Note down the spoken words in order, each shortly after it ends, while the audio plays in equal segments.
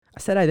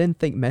said I didn't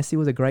think Messi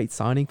was a great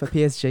signing for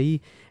PSG,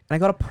 and I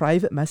got a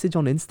private message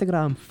on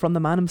Instagram from the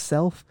man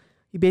himself.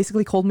 He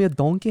basically called me a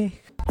donkey.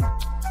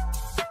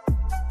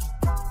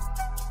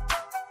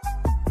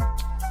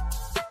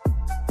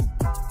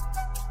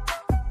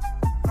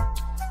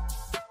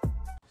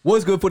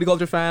 What's good, Footy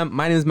Culture fam?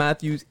 My name is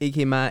Matthews,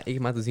 aka Matt, aka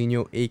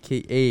Mattuzinho,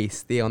 aka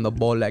Stay on the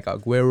Ball like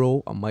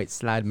Aguero. I might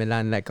slide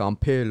Milan like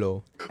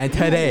Campello. And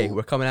today,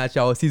 we're coming at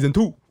y'all with Season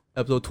 2,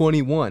 Episode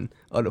 21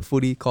 of the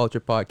Footy Culture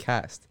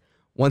Podcast.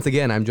 Once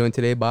again, I'm joined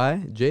today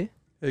by Jay.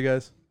 Hey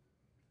guys.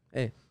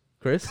 Hey,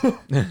 Chris.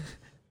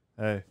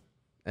 Hey.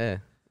 Hey.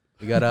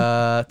 We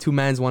got two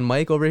mans, one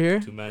mic over here.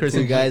 Two mans, Chris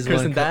one and, mic.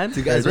 Chris and Dan.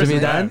 Two guys, Jimmy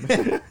one and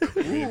Dan.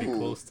 We're gonna be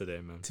close today,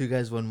 man. Two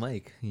guys, one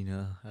mic. You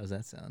know, how's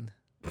that sound?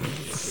 Pretty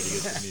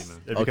good to me,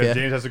 man. Yeah, because Okay.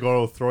 James has to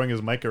go throwing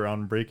his mic around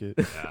and break it.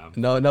 Yeah.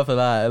 No, enough of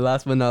that. And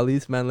last but not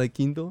least, man like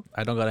Quinto.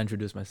 I don't gotta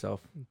introduce myself.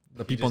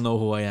 The people just- know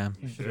who I am.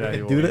 Yeah, he,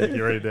 Do they? he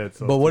already did.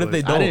 So But it's what too if they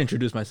late. don't? I didn't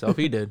introduce myself.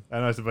 He did. I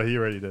know, but he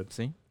already did.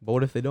 See, But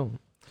what if they don't?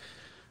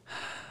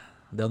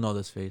 they'll know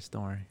this face.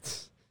 Don't worry.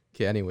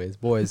 Okay, anyways,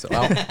 boys,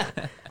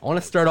 I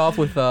want to start off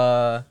with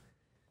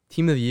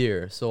Team of the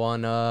Year. So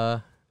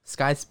on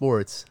Sky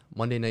Sports,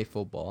 Monday Night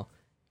Football,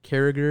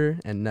 Carragher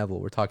and Neville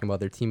were talking about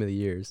their Team of the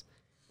Years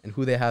and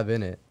who they have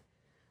in it.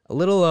 A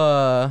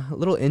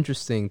little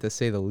interesting to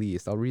say the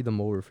least. I'll read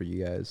them over for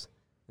you guys,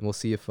 and we'll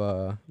see if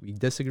we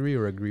disagree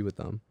or agree with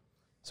them.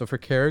 So for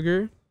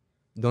Carragher,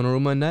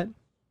 Donnarumma and net,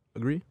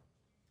 agree?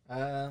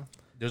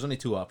 There's only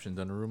two options,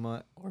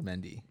 Donnarumma or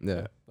Mendy.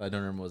 Yeah, But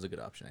Donnarumma was a good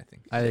option, I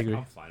think. I agree.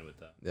 I'm fine with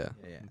that. Yeah.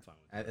 Yeah, I'm fine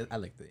with that. I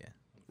like that, yeah.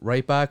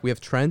 Right back, we have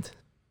Trent.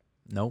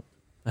 Nope.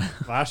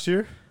 Last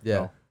year? Yeah,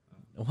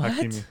 No. What?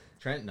 Hakimi.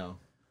 Trent, no.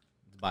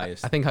 It's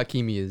biased. I think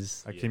Hakimi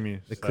is Hakimi.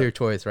 the clear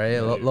choice, right? Yeah,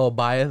 a yeah. little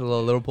bias, a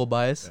little Liverpool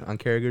bias Yeah. on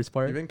Carragher's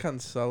part. Even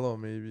Cancelo,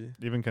 maybe.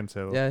 Even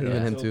Cancelo. Yeah, even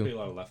him Still too. play a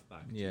lot of left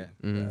back. Yeah.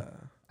 Mhm.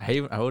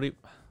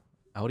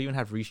 I would even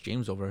have Reece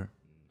James over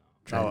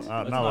No, Trent. not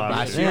Let's not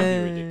last be year.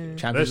 Yeah.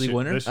 ridiculous. Champions This League year-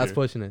 winner. this That's year.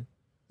 pushing it.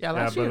 Yeah, Yeah,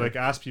 last but year. like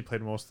Aspie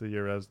played most of the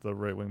year as the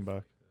right wing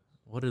back.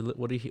 What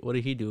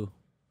did he do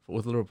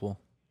with Liverpool?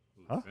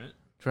 Huh? Right?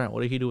 Trent,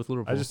 what did he do with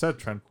Liverpool? I just said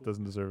Trent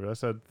doesn't deserve it. I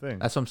said thing.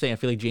 That's what I'm saying. I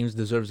feel like James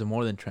deserves it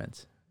more than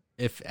Trent,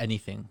 if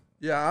anything.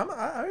 Yeah,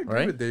 I agree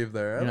Right? with Dave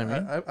there. You know what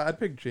I mean? I'd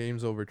pick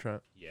James over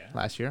Trent. Yeah.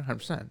 Last year,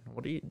 100%.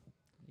 What do you?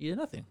 You did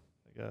nothing.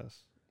 I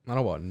guess. I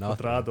don't want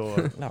nothing.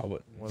 Quadrado. No,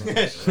 but One of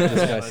This those.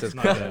 guy says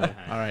not All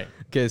right.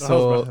 Okay, The hell's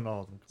so better than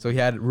all of them? so he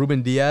had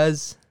Ruben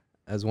Diaz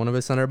as one of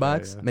his center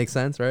backs. yeah. Makes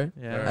sense, right?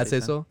 Yeah, I'd say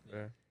so.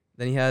 Yeah.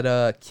 Then he had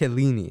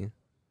Chiellini.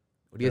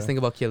 What do you guys Yeah. think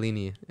about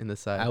Chiellini in the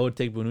side? I would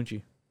take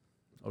Bonucci.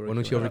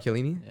 Bonucci over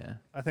Chiellini? Yeah.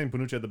 I think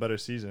Bonucci had the better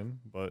season,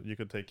 but you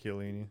could take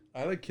Chiellini.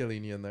 I like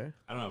Chiellini in there.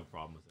 I don't have a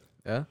problem with it.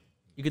 Yeah.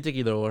 You could take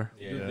either or.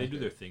 They do- Yeah. They do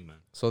their thing, man.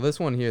 So this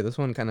one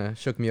kind of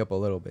shook me up a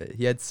little bit.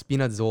 He had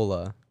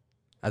Spinazzola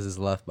as his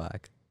left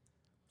back.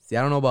 See,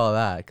 I don't know about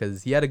that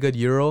because he had a good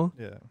Euro.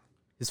 Yeah.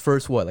 His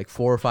first 4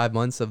 or 5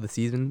 months of the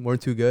season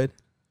weren't too good.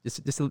 Just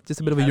a bit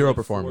of a He had, Euro like,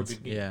 4 performance.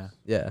 good games Yeah.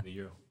 Yeah. in the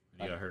Euro.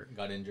 And he got hurt.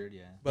 Got injured,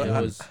 yeah. But It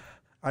I, was.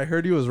 I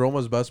heard he was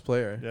Roma's best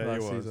player Yeah,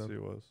 last he was. season. He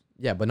was.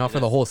 Yeah, but not And for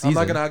the that's- whole I'm season.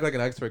 not gonna act like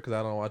an expert because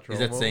I don't watch Is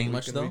Roma. that saying week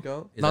much, in, though? week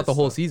out. Is Not that the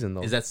whole s- season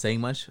though. Is that saying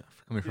much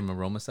coming from a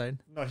Roma side?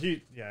 No,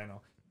 yeah, I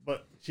know.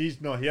 But he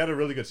had a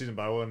really good season,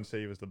 but I wouldn't say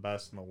he was the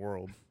best in the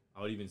world.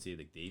 I would even say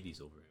like Davies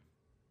over him.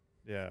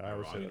 Yeah, I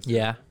would say that.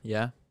 Yeah.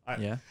 Yeah. I-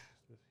 Yeah.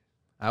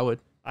 I would.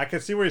 I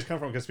can see where he's come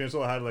from because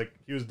Spinazzola had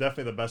he was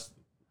definitely the best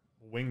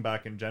wing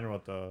back in general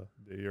at the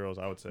Euros,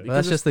 I would say. But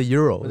that's just the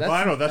Euro. But Well,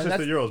 I know that's and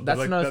just the Euros, that's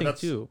but another thing that's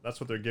too. That's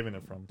what they're giving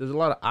it from. There's a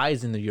lot of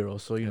eyes in the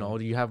Euros, so you Yeah. know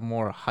you have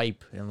more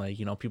hype and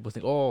people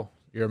think, oh,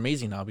 you're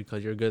amazing now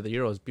because you're good at the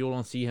Euros. People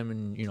don't see him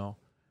in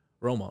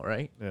Roma,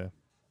 right? Yeah,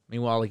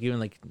 Meanwhile,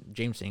 even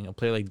James saying, a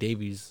player like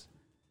Davies,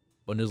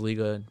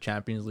 Bundesliga,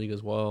 Champions League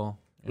as well.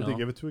 who did they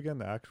give it to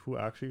again? Who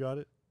actually got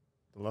it?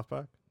 The left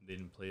back. They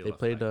didn't play. They left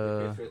played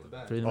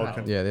back. three in the Oh, back.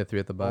 okay. Yeah, they had 3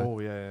 at the back. Oh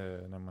yeah,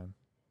 never mind.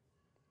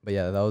 But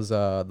yeah, that was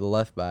the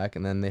left back,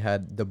 and then they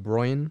had De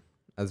Bruyne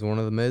as one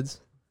of the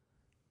mids.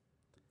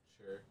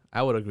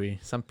 I would agree.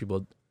 Some people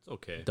It's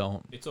okay.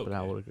 don't, It's but I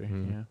okay. would agree.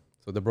 Mhm. Yeah,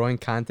 So De Bruyne,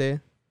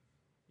 Kante,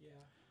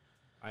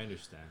 I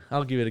understand.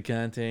 I'll give it to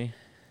Kante.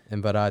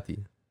 and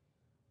Verratti.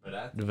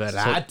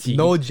 Verratti. So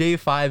no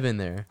J5 in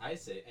there. I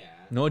say, yeah.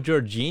 No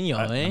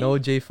Jorginho, eh? No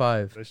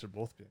J5. They should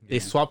both be. They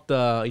swapped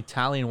the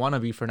Italian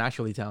wannabe for an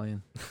actual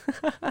Italian.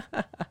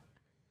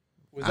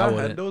 Was I that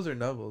wouldn't. Hendo's or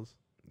Neville's?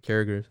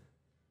 Carragher's.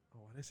 Oh,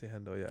 why did I say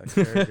Hendo?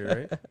 Yeah,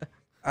 Carragher, right?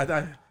 I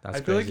That's feel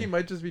like crazy. he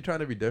might just be trying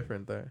to be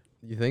different there.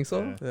 You think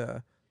so? Yeah. Yeah,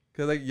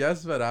 because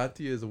yes,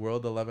 Verratti is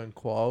world 11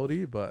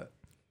 quality, but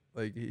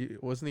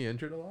wasn't he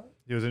injured a lot?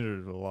 He was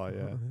injured a lot.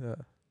 Yeah, Yeah.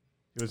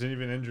 he was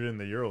even injured in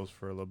the Euros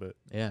for a little bit.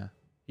 Yeah.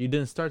 You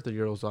didn't start the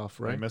Euros off,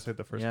 He right? missed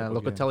the first. Yeah,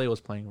 couple games. Locatelli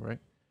was playing, right?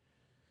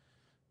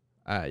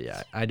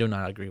 Yeah, I do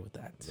not agree with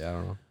that. Yeah, I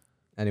don't know.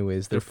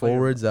 Anyways, their Good player.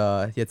 forwards,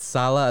 he had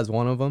Salah as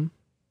one of them.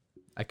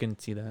 I can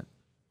see that.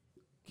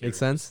 Makes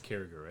sense?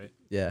 Carragher, right?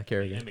 Yeah, Yeah,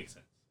 Carragher. that makes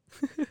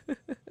sense.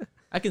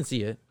 I can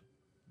see it.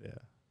 Yeah,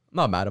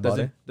 not mad about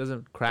it.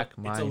 Doesn't crack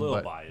mine. It's a little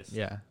but biased.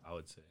 yeah, I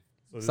would say.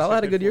 So does Salah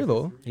had a Shaq good get year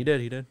though. 4-3-3? he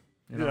did. He did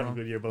have a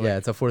good year, but Yeah, like,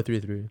 it's a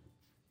 4-3-3.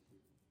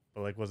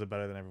 but like, was it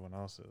better than everyone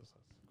else's? That's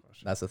the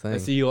question. That's the thing.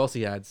 Let's see who else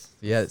he adds.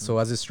 Yeah. So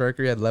as a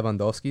striker, he had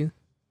Lewandowski.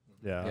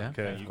 Yeah. Yeah,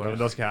 Okay. of course.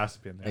 Lewandowski has to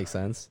be in there. Makes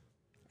sense.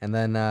 And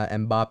then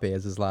Mbappe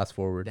as his last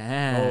forward.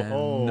 Damn.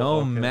 Oh, no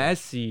okay.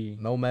 Messi.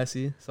 No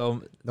Messi.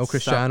 So No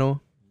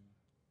Cristiano.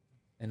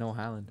 and no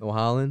Haaland. No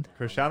Haaland.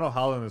 Cristiano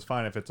Holland is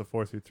fine if it's a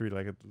 4-3-3.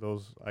 Like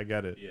those, I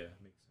get it. Yeah,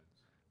 makes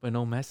sense. But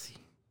no Messi.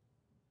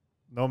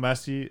 No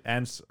Messi,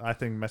 and I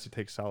think Messi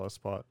takes Salah's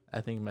spot. I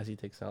think Messi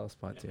takes Salah's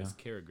spot Yeah, too. because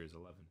Carragher's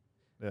 11.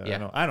 Yeah,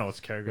 Yeah. I know it's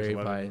Carragher's Very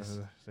 11. biased.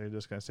 They're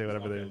just gonna say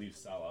whatever they. leave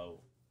Salah out.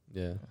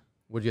 Yeah.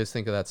 What do you guys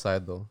think of that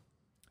side though?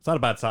 It's not a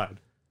bad side.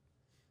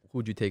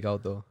 Who'd you take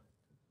out though?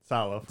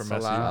 Salah for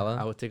Salah, Messi. Salah.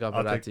 I would take out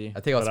I'll take- Verratti. I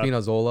take out But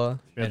Spinazzola.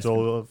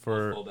 Spinazzola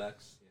for.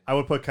 fullbacks. I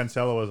would put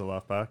Cancelo as a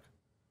left back.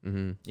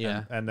 Mm-hmm.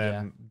 Yeah. And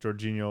then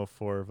Jorginho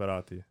for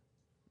Verratti.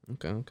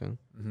 Okay. Okay.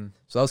 Mm-hmm.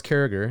 So that was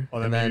Carragher. Oh,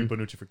 and then then maybe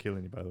Bonucci for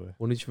Chiellini, by the way.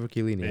 Bonucci for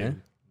Chiellini. Yeah. Maybe.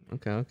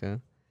 Okay. Okay.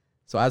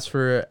 So as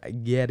for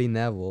Gary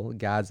Neville,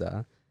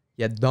 Gaza,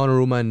 you had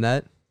Donnarumma in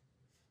net.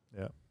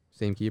 Yeah.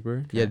 Same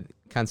keeper. Okay. You had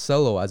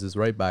Cancelo as his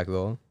right back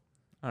though.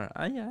 All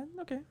right. Yeah.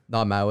 Okay.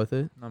 Not mad with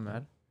it. Not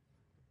mad.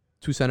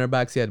 Two center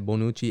backs. You had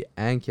Bonucci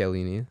and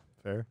Chiellini.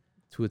 Fair.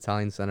 Two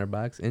Italian center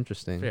backs.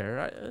 Interesting.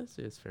 Fair.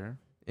 It's fair.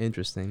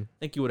 Interesting. I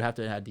think you would have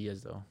to add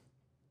Diaz though.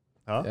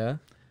 Huh? Yeah. I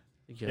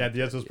think you Yeah, have to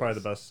Diaz add was probably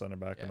the best center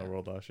back in the Yeah.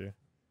 world last year.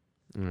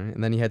 All right.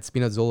 And then you had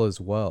Spinazzola as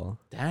well.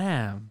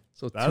 Damn.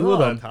 So That's two of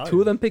not them, Italian. two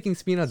of them picking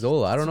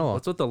Spinazzola. I don't know.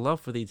 What's with the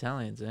love for the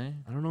Italians, eh?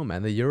 I don't know,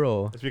 man. The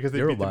Euro. It's because they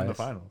Euro beat them in the bias.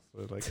 finals.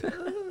 So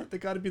like, they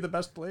got to be the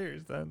best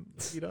players. Then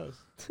he does.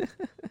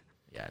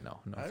 Yeah. No.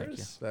 I Thank you.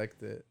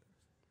 respect it.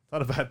 It's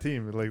not a bad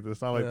team. Like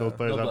it's not like those Yeah.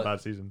 players No, have but-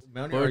 bad seasons.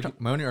 My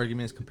only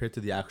argument is compared to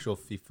the actual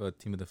FIFA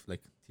team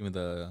of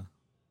the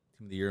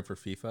year for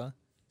FIFA.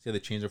 See how they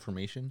changed their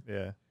formation.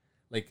 Yeah.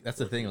 Like that's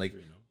the thing. Like, 4-3-3,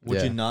 no? would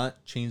Yeah. you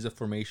not change the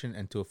formation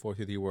into a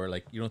 4-3-3 where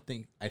like you don't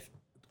think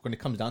when it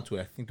comes down to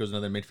it, I think there's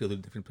another midfielder who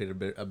definitely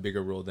played a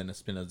bigger role than a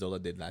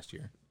Spinazzola did last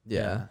year.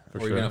 Yeah, for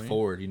or sure. even a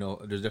forward. You know,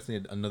 there's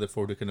definitely another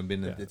forward who could have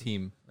been Yeah. the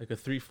team. Like a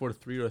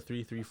 3-4-3 or a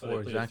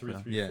 3-3-4 exactly.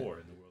 3-3-4 Yeah. in the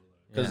World.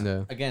 Because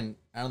Yeah. again,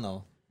 I don't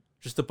know.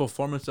 Just the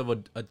performance of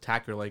an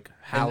attacker like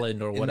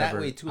Haaland or in that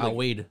whatever way too, like-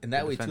 outweighed. In that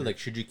the way too, defender. like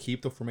should you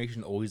keep the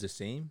formation always the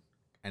same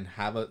and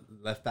have a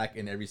left back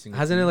in every single?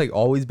 Hasn't it team? like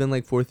always been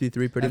like 4-3-3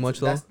 pretty That's- much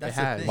though? that's It the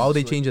has. thing. Why would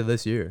they So, change it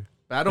this year?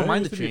 But I don't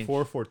mind the It used to be change.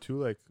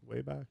 4-4-2 like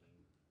way back.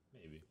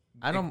 Maybe.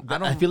 I don't.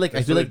 I feel like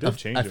That's what they did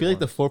change I it feel like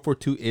the once.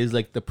 4-4-2 is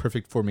like the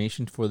perfect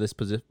formation for this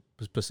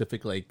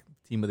specific like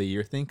team of the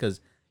year thing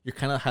because you're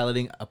kind of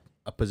highlighting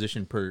a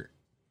position per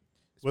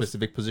With-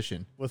 specific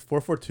position. With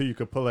 4-4-2, you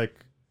could put like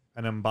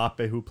an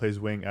Mbappe who plays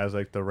wing as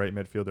like the right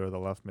midfielder or the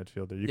left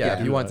midfielder. You Yeah, could if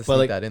do you want that. to But sneak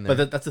like, that in there.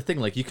 but that's the thing.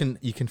 Like you can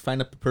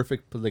find a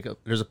perfect like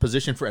there's a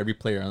position for every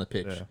player on the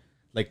pitch. Yeah.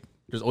 Like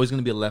there's always going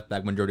to be a left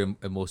back majority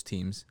of most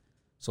teams.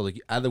 So like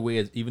either way,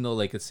 even though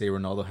like let's say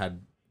Ronaldo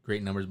had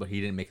great numbers but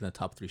he didn't make it in the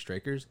top 3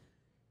 strikers, do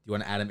you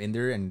want to add him in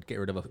there and get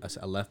rid of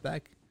a left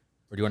back,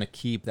 or do you want to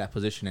keep that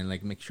position and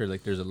like make sure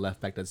like there's a left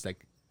back that's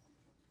like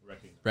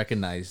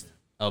recognized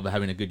of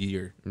having a good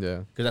year?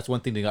 Yeah. Because that's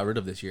one thing they got rid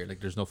of this year. Like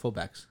there's no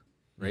fullbacks,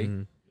 right?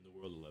 Mhm. In the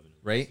World 11.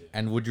 Right.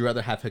 And would you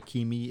rather have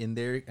Hakimi in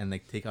there and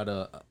like take out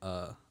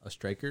a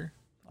striker?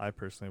 I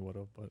personally would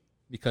have, but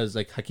Because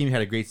like Hakimi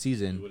had a great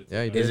season.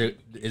 Yeah, he Is did.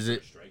 is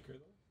it striker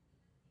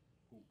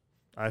though?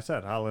 I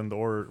said Haaland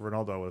or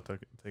Ronaldo would have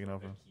taken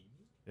over.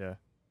 Yeah.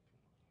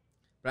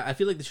 But I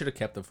feel like they should have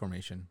kept the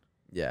formation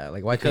Yeah,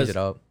 like why Because- change it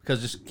up?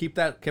 because just keep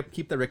that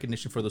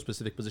recognition for those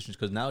specific positions.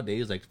 Because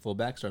nowadays, like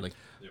fullbacks are like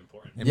They're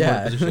important. in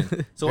Yeah. more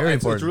position. So Very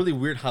it's important. really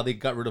weird how they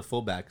got rid of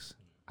fullbacks.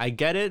 I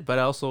get it, but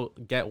I also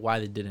get why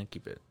they didn't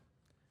keep it. You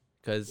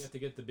Because have to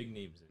get the big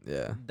names in.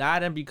 Yeah.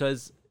 that and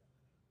because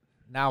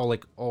now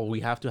like we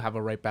have to have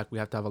a right back, we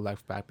have to have a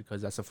left back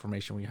because that's the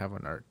formation we have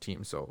on our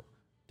team. So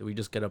do we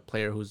just get a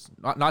player who's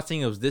not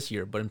saying it was this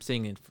year, but I'm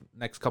saying in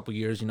next couple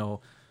years,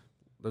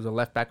 there's a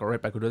left back or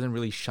right back who doesn't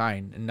really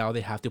shine, and now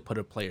they have to put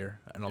a player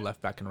and a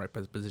left back in the right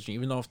position,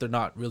 even though if they're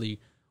not really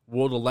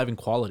World 11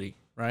 quality,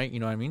 right? You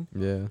know what I mean?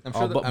 Yeah. I'm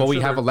But we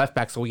have a left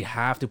back, so we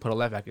have to put a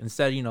left back.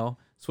 Instead,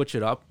 switch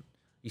it up.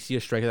 You see a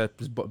striker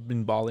that's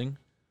been balling,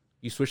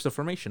 you switch the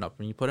formation up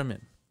and you put him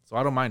in. So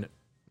I don't mind it.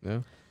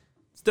 Yeah.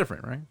 It's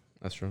different, right?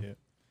 That's true. Yeah.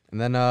 And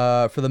then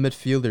for the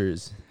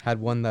midfielders, had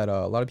one that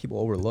a lot of people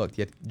overlooked.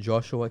 You had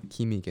Joshua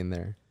Kimmich in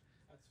there.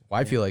 Well,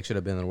 I feel like should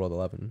have been in the World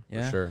 11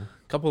 Yeah. for sure.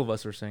 A couple of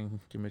us were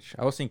saying Kimmich.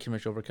 I was saying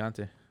Kimmich over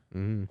Kante.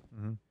 hmm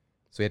Mm-hmm.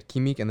 So you had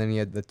Kimmich, and then you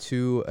had the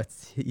two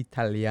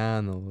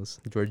Italianos,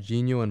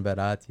 Jorginho and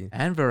Verratti.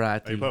 And Oh, you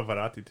Verratti. put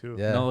Verratti too.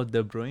 Yeah. No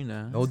De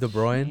Bruyne. No De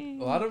Bruyne.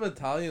 A lot of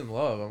Italian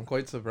love. I'm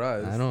quite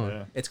surprised. I know.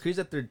 Yeah. It's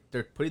crazy that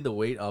they're putting the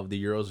weight of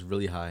the Euros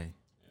really high.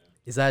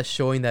 Is that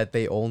showing that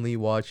they only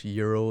watch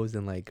Euros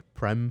and like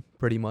Prem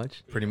pretty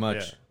much? Pretty much.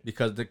 Yeah.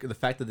 Because the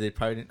fact that they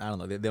probably didn't, I don't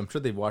know. I'm sure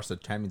they've watched the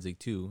Champions League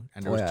too,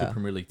 and there Oh, was two yeah.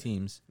 Premier League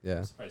teams.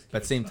 Yeah. But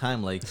at the same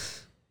time, like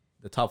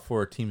the top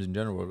 4 teams in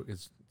general,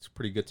 it's it's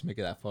pretty good to make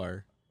it that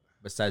far.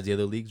 Besides the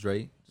other leagues,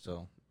 right?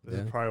 So This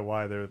Yeah. is probably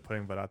why they're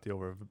putting Verratti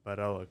over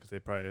Barella, because they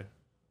probably,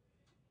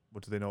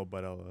 what do they know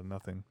about Barella?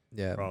 Nothing,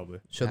 Yeah. probably.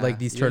 Should Yeah. like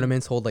these Yeah.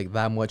 tournaments hold like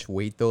that much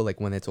weight though? Like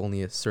when it's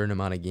only a certain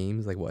amount of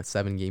games, like what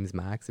 7 games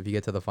max if you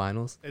get to the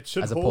finals, It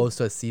should as hold. opposed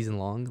to a season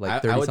long, like I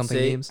 30 would something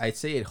say, games. I'd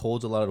say it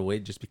holds a lot of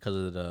weight just because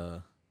of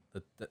the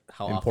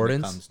how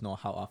Importance? often it comes. No,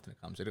 how often it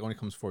comes. It only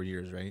comes 4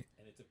 years, right?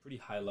 And it's a pretty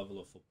high level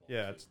of football.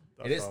 Yeah, too.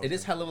 it's, It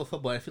is high level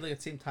football. I feel like at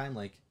the same time,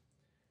 like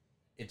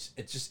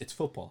it's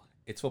football.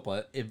 It's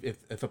football.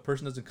 If a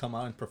person doesn't come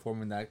out and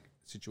perform in that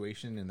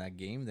situation in that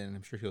game, then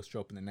I'm sure he'll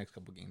show up in the next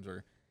couple games.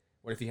 Or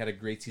what if he had a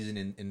great season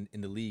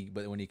in the league,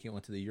 but when he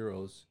went to the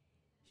Euros,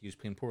 he was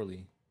playing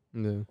poorly,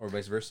 Yeah. or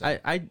vice versa,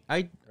 I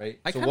right? I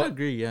So kind of what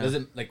agree. Yeah. does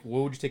it like?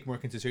 What would you take more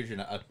into consideration?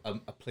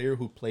 A player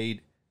who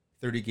played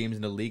 30 games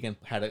in the league and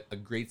had a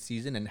great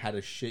season and had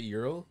a shit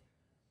Euro,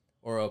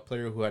 or a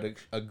player who had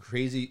a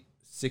crazy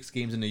 6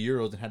 games in the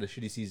Euros and had a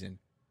shitty season?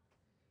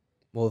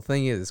 Well, the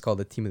thing is, it's called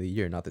the team of the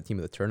year, not the team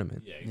of the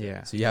tournament. Yeah. Exactly.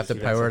 Yeah. So you have to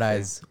That's the thing.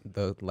 prioritize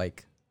the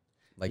like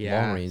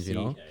Yeah, long range. You see,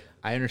 know, Yeah, yeah.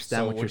 I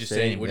understand So what would you're you say?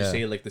 saying. Would yeah. you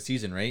say like the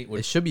season, right?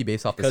 it should be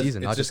based off the because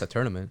season, it's not just a just-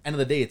 tournament. End of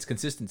the day, it's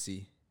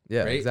consistency,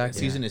 Yeah, right? exactly.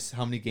 Season is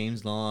how many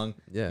games long.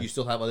 Yeah, You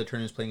still have other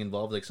tournaments playing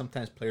involved. Like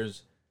sometimes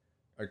players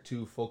are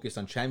too focused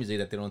on Champions League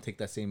that they don't take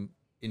that same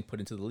input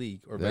into the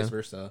league, or Yeah. vice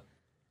versa.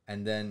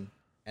 And then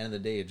end of the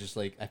day, it's just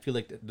like I feel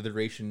like the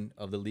duration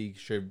of the league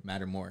should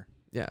matter more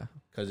yeah,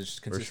 because it's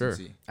just For sure.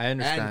 consistency. I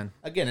understand.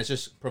 And again, it's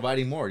just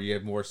providing more. You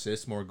have more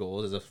assists, more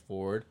goals as a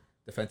forward,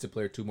 defensive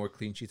player, 2 more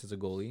clean sheets as a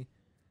goalie.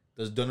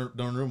 Does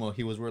Donnarumma?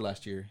 He was where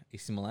last year?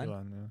 AC Milan.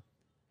 Milan,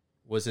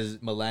 Was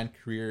his Milan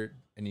career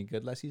any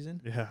good last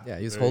season? yeah. yeah.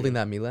 He was very holding good.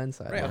 that Milan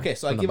side. Right. huh? Okay.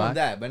 So I From the give him back.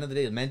 that. But end of the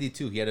day, Mendy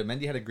too.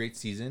 Mendy had a great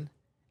season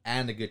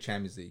and a good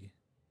Champions League.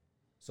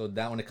 So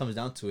that when it comes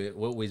down to it,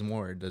 what weighs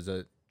more? Does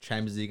the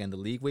Champions League and the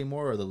league weigh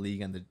more, or the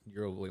league and the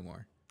Euro weigh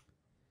more?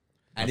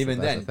 And That's even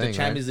the then, thing, the right?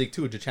 Champions League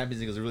too. The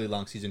Champions League is a really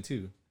long season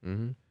too.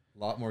 Mm-hmm. A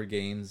lot more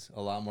games,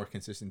 a lot more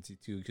consistency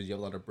too, because you have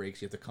a lot of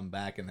breaks. You have to come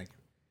back and like,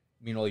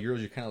 meanwhile, Euros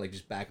you're kind of like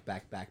just back.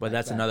 But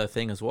that's another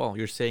thing as well.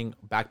 You're saying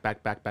back.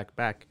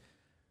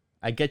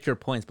 I get your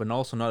points, but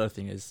also another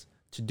thing is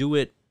to do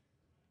it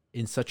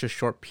in such a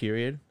short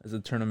period as the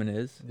tournament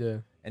is, Yeah,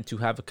 and to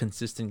have a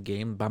consistent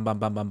game, bam, bam,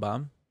 bam, bam,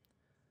 bam.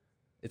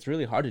 It's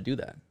really hard to do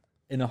that.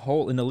 In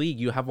the league,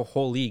 you have a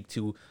whole league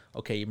to,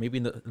 okay, maybe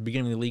in the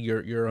beginning of the league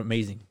you're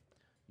amazing,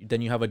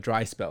 then you have a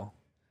dry spell,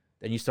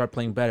 then you start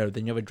playing better,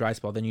 then you have a dry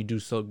spell, then you do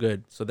so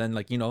good. So then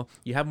like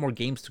you have more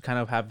games to kind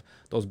of have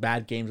those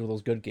bad games or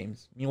those good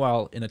games.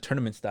 Meanwhile, in a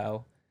tournament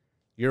style,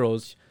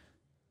 Euros,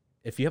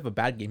 if you have a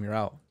bad game, you're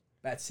out.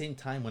 At the same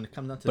time, when it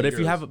comes down to But the if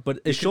you Euros, have, but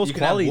it you shows can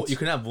have quality. you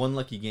can have one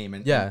lucky game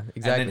and Yeah, and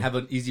exactly. then have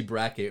an easy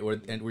bracket where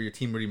your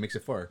team really makes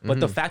it far.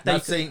 But the fact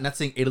that Not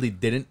saying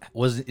Italy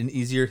wasn't an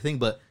easier thing,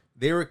 but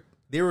they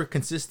were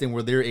consistent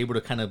where they were able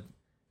to kind of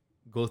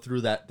go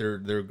through that their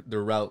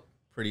route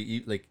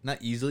pretty like not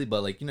easily,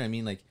 but like you know what I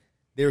mean, like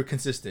they were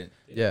consistent.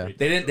 yeah.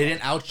 They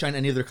didn't outshine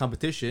any of their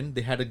competition.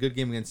 They had a good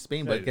game against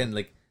Spain, but Yeah. again,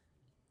 like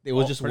it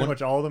was just pretty one.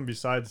 much all of them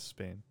besides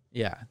Spain.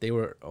 yeah, they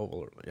were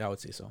over. Yeah, I would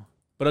say so.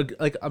 But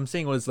like I'm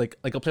saying was like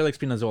a player like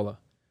Spinazzola,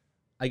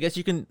 I guess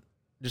you can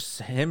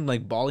just him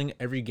like balling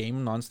every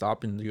game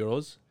nonstop in the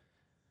Euros.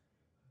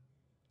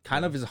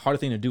 Kind of is a hard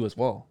thing to do as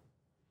well,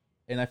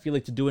 and I feel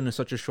like to do it in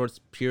such a short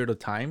period of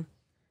time,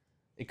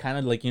 it kind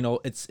of like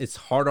it's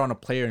hard on a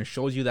player and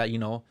shows you that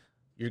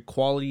your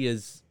quality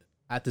is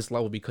at this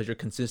level because you're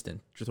consistent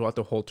throughout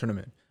the whole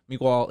tournament.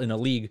 Meanwhile, in a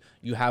league,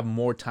 you have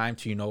more time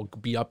to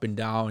be up and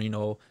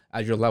down,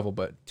 at your level.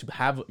 But to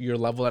have your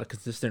level at a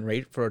consistent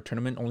rate for a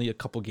tournament, only a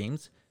couple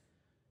games,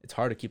 it's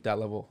hard to keep that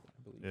level.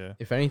 Yeah.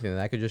 If anything,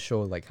 that could just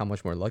show like how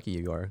much more lucky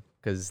you are,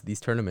 because these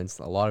tournaments,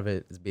 a lot of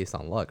it is based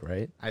on luck,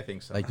 right? I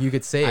think so. Like you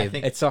could say I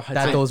think It's a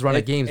that those run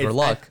of games were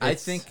luck. I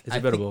It's- think it's a I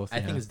bit of think- both, I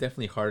think yeah. it's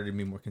definitely harder to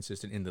be more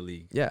consistent in the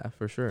league. Yeah,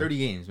 for sure. 30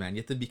 games, man. You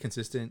have to be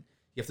consistent.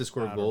 You have to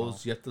score I don't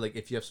goals. You have to like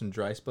if you have some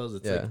dry spells,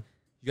 it's Yeah. like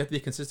you have to be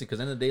consistent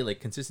because end of the day, like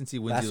consistency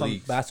wins That's you what,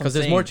 leagues. that's what I'm Because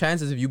there's more saying.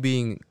 chances of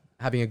you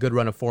having a good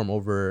run of form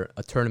over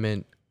a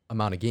tournament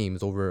amount of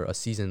games, over a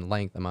season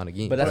length amount of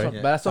games. But that's right?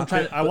 what, but that's what I'm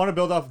trying to. I want to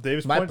build off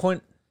Dave's my point, point.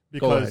 Go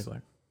because ahead, go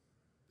ahead.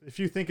 if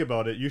you think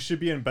about it, you should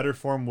be in better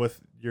form with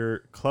your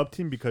club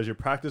team because you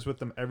practice with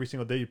them every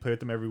single day. You play with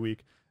them every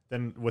week.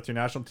 Then with your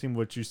national team,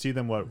 which you see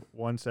them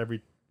once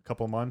every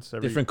couple months,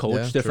 every Different coach,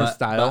 Yeah, different But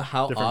style.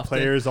 how different often,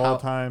 players all how-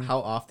 the time. How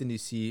often do you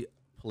see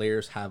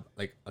players have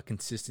like a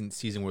consistent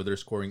season where they're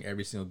scoring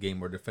every single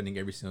game or defending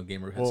every single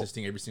game or Well-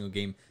 assisting every single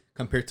game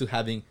compared to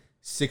having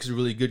 6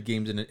 really good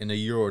games in a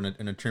Euro or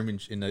in a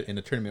tournament in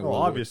a tournament? Well,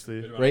 where-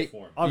 obviously, Good amount of Right?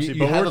 form. obviously,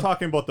 you but have we're a-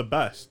 talking about the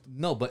best.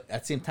 No, but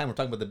at the same time, we're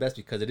talking about the best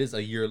because it is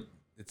a year.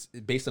 It's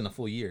based on a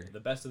full year. The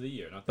best of the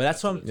year, not the But that's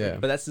best what of I'm, the Yeah.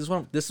 tournament.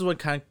 but this is what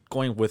kind of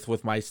going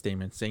with my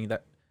statement, saying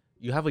that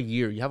you have a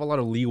year, you have a lot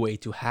of leeway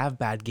to have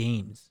bad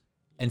games,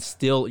 and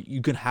still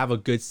you can have a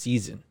good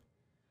season.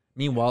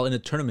 Meanwhile, in a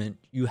tournament,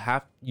 you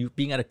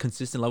being at a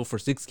consistent level for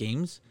 6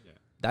 games, Yeah.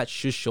 that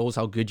just shows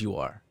how good you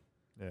are.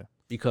 Yeah.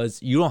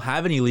 because you don't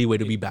have any leeway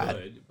to be It bad.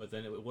 could, but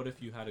then what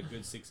if you had a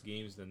good 6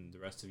 games, then the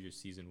rest of your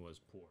season was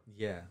poor?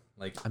 Yeah,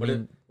 like I what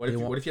mean, if they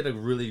what if you had a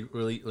really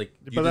like?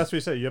 But that's what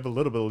you say. You have a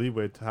little bit of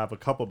leeway to have a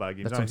couple bad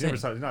games. That's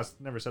what I'm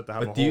Never said to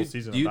have a But whole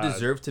season. do you of bad.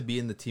 deserve to be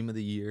in the team of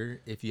the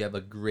year if you have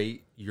a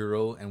great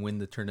Euro and win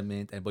the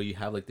tournament, and but you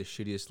have like the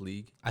shittiest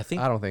league? I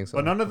think I don't think so.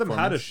 But none of them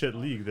had a performance? shit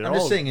league. They're I'm all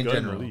just saying in good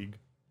general. the league.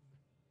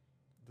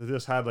 They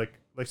just had like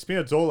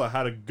Spinazzola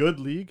had a good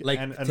league. Like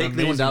and an take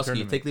amazing Lewandowski.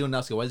 tournament. Take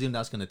Lewandowski. Why is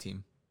Lewandowski on the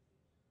team?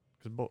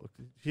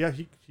 Yeah,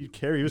 he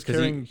carried. He was Because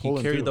carrying he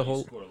Poland carried too. the He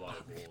whole. scored a lot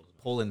of goals.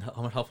 Poland.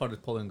 How far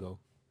did Poland go?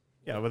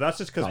 Yeah, but that's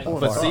just because But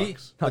Poland But see,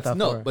 sucks. Not that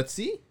no, far. but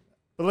see,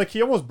 But like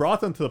he almost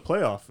brought them to the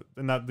playoff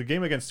in that the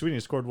game against Sweden. He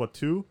scored what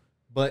 2?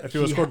 but If he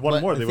would've scored one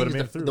but more, the they thing would've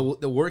is made it the, through.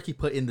 the work he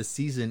put in the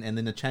season and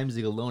then the Champions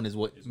League alone is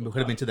what could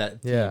have been to that.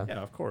 Yeah.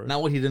 Yeah, of course.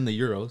 Not what he did in the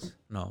Euros.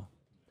 No,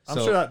 I'm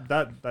So- sure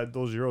that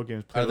those Euro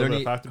games play Are a there little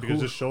bit any- factor because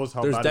it just shows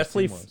how there's bad his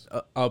definitely team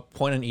was. a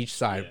point on each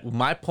side. Yeah.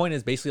 My point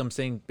is basically, I'm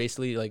saying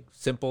basically like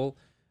simple.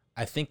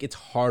 I think it's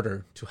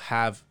harder to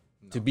have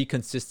to be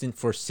consistent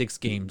for 6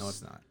 games. No,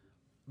 it's not.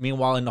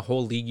 Meanwhile, in the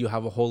whole league, you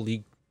have a whole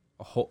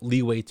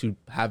leeway to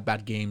have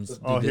bad games.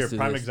 Oh, do here, this, do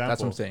prime this. That's what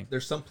example. I'm saying.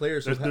 There's some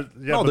players who There's, have,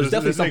 yeah, No, but there's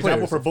definitely an some example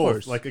players, for of both.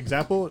 course. Like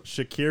example,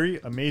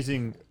 Shaqiri,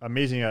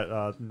 amazing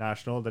at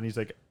national. Then he's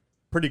like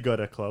pretty good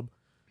at club.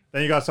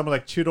 Then you got someone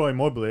like Ciro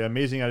Immobile,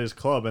 amazing at his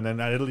club, and then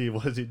at Italy,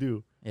 what does he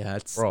do? Yeah,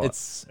 it's Bro,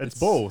 it's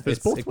both. It's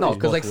both No, ways.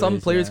 because like both some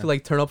ways, players yeah. could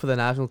like turn up for the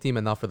national team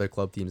and not for their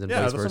club teams and Yeah,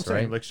 vice that's what I'm versa,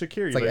 saying. right? Like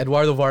Shaqiri, It's like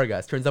Eduardo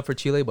Vargas turns up for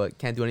Chile but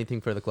can't do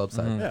anything for the club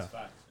side. Mhm. yeah.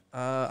 Facts.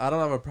 I don't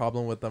have a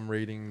problem with them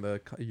rating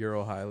the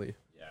Euro highly.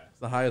 Yeah. It's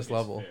the highest I think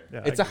level. fair.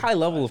 Yeah, it's I a high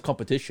level of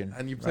competition,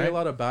 And you play right? a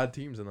lot of bad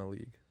teams in the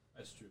league.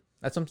 That's true.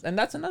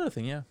 That's another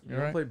thing. Yeah, You you're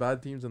don't right. play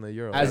bad teams in the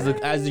Euro. As the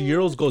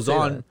Euros goes Say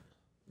on, that.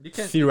 you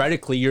can't.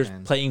 theoretically you're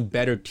can. playing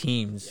better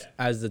teams Yeah.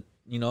 as the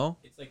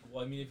It's like,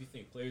 well, I mean, if you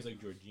think players like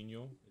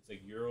Jorginho, it's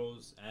like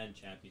Euros and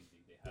Champions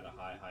League, they had a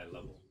high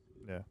level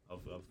Yeah. of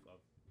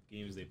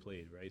games they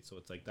played, right? So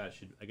it's like that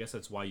should, I guess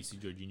that's why you see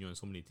Jorginho in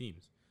so many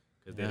teams,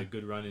 because they had a Yeah.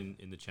 good run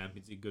in the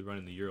Champions League, good run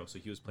in the Euro, so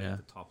he was playing Yeah.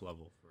 at the top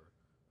level for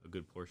a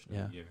good portion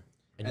Yeah. of the year.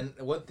 And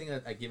one thing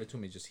that I give it to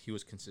him is just he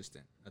was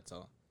consistent. That's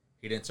all.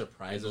 He didn't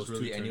surprise In us those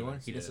really two anyone.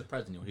 tournaments, He didn't yeah.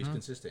 surprise anyone. He's Mhm.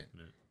 consistent.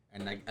 Yeah.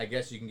 And I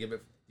guess you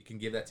can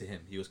give that to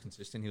him. He was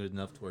consistent. He was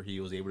enough to where he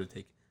was able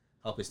to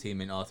help his team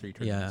in all 3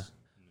 tournaments.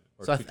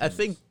 Or So I 2 think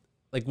tournaments.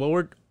 like what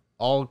we're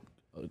all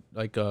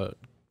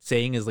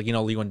saying is like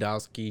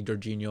Lewandowski,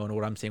 Jorginho, and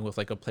what I'm saying with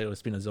like a player like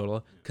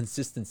Spinazzola,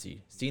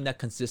 consistency. Seeing that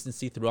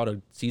consistency throughout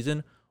a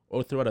season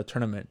or throughout a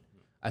tournament,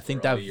 I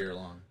think For all that year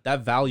long.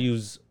 that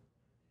values,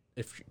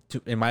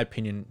 in my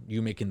opinion,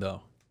 you making the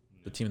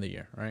team of the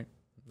year, right?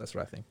 That's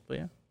what I think. But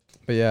yeah,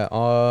 But yeah,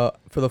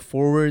 for the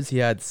forwards he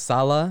had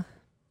Salah.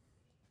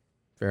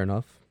 Fair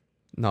enough.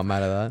 Not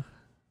mad at that.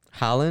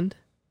 Haaland.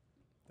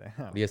 Damn.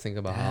 What do you guys think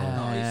about Haaland?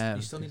 No, Damn.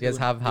 you still need You guys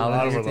to have A Haaland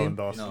lot in of your team?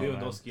 Lewandowski, No, man.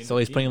 Lewandowski in so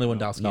the he's team, playing no?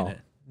 Lewandowski No. in it.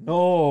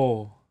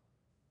 No,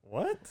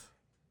 What?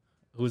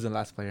 who's the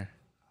last player?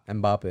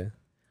 Mbappe.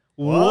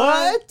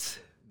 What?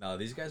 No,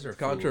 these guys are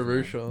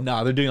Controversial. Fools,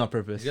 No, they're doing it on man.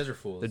 purpose. These guys are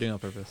fools. They're doing it on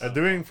purpose. They're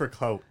doing for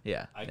clout.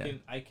 Yeah,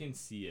 I can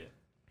see it.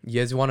 You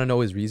guys want to know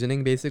his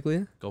reasoning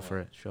basically? go for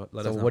it.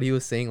 Let So us know. what he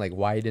was saying, like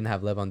why he didn't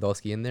have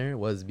Lewandowski in there,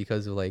 was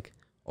because of like,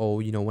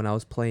 oh, when I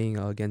was playing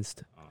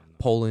against Oh, no.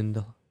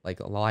 Poland, like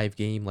a live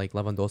game, like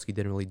Lewandowski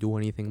didn't really do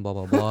anything, blah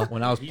blah blah.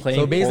 When I was So playing,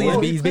 So basically,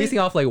 Poland- he's basing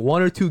off like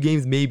 1 or 2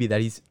 games maybe that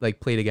he's like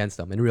played against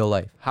them in real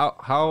life.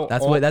 how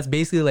That's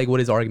basically like what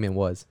his argument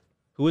was.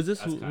 Who is this?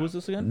 That's Who is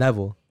this again?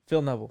 Neville,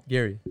 Phil Neville,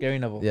 Gary, Gary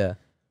Neville. yeah,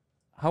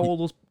 How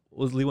old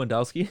was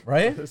Lewandowski?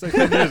 right, It's like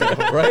 10 years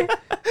ago. right,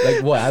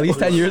 like what? At least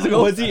 10 years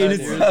ago. Was he in his?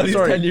 At least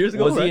Sorry, 10 years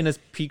ago? Was he right? in his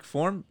peak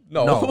form?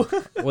 No.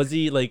 Was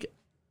he like?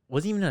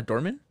 Was he even at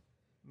Dortmund?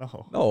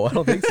 No. No, I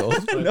don't think so.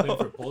 Playing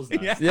for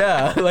Poznan.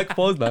 Yeah, like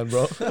Poznan,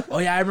 bro. Oh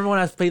yeah, I remember when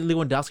I played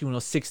Lewandowski when I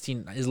was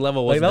 16. His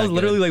level was Like that was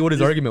literally like what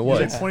his argument He was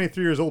was. like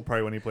 23 years old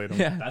probably when he played him.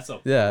 yeah. That's a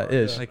Yeah, poor-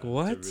 ish. Like that's a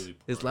what? really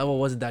His poor- level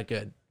wasn't that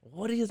good.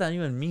 What does that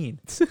even mean?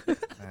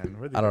 Man,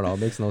 where'd I don't know. It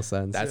makes no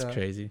sense. That's Yeah.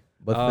 crazy.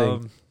 But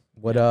think,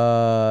 what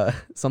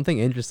something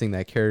interesting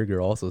that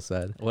Carragher also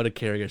said. What did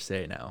Carragher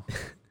say now?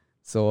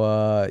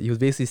 So he was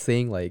basically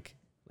saying like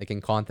in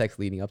context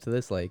leading up to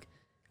this, like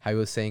how he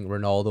was saying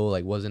Ronaldo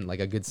like wasn't like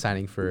a good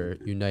signing for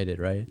United,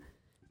 right?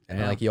 And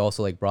then Yeah. like he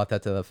also like brought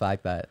that to the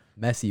fact that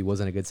Messi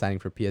wasn't a good signing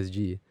for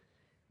PSG. And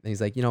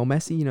he's like,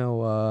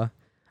 Messi,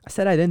 I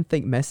said I didn't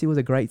think Messi was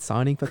a great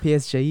signing for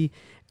PSG,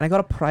 and I got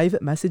a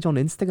private message on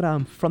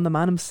Instagram from the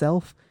man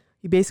himself.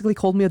 He basically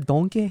called me a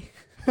donkey.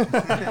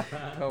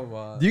 Come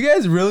on. Do you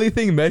guys really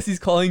think Messi's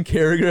calling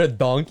Carragher a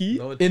donkey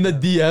No in the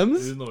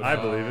DMs? There's no I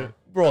doubt. believe it.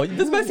 Bro,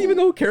 does Messi even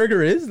know who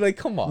Carragher is? Like,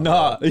 come on.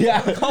 No, bro.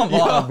 yeah, Come Yeah.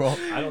 on, bro.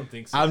 I don't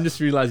think so. I'm just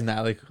realizing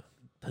that. Like,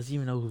 does he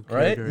even know who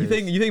Right? Carragher You is?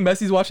 think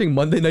Messi's watching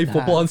Monday Night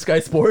Football on Sky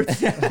Sports?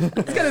 This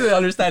guy doesn't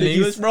understand Think he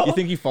English, was- bro. You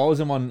think he follows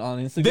him on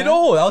Instagram? They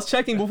know. I was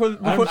checking before the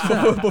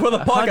podcast.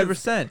 100%.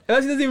 Messi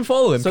doesn't even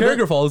follow him. So Carragher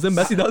then- follows him.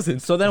 Messi doesn't.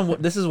 So then,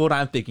 this is what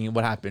I'm thinking.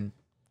 What happened?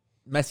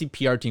 Messi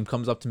PR team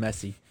comes up to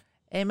Messi.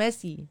 Hey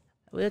Messi,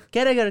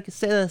 Carragher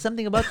say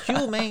something about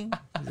you, man.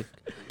 He's like,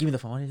 give me the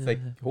phone. It's like,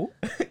 who?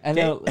 And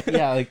then,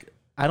 yeah, like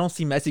I don't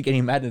see Messi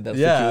getting mad in that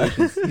Yeah.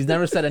 situation. He's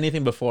never said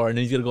anything before, and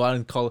then he's gonna go out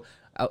and call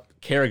out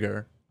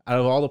Carragher. Out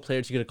of all the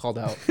players, he could have called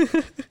out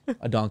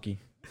a donkey.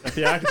 If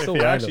he, act, if So he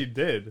random. actually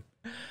did,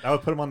 that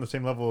would put him on the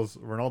same level as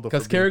Ronaldo.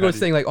 Because for being Carragher was petty.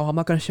 saying like, "Oh, I'm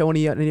not gonna show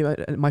any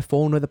my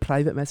phone or the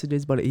private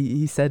messages," but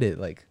he said it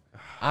like,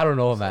 I don't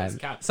know, man. it's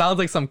cap. Sounds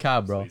like some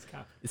cap, bro. So he's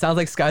capped. It sounds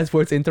like Sky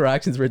Sports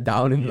interactions were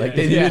down and like Yeah,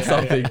 they yeah, needed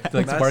something to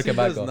like spark Messi it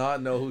back does up.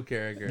 not know who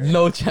Carragher.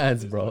 No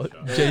chance, bro.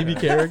 no shot. JB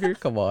Carragher,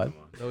 come on.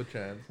 No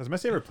chance. Has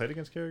Messi ever played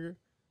against Carragher?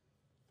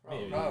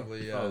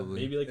 Probably, yeah.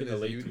 Probably. Maybe like in the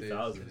his late youth days,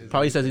 2000s. in his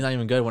Probably youth says he's days. not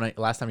even good when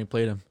last time he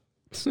played him.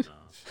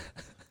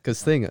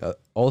 Cause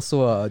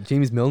also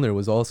James Milner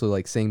was also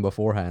like saying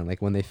beforehand,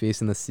 like when they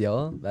faced in the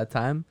CL that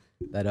time,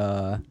 that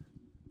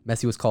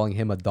Messi was calling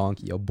him a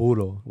donkey, a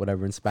burro,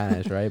 whatever in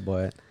Spanish, right?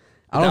 But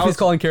I don't know That if he's was-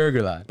 calling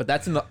Carragher that. But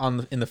that's in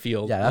the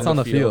field. Yeah, that's on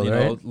the field, you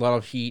know, right? a lot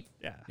of heat.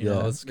 Yeah. You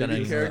know, Yeah. it's Maybe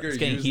getting Carragher it's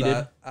getting used heated.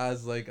 that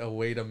as like a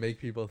way to make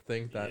people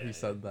think that he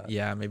said that.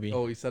 Yeah, maybe.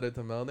 Oh, he said it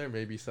to Milner.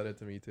 Maybe he said it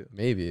to me too.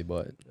 Maybe,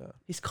 but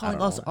He's calling calling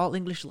don't us us know. all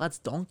English lads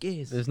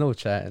donkeys. there's no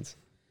chance.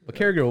 But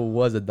Carragher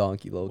was a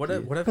donkey, low What key.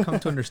 what I've come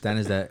to understand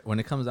is that when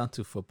it comes down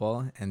to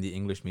football and the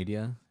English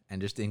media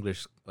and just the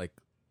English like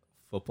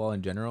football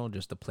in general,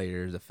 just the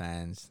players, the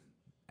fans,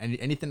 and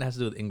anything that has to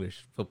do with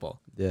English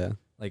football, Yeah.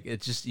 like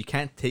it's just you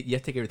have to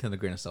take everything with a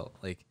grain of salt.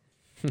 Like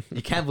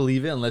you can't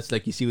believe it unless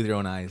like you see with your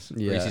own eyes. Or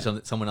you Yeah. see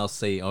someone else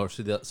say, or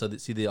see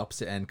the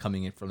opposite end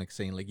coming in from like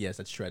saying like yes,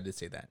 that's true. I did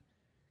say that.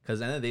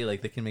 Because at the end of the day,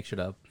 like they can make shit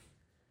up.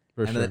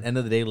 For and sure. at the end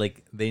of the day,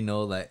 like they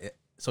know that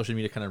social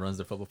media kind of runs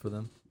their football for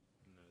them.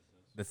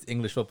 That's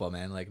English football,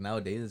 man. Like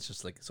nowadays, it's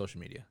just like social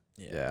media.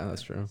 Yeah,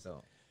 that's true.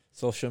 So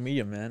Social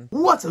media, man.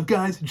 What's up,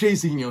 guys? Jay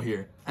Zeno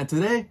here, and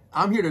today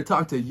I'm here to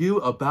talk to you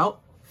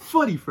about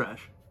Footy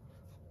Fresh.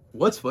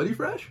 What's Footy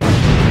Fresh?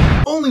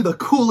 Only the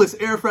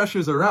coolest air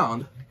freshers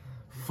around,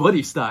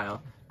 footy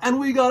style. And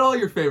we got all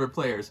your favorite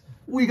players.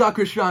 We got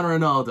Cristiano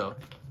Ronaldo.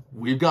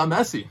 We've got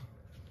Messi.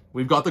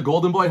 We've got the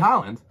Golden Boy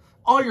Haaland.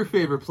 All your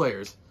favorite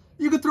players.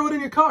 You could throw it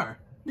in your car.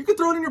 You could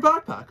throw it in your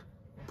backpack.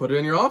 Put it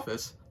in your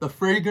office. The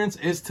fragrance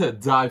is to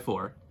die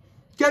for.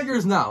 Get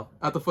yours now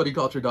at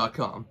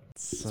thefootyculture.com.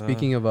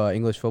 Speaking of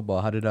English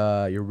football, how did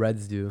your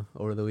Reds do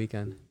over the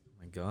weekend?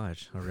 my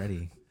gosh,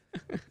 already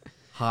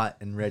hot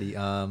and ready.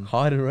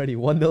 Hot and ready.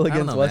 1-0 don't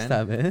against know, West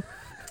man. Ham,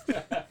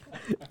 eh?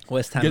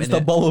 West Ham. Against in the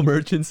it. Bubble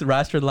Merchants,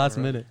 Rashford last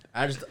minute.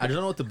 I don't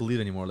know what to believe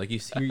anymore. Like you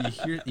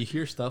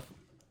hear stuff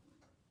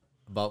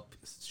about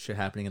shit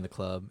happening in the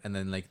club, and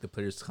then like the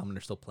players come and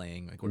they're still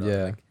playing. Like whatever.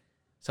 Yeah. Like,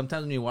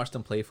 sometimes when you watch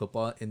them play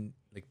football and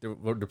like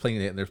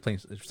they're playing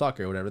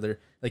soccer or whatever, they're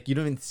like you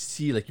don't even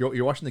see like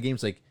you're watching the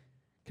games like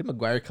can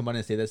Maguire come on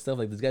and say that stuff?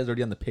 Like this guy's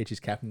already on the pitch, he's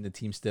captaining the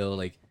team still.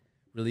 Like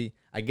really,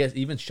 I guess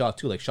even Shaw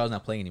too. Like Shaw's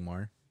not playing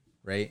anymore,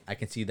 right? I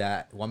can see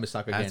that.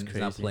 Wan-Bissaka That's again is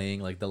not crazy. playing.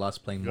 Like the lot's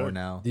playing more Good.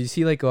 now. Did you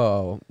see like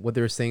what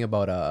they were saying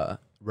about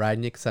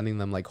Radnick sending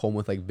them like home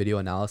with like video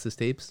analysis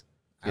tapes?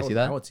 You see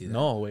that? I would see that.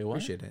 No, wait, what?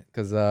 Appreciate it.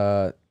 Because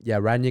yeah,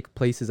 Radnick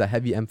places a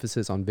heavy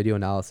emphasis on video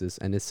analysis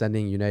and is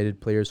sending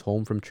United players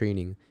home from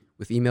training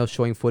with emails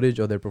showing footage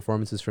of their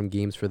performances from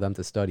games for them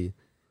to study.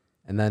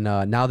 And then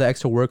now the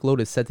extra workload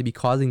is said to be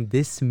causing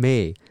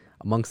dismay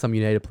among some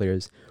United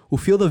players who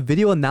feel the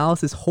video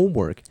analysis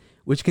homework,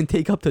 which can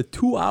take up to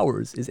 2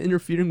 hours, is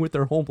interfering with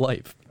their home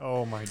life.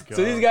 Oh my god.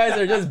 So these guys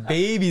are just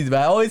babies,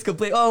 man. I always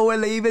complain, oh, we're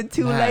leaving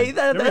too Man. late.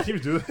 How many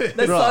teams do this?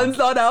 The sun's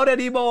not out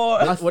anymore.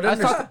 What I, I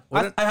thought,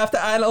 understand- I have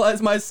to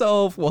analyze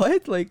myself.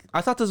 What? Like,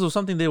 I thought this was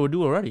something they would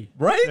do already.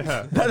 right?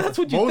 Yeah. That's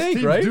what you Most think,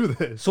 teams right? do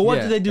this. So what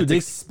Yeah, do they do? It's They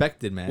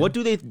expected, man. what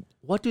do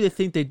they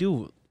think they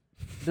do?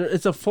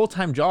 It's a full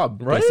time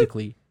job, Right?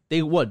 basically.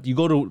 They what? You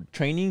go to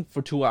training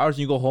for 2 hours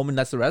and you go home and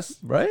that's the rest,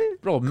 Right?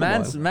 bro.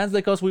 Man's on.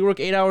 like us. We work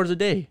 8 hours a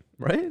day.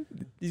 Right?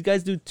 These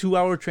guys do 2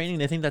 hour training.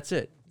 They think that's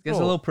it. Guys are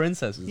Bro, little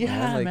princesses, Yeah,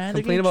 man. Like, man,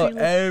 they're complain getting about treated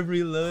like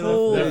every little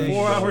whole They're thing.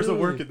 4 Dang. hours of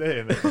work a day.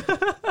 And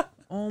then,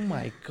 oh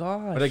my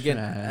god. But again,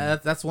 man.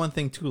 that's one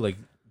thing too. Like,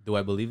 do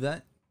I believe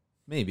that?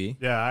 Maybe.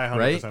 yeah, I 100%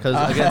 Right?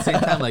 Because again, at the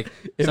same time, like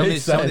It some of, makes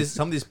these, some, of sense. these,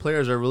 some of these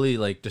players are really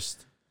like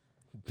just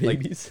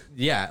Babies.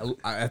 yeah.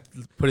 I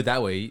put it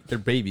that way. They're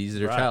babies.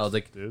 They're Rats,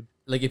 child. dude.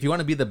 Like if you want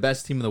to be the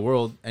best team in the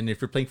world, and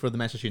if you're playing for the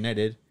Manchester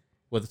United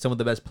with some of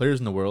the best players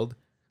in the world,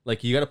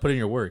 like you got to put in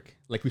your work.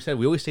 Like we said,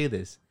 we always say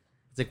this.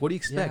 It's like, what do you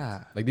expect?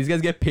 yeah. Like, these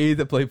guys get paid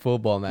to play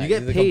football, man. You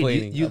get These are paid.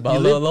 complaining You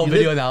about live- little you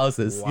video live-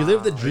 analysis. You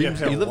live the Wow.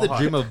 dreams. Yeah, You live the why?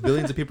 dream of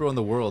billions of people in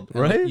the world,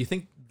 and, like, Right? you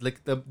think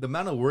like the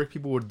amount of work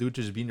people would do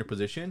to just be in your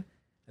position,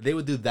 they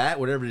would do that,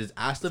 whatever it is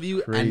asked of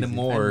you, Crazy. and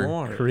more. And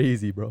more.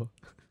 Crazy, bro.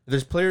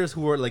 There's players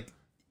who are like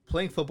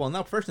playing football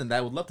now first and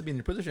that would love to be in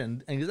your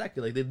position, and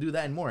exactly like they do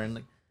that and more. And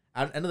like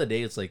at the end of the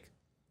day, it's like,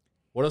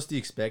 what else do you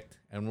expect,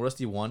 and what else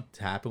do you want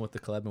to happen with the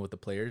club and with the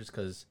players?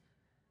 Because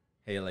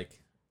hey, like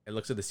it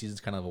looks like the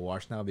season's kind of a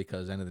wash now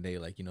because at the end of the day,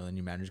 like the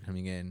new manager's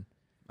coming in.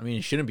 I mean,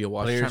 it shouldn't be a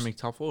wash. Players- Trying to make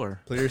top four.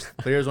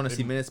 Players want to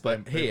see minutes,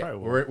 but they hey, probably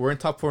will. we're in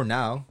top four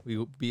now.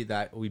 We beat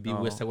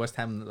West Oh.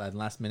 Ham at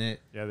last minute.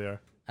 Yeah, they are.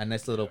 A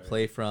nice little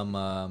play from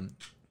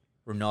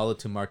Ronaldo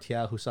to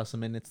Martial, who saw some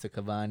minutes, to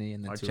Cavani,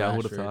 and then to Martial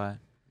would have Rashford. thought.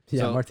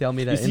 Yeah, So, Martial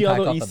made You an see all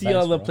impact the off you the see bench,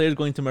 all the bro. players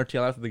going to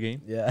Martial after the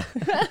game. Yeah.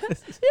 It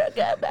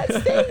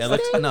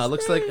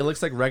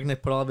looks like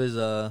Ragnick put all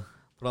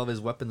of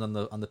his weapons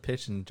on the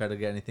pitch and tried to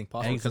get anything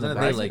possible. Eggs in Because the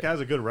then they Ragnick like, has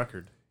a good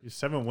record. He's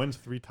 7 wins,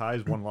 3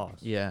 ties, 1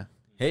 loss. Yeah,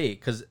 hey,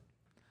 because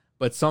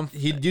but some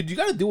you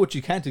got to do what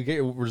you can to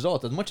get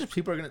results. As much as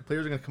players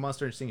are gonna come out and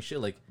start saying shit,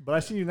 like But I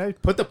see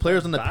United put the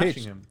players on the bashing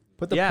pitch. him.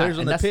 Put the players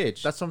on and the that's,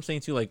 pitch. That's what I'm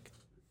saying too. Like,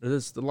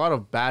 there's a lot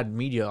of bad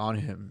media on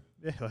him,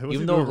 Yeah, like, what's even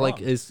he though doing like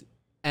wrong? is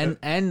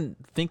and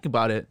think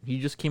about it. He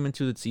just came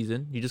into the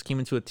season. He just came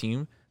into a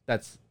team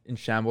that's in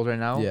shambles right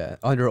now. Yeah,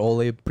 under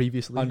Ole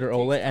previously. Under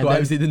Ole, and who then,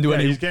 obviously didn't do yeah,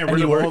 any, he's getting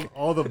any rid work. of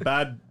all the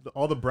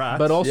brats.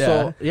 but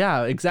also Yeah.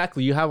 yeah,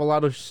 exactly. You have a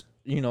lot of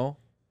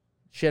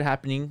shit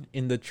happening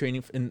in the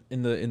training in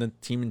the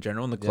team in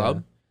general in the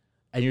club,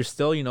 and you're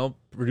still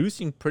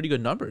producing pretty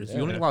good numbers.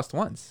 You only Yeah. lost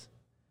once.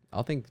 I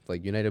don't think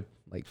like United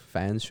like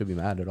fans should be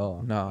mad at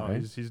all. No, Oh,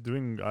 he's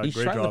doing a he's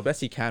great trying the job. best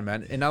he can,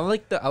 man. And I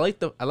like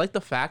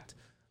the fact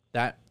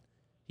that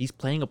he's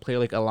playing a player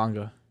like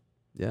Alanga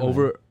Yeah,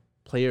 over man.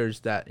 players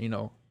that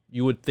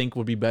you would think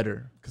would be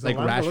better, Because like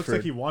Alonso Rashford. looks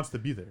like he wants to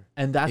be there.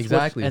 And that's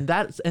Exactly. what,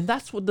 and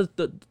that's what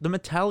the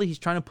mentality he's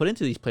trying to put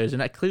into these players,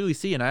 and I clearly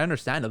see and I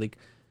understand it. Like,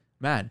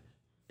 man,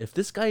 if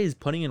this guy is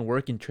putting in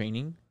work in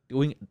training,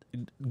 doing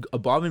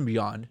above and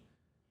beyond,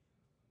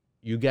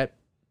 you get,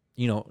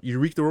 you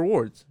reap the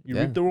rewards. You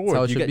Yeah, reap the that's rewards.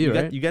 how it You should get, be, you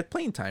right? get you get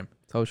playing time.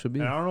 That's how it should be.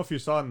 And I don't know if you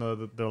saw in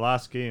the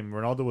last game,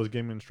 Ronaldo was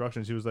giving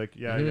instructions. He was like,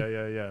 yeah,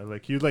 Mhm. yeah.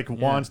 Like he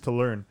wants to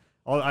learn.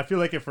 I feel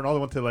like if Ronaldo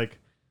went to like,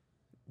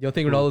 You don't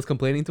think Ronaldo's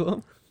complaining to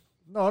him?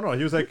 no,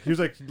 he was like this.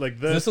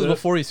 This was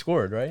before he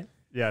scored, right?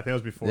 Yeah, I think it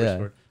was before Yeah. he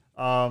scored.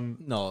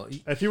 no,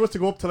 If he was to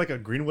go up to like a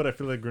Greenwood, I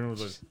feel like Greenwood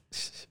was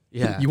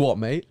Yeah, You what,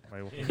 mate?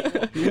 like,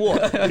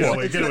 What? get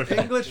away, It's get away the from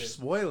me. English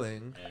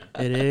spoiling.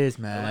 it is, Alanga's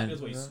man.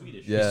 what, he's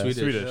Swedish. Yeah. Swedish.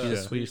 Swedish, He's yeah.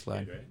 a Swedish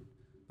lad. Right?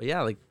 But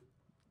yeah, like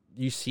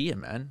you see it,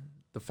 man.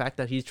 The fact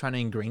that he's trying to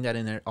ingrain that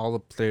in all the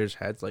players'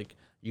 heads, like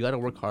you got to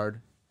work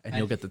hard and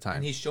you'll get the time.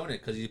 And he's shown it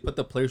because he put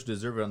the players who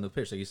deserve it on the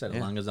pitch. Like you said, Yeah.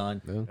 Alanga's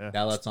on, Yeah.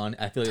 Dalot's on.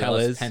 I feel like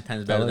Tellez. Dalot's 10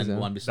 times better Tellez, than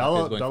yeah. Wan Bissaka is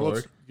Dalot going forward.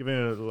 looks giving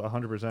it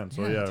 100%.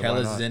 So yeah, why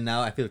Tellez not? is in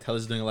now. I feel like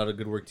Tellez is doing a lot of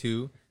good work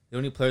too. The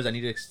only players I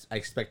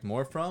expect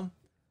more from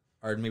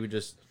are maybe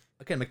just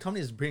again McTominay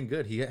is pretty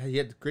good. He had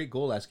a great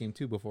goal last game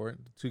too. Before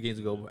 2 games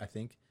ago, I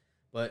think.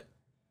 But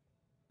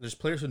there's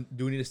players who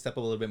do need to step up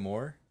a little bit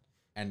more,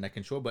 and that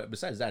can show. But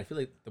besides that, I feel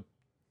like the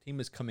team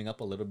is coming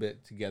up a little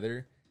bit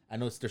together. I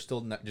know they're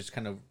still not just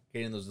kind of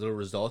getting those little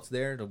results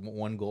there. The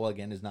 1 goal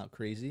again is not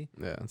crazy.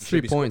 Yeah, it's You 3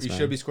 should be points. You man.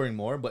 should be scoring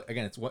more, but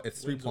again, it's 3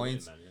 Wins a win,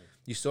 points. man, yeah.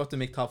 You still have to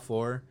make top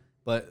 4,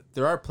 but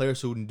there are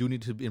players who do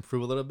need to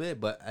improve a little bit.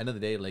 But at the end of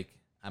the day, like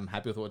I'm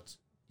happy with what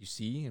you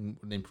see and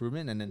the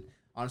improvement. And then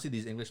honestly,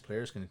 these English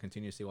players can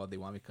continue to say what they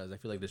want because I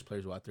feel like there's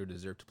players who out there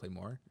deserve to play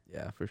more,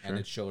 Yeah, for sure. and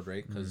it showed,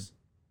 right? Because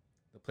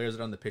the players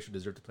that are on the pitch who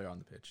deserve to play are on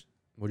the pitch.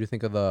 What do you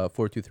think of the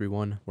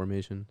 4-2-3-1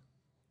 formation?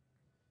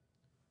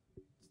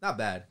 It's not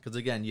bad because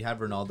again, you have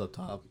Ronaldo up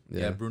top.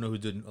 Yeah, Yeah. Bruno who's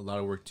doing a lot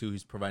of work too.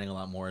 He's providing a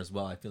lot more as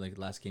well. I feel like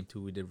last game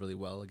too, we did really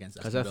well against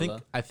Because Aston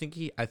Villa. I think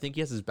he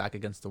has his back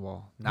against the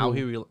wall. Now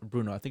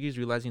Bruno, I think he's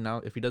realizing now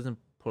if he doesn't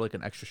put like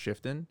an extra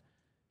shift in,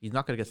 he's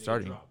not gonna get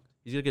starting.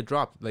 He's gonna get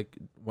dropped. Like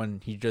when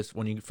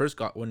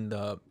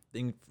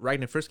the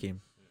Ragnar first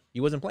came, he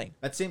wasn't playing.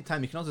 At the same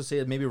time, you can also say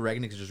that maybe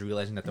Ragnick is just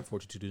realizing that the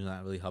 4-2-2 is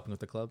not really helping with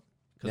the club.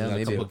 Because Yeah, a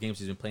maybe. couple of games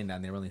he's been playing that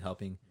and they're really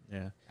helping.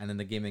 Yeah. And then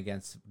the game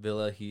against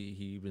Villa,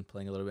 he been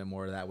playing a little bit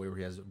more of that way where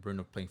he has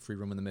Bruno playing free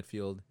room in the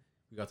midfield.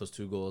 We got those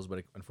 2 goals,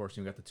 but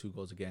unfortunately we got the 2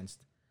 goals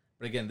against.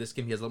 But again, this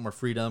game he has a little more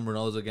freedom.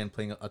 Ronaldo's again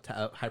playing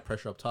a high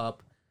pressure up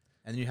top.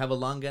 And then you have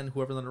Alanga and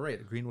whoever's on the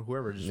right, Greenwood,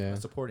 whoever,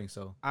 just supporting.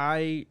 So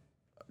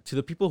To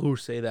the people who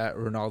say that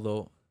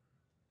Ronaldo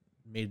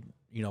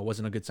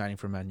wasn't a good signing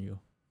for Man U,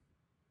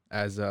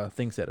 as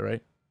Thing said,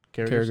 right?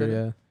 Carragher said it?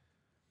 yeah.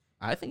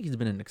 I think he's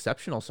been an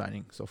exceptional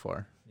signing so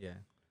far. yeah,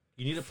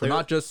 you need a For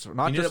player.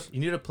 You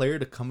need a player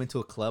to come into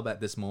a club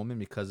at this moment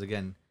because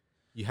again,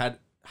 you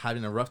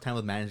having a rough time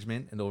with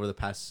management and over the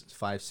past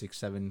 5, 6,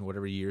 7,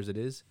 whatever years it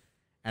is,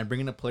 and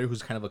bringing a player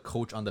who's kind of a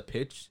coach on the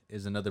pitch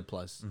is another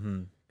plus.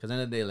 Mm-hmm. Because at the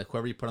end of the day, like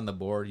whoever you put on the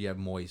board, you have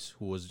Moyes,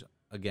 who was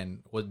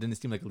didn't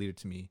seem like a leader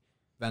to me.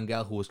 Van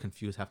Gaal, who was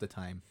confused half the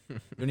time. The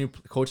only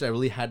coach that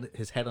really had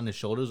his head on his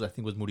shoulders, I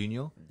think, was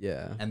Mourinho,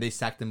 Yeah. and they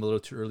sacked him a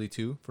little too early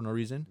too for no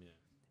reason. Yeah.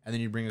 And then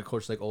you bring a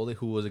coach like Ole,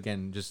 who was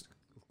again just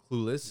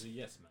clueless. He's a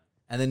yes man.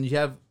 And then you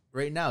have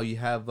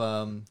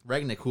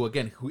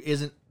Ragnick, who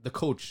isn't the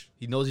coach.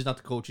 He knows he's not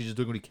the coach. He's just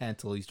doing what he can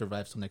until he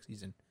survives till next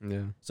season.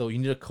 Yeah. So you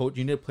need a coach.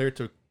 You need a player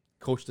to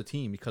coach the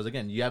team because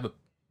again, you have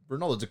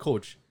Ronaldo's a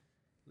coach.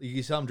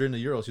 You saw him during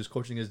the Euros. He was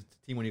coaching his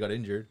team when he got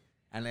injured,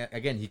 and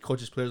again, he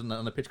coaches players on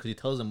the pitch because he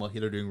tells them what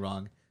they're doing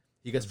wrong.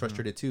 He gets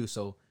frustrated too.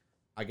 So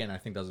again, I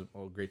think that was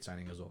a great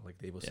signing as well. Like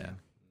Dave was saying.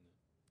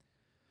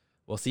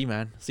 We'll see,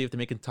 man. See if they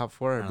make it top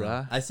 4,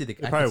 bruh. I see the.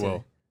 They probably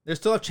will. They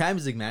still have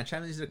Champions League, man.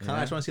 Champions League.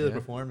 I just want to see how they Yeah.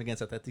 perform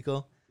against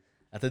Atletico.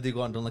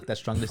 Atletico don't look that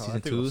strong this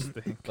season Atletico too,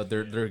 stink. but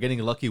they're getting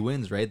lucky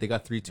wins, right? They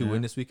got 3-2 Yeah.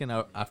 win this weekend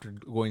after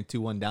going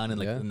 2-1 down in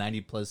like Yeah. the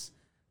 90 plus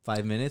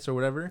 5 minutes or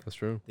whatever. That's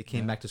true. They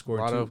came Yeah. back to A score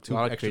lot two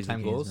of extra crazy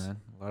time games, goals. man.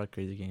 A lot of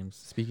crazy games.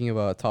 Speaking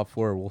of top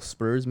 4, will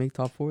Spurs make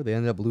top 4? They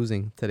ended up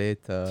losing today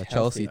to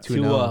Chelsea To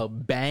 2-0. a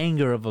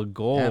banger of a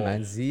goal. Yeah,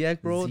 man.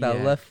 Ziyech, bro, that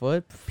Ziyech. left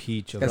foot.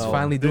 Peach of That's Bro.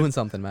 finally Dude. doing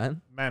something,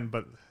 man. Man,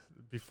 but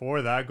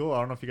before that goal, I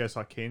don't know if you guys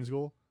saw Kane's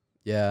goal.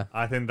 Yeah.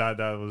 I think that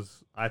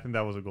was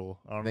a goal.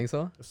 I I don't think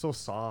so. It's so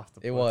soft.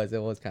 It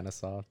was kind of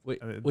soft.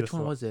 Wait, And it which just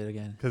one wa- was it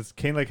again? because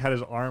Kane like had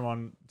his arm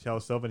on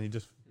Thiago Silva and he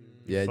just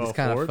Yeah, it fell just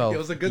kind of forward. felt. It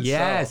was a good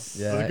Yes.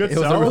 sell. Yeah, It was a good it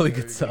was a sell. really Very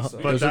good good sell. sell.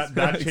 But It was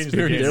that changed the game.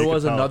 There You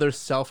was could tell. another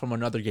sell from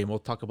another game. We'll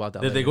talk about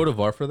that. Did they later. go to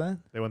VAR for that?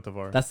 They went to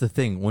VAR. That's the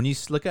thing. When you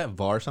look at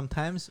VAR,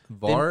 sometimes Then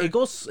VAR it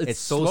goes. It's, it's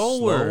so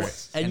slower,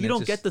 slow, and and you it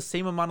don't just- get the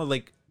same amount of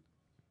like,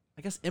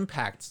 I guess,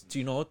 impacts. Do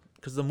you know?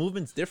 Because the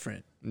movement's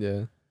different.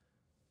 Yeah.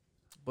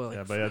 But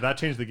like, yeah, that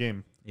changed the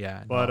game.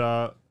 yeah. But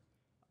no.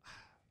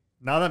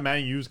 now that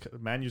Man U's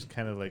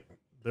kind of like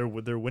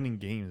they're winning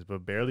games,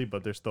 but barely.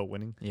 But they're still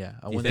winning. yeah,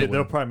 I you win. think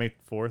They'll probably make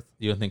fourth.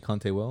 You don't think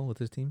Conte will with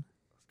his team?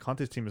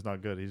 Conte's team is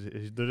not good.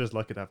 They're just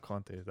lucky to have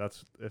Conte.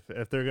 That's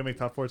if they're gonna make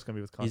top 4, it's gonna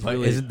be with Conte. He's But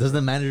really- does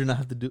the manager not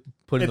have to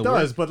put in It the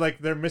does, work? but like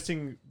they're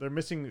missing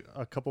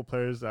a couple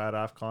players at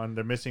Afcon.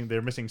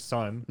 They're missing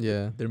Son.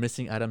 Yeah. They're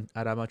missing Adama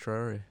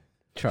Traore.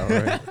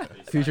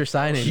 Traore. Future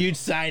signing. Huge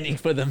signing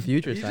for them.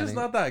 Future He's signing. just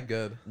not that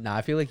good. Nah,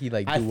 I feel like he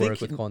like I do work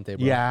think with he- Conte,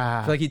 bro. Yeah.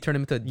 I feel like he turned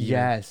him into a demon.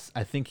 Yes,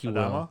 I think he will.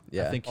 Adama?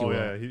 Yeah. I think he Oh will.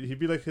 yeah, he'd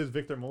be like his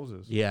Victor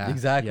Moses. Yeah,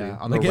 Exactly. Yeah.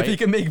 On Like the if he right,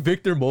 can make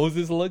Victor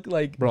Moses look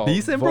like bro,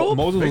 decent, bro.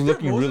 Moses was Victor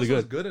looking Moses really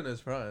was good. good in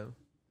his prime.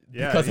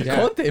 Yeah, Because of yeah.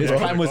 Conte, His bro.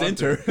 prime was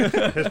Inter.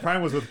 His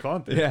prime was with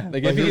Conte. Yeah.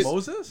 Like But if he he's-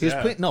 was, Moses? he was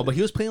Yeah. playing but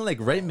he was playing like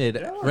right mid,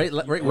 right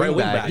wing wing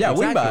back. back. Yeah,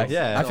 wing Exactly. back.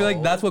 Yeah. I feel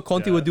like that's what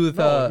Conte Yeah. would do with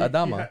No, he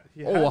Adama.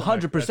 he Oh, had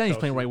him 100% he's at playing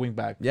Chelsea. right wing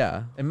back.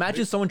 Yeah.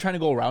 Imagine someone trying to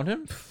go around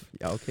him.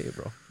 Yeah. Okay,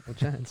 bro. No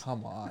chance.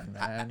 Come on,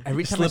 man.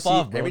 Every time Slip I see,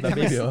 off, bro, every that time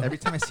I see, video. every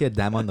time I see a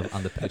Dam on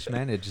the pitch,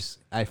 man,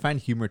 I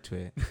find humor to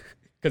it.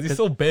 Because he's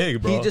so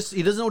big, He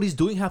doesn't know what he's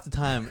doing half the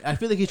time. I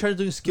feel like he tries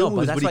doing skill No,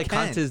 moves, but that's but what he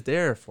can't. Conte's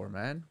there for,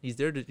 man. He's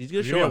there to. He's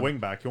gonna He's show gonna be a him. wing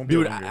back. He won't be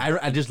Dude, a winger.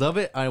 I just love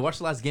it. I watched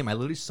the last game. I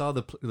literally saw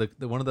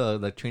one of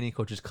the training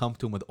coaches come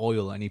to him with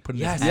oil, and he put it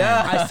in Yes, his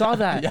hand. I saw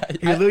that.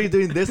 He was literally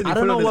doing this, and he I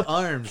put don't it on know his what-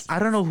 arms. I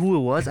don't know who it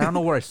was. I don't know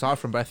where I saw it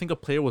from, but I think a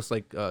player was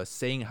like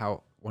saying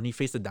how when he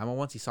faced Adama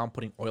once, he saw him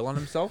putting oil on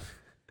himself.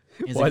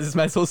 He's Why like, is this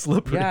man so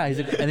slippery? yeah, he's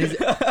like, and he's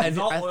and It's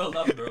all I, oiled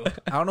up, bro.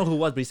 I don't know who it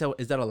was, but he said,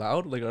 "Is that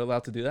allowed? Like, are you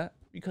allowed to do that?"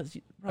 Because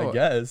bro, I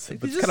guess. like,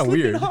 But he's it's just kind of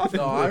weird. slipping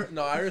off.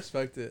 No, I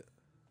respect it.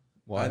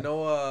 Why? I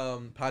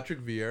know Patrick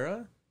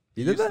Vieira.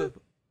 He did used that?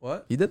 to-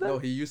 what? He did that? No,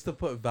 he used to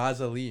put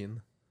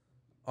Vaseline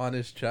on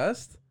his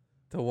chest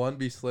to 1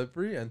 be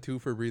slippery and 2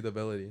 for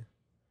breathability.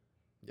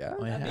 Yeah.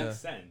 Oh, That yeah. makes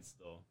sense,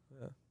 though.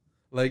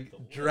 Like The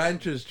worst.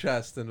 drench his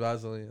chest in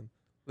Vaseline.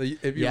 Like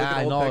if you Yeah, look I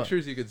at old know.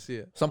 pictures, you could see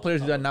it. Some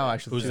players do that now.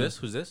 Actually, Who's too. this?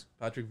 Who's this?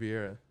 Patrick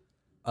Vieira.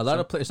 A lot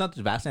of players. It's not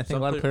the vast. I think some a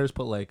lot of player- players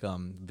put like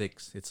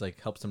Vicks. It's like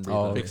helps them breathe.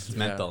 Oh, Vicks. It's yeah.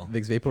 menthol.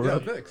 Vicks Vapor Yeah,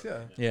 Rub. Vicks, yeah.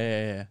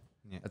 Yeah.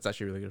 Yeah. That's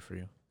actually really good for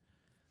you.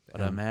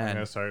 But I'm man,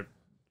 gonna start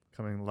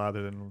coming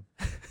louder than.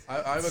 I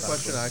have a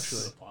question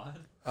actually. Pod?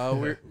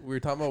 We were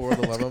talking about World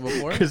 11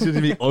 before. Chris is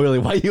gonna be oily.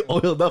 Why are you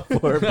oiled up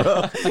for,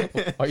 bro?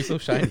 Why are you so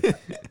shiny?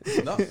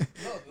 no,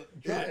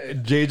 try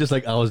it. Jay just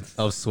like I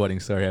was sweating.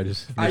 Sorry, I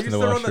just I finished used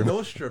in to the run the washroom.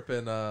 nose strip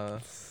in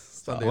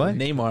Sunday. What?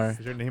 League. Neymar.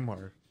 Is your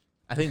Neymar?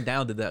 I think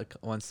Down did that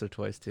once or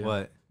twice too.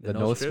 What? The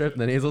nose strip,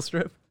 the nasal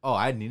strip. Oh,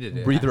 I needed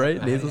it. Breathe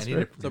right, I nasal needed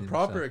strip. It's a breathing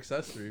proper stuff.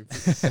 accessory.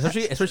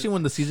 especially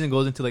when the season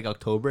goes into like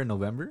October and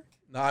November.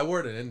 No, I wore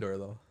it indoor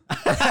though.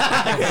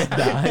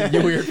 Nah,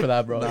 you're weird for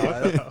that, bro. No,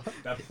 I,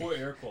 That poor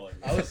air quality.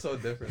 I was so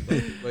different.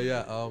 Though. But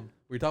yeah,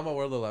 we talking about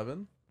World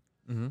 11.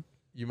 Mm-hmm.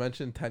 You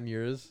mentioned 10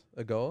 years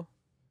ago.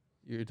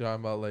 You're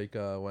talking about like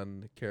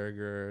when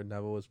Carragher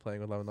Neville was playing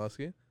with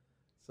Lewandowski.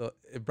 So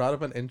it brought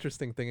up an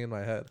interesting thing in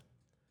my head.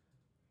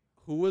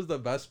 Who was the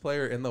best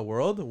player in the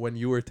world when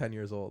you were 10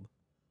 years old?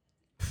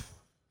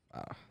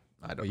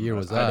 I What year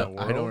was I that? don't-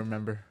 I don't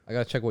remember. I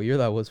gotta check what year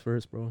that was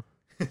first, bro.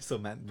 So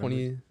man,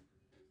 20,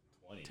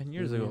 10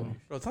 years ago.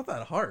 Bro, it's not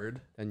that hard.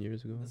 10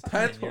 years ago.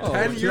 10, Oh,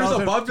 10 years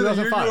 2000 above the year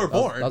you 2005. were That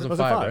was, born. that was in Was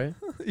 5, it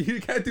right?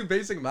 You can't do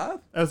basic math.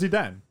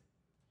 Zidane.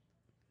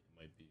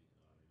 Might be.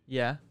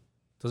 Yeah.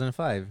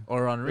 2005.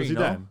 Or It Henri, was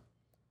no? Zidane.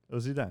 It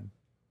was Zidane.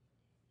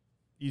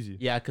 Easy.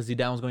 Yeah, because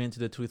Zidane was going into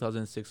the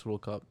 2006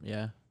 World Cup.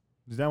 Yeah.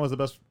 Zidane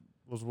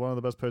was one of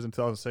the best players in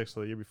 2006.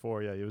 So the year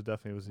before, yeah, he was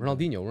definitely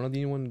Zidane.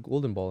 Ronaldinho won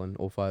Golden Ball in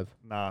 05.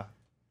 Nah,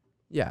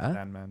 Yeah.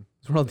 Zidane, man.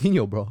 It's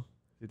Ronaldinho, bro.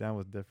 Zidane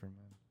was different,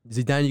 man.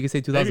 Zidane, you can say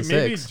Maybe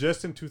 2006.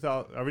 just in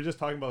 2000. Are we just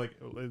talking about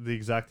like the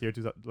exact year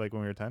 2000, like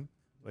when we were 10,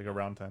 like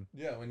around 10?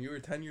 Yeah, when you were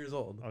 10 years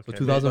old. Okay, So maybe-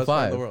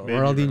 2005. the world. maybe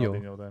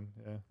Ronaldinho. then.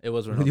 Yeah. It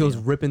was Ronaldinho's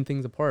Ronaldinho. ripping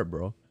things apart,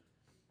 bro.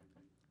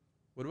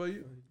 What about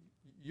you?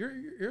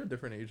 You're a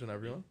different age than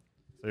everyone.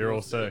 So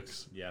you're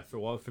 06. Yeah, for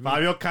me,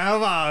 Fabio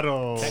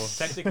Cannavaro.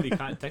 technically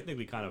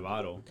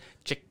Cannavaro. 'Cause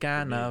he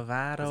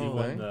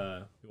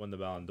Chicanavaro. won the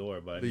Ballon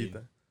d'Or, but I What do you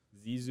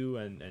mean,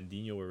 Zizou and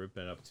Dino were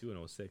ripping it up too in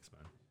 06,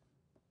 man.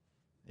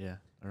 Yeah,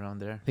 around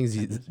there. I think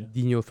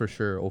Dino for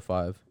sure.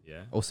 05.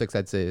 Yeah. 06,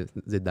 I'd say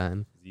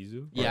Zidane.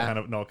 Zizou. Yeah.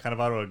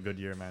 Cannavaro a good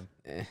year, man.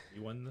 He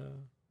won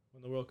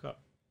the World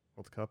Cup.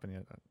 World Cup and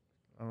yet.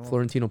 I don't know.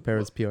 Florentino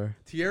Perez PR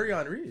Thierry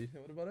Henry.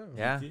 What about him?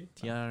 Yeah, T-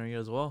 Thierry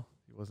as well.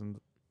 He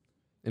wasn't.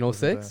 in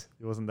 06.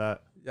 He wasn't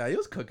that. Yeah, he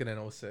was cooking in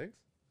 06.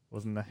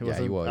 Wasn't that? He Yeah,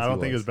 he wasn't, was, I he don't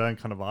think he was. was better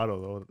than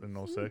Cannavaro though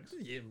in 06.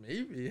 Yeah,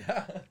 maybe.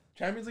 Yeah.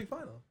 Champions League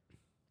final.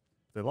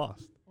 They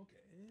lost.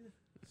 Okay.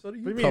 So do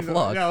What do you you Tough mean?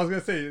 luck. Yeah, I was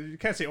gonna say you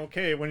can't say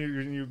okay when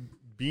you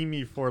beam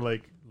me for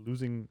like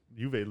losing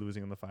Juve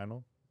losing in the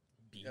final.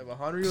 Yeah, but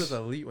Henry was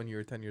elite when you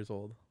were 10 years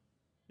old.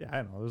 Yeah,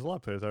 I know. There's a lot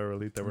of players that are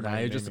elite that were Nah, not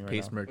you're even just a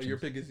naming pace right But your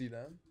merchant. pick is Zidane.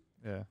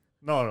 now. Yeah.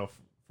 No,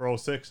 for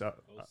 06. 06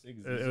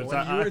 it Zizou. was-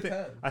 When you were I think-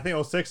 10. I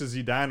think 06 is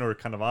Zidane or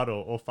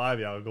Cannavaro. 05,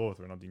 yeah, I'll go with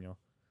Ronaldinho.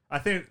 I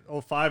think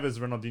 05 is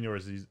Ronaldinho or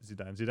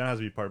Zidane. Zidane has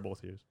to be part of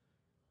both years.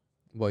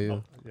 Well, you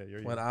Oh, yeah,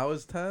 you're When I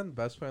was 10,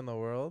 best player in the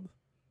world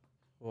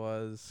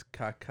was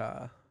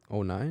Kaká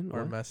 09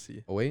 or or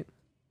Messi. 08.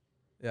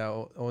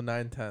 Yeah,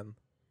 09, 10.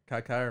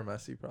 Kaká or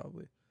Messi,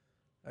 probably.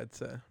 I'd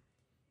say.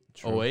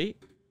 True.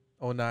 08,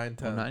 09,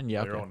 10. 09,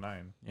 yeah. You're Okay.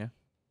 09.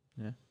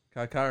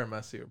 Kaká or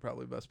Messi are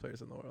probably best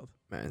players in the world.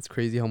 Man, it's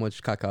crazy how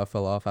much Kaká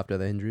fell off after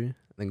the injury and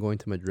then going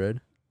to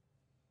Madrid.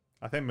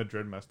 I think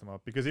Madrid messed him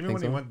up because even Think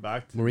when he so? went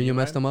back to Mourinho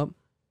messed him up.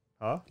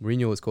 Huh?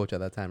 Mourinho was coach at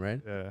that time,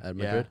 right? Yeah. At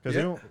Yeah. Madrid. Because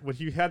Yeah. when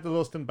he had the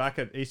little stint back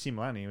at AC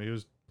Milan, he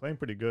was playing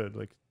pretty good.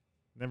 Like,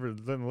 never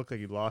didn't look like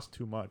he lost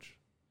too much.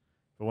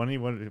 But when he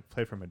went to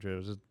play for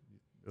Madrid, it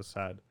was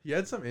sad. He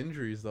had some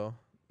injuries, though.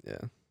 Yeah.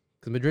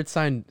 Because Madrid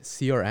signed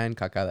CR and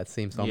Kaká that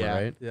same summer, Yeah.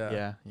 right? Yeah.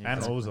 Yeah. And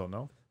exactly. Ozil,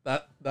 no?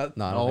 That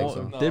No, I don't think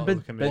so. No. Did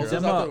Ben- Can Well, they- it was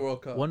after the Benzema?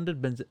 World Cup. When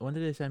did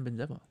they sign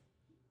Benzema?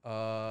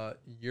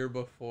 Year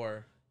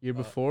before. Year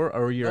before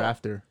or a year no.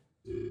 after?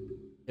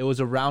 It was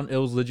around. It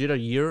was legit a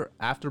year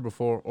after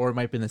before, or it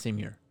might have been the same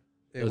year.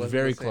 It was wasn't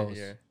very the same close.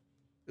 Year.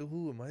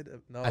 Ooh, it might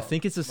have. No. I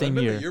think it's the Might have same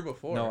been year. The year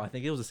before. No, I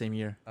think it was the same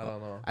year. I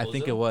don't know. I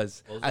think Ozil? it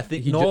was. Ozil? I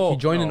think He, no. he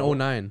joined no. in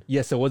 09.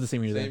 Yes, it was the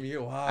same year. Same Then.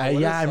 year. Wow. I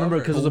what a I remember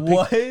because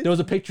summer. there was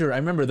a picture. I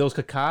remember there was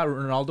Kaká,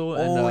 Ronaldo,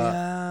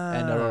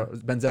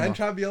 and Benzema. And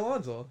Xabi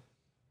Alonso.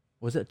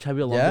 Was it Xabi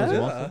Alonso Yeah. as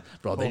well? Yeah.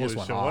 Bro, they Holy just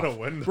went shit, off. what a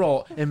window.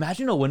 Bro,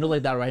 imagine a window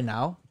like that right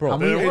now, bro. How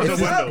many- There was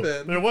It's a window.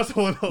 happened. There was a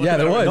window. Yeah,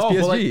 there was. no,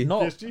 but like, PSG. no.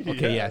 PSG,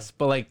 Okay, yeah. yes,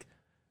 but like,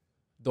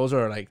 those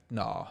are like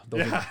no.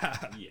 Those are,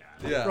 Yeah. Yeah.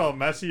 Yeah. Bro,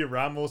 Messi,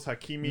 Ramos,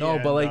 Hakimi, No,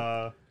 and, but like-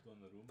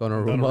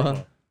 Donnarumma.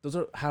 Donnarumma. those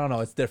are. I don't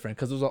know. It's different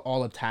because those are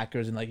all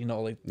attackers and like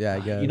like Yeah, I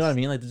guess. you know what I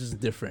mean. Like they're just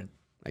different.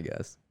 I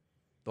guess.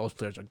 Those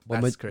players are.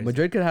 But That's crazy.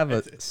 Madrid could have a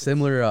It's-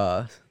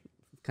 similar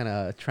kind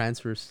of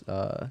transfers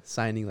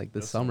signing like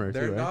this This summer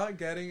They're too, right? not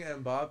getting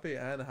Mbappe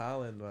and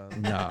Haaland,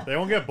 man. No. They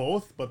won't get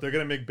both, but they're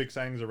gonna make big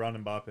signings around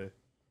Mbappe.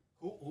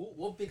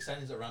 What big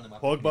signings around him?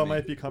 Pogba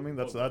might be coming.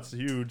 That's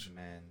huge.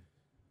 Man,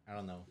 I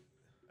don't know.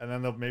 And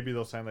then maybe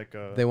they'll sign like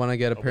a. They want to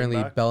get wing apparently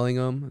back?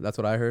 Bellingham. That's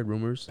what I heard.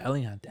 Rumors.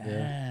 Bellingham.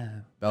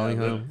 Damn.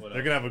 Bellingham.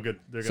 They're gonna have a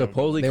good. They're gonna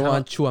Supposedly, They kinda-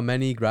 want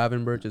Chouameni,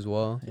 Gravenberch as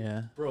well.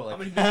 Yeah. Bro, How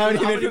many how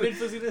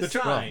midfielders did they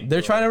sign?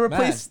 They're trying to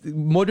replace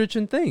Modric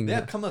and Thing. They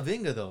have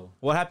Kamavinga though.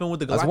 What happened with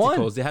the That's one.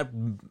 Galacticos? They had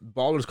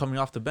ballers coming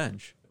off the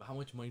bench. How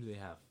much money do they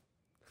have?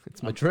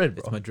 It's Madrid,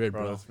 It's bro. Madrid,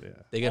 Bro, bro. that's-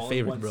 yeah. They get All in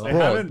favored, one bro. They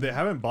Bro.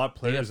 haven't bought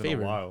They get players in a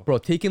favored. while. Bro,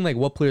 taking like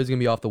what players gonna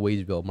be off the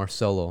wage bill?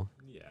 Marcelo,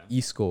 Yeah.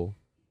 Isco,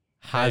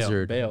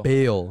 Hazard, Bale.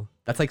 Bale.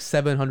 That's like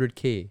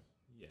 700K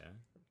Yeah.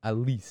 at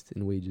least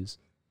in wages.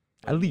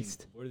 But At I mean,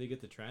 least. Where do they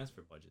get the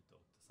transfer budget though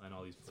to sign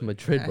all these It's players?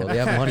 Madrid, bro. They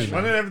have money,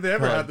 When man. did they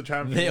ever Bro, had the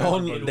transfer? they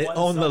own- In they one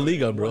own La summer,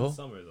 Liga, in bro. one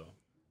summer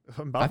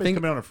though. Mbappe's think-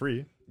 coming on a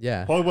free.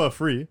 Yeah, Pogba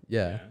free.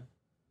 yeah.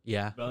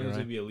 Yeah. Bellingham's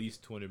gonna be at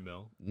least 200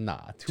 mil. Nah,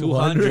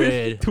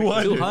 200.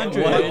 200.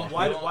 200.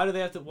 Why do they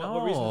have to?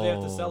 What reason do they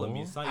have to sell him?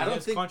 He's signed I don't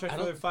his think- contract I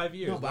for don't- another 5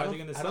 years. No, but Why are they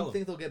gonna I sell don't him?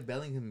 think they'll get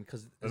Bellingham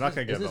because They're not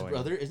gonna get isn't his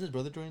Bellingham. brother. Isn't his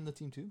brother joining the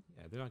team too?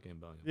 Yeah, they're not getting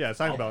Bellingham. Yeah, it's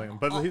not Bellingham,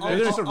 but I'll- they're I'll-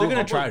 just a they're rumor. gonna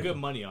I'll try put it. good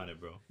money on it,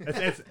 bro.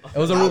 It's, It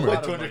was a rumor. I'll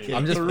put 200K.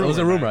 I'm just. It's It was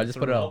a rumor. I It's just a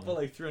put it I'll out. put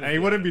like 300. and he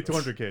wouldn't be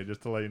 200K,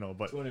 just to let you know.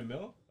 But 200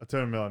 mil. a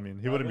 200 mil, I mean,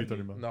 he Why wouldn't be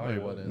wouldn't 200 he? mil. No, he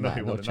wouldn't. No,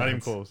 he Nah, wouldn't. Not even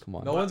chance. close. Come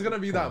on. No one's gonna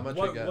be that much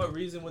What again.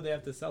 reason would they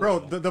have to sell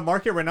Bro, him? though? the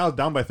market right now is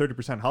down by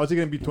 30%. How is he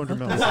gonna be 200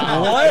 mil?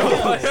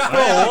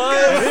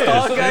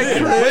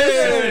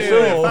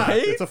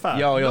 It's a fact.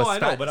 Yo, No, I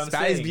know, but I'm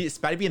saying-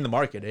 Spatty be in the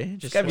market, eh?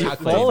 Just gotta be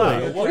calculate.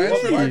 following.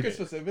 Transfer market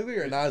specifically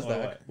or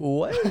Nasdaq?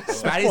 What?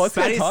 Spatty's What's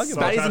that talking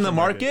about? in the Transfer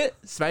market.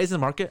 Spatty's in the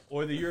market.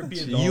 Or the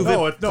European. Juve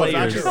No, it's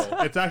players.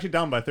 actually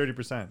down by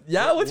 30%.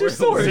 Yeah, what's your Where's-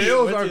 source?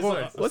 Sales What's are your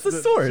going. source? What's the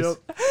source?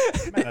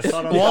 Man, I saw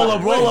it on Walla,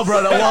 the- Walla,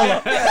 brother,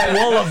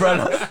 Walla,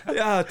 brother.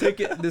 Yeah, take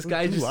it. This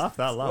guy You just laugh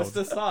that loud. What's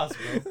the sauce,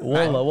 bro?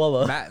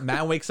 Walla.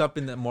 man wakes up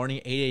in the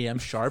morning 8 a.m.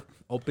 sharp,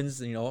 opens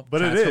But it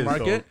transfer is,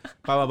 market,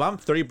 bam, bam,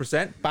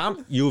 30%,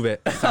 bam, Juve.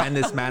 Sign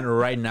this man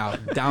right now,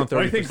 down 30%. Why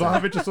do you think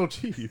Vlahovic is so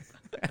cheap?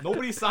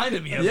 Nobody signed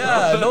him yet.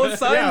 Yeah, bro. no one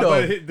signed Yeah,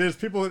 him. but there's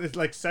people. It's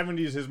like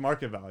 70 is his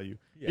market value.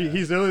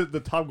 He's literally the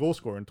top goal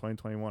scorer in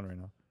 2021 right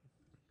now.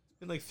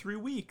 In like 3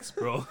 weeks,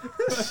 bro. And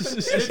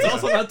it's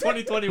also not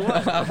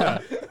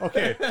 2021.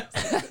 Okay,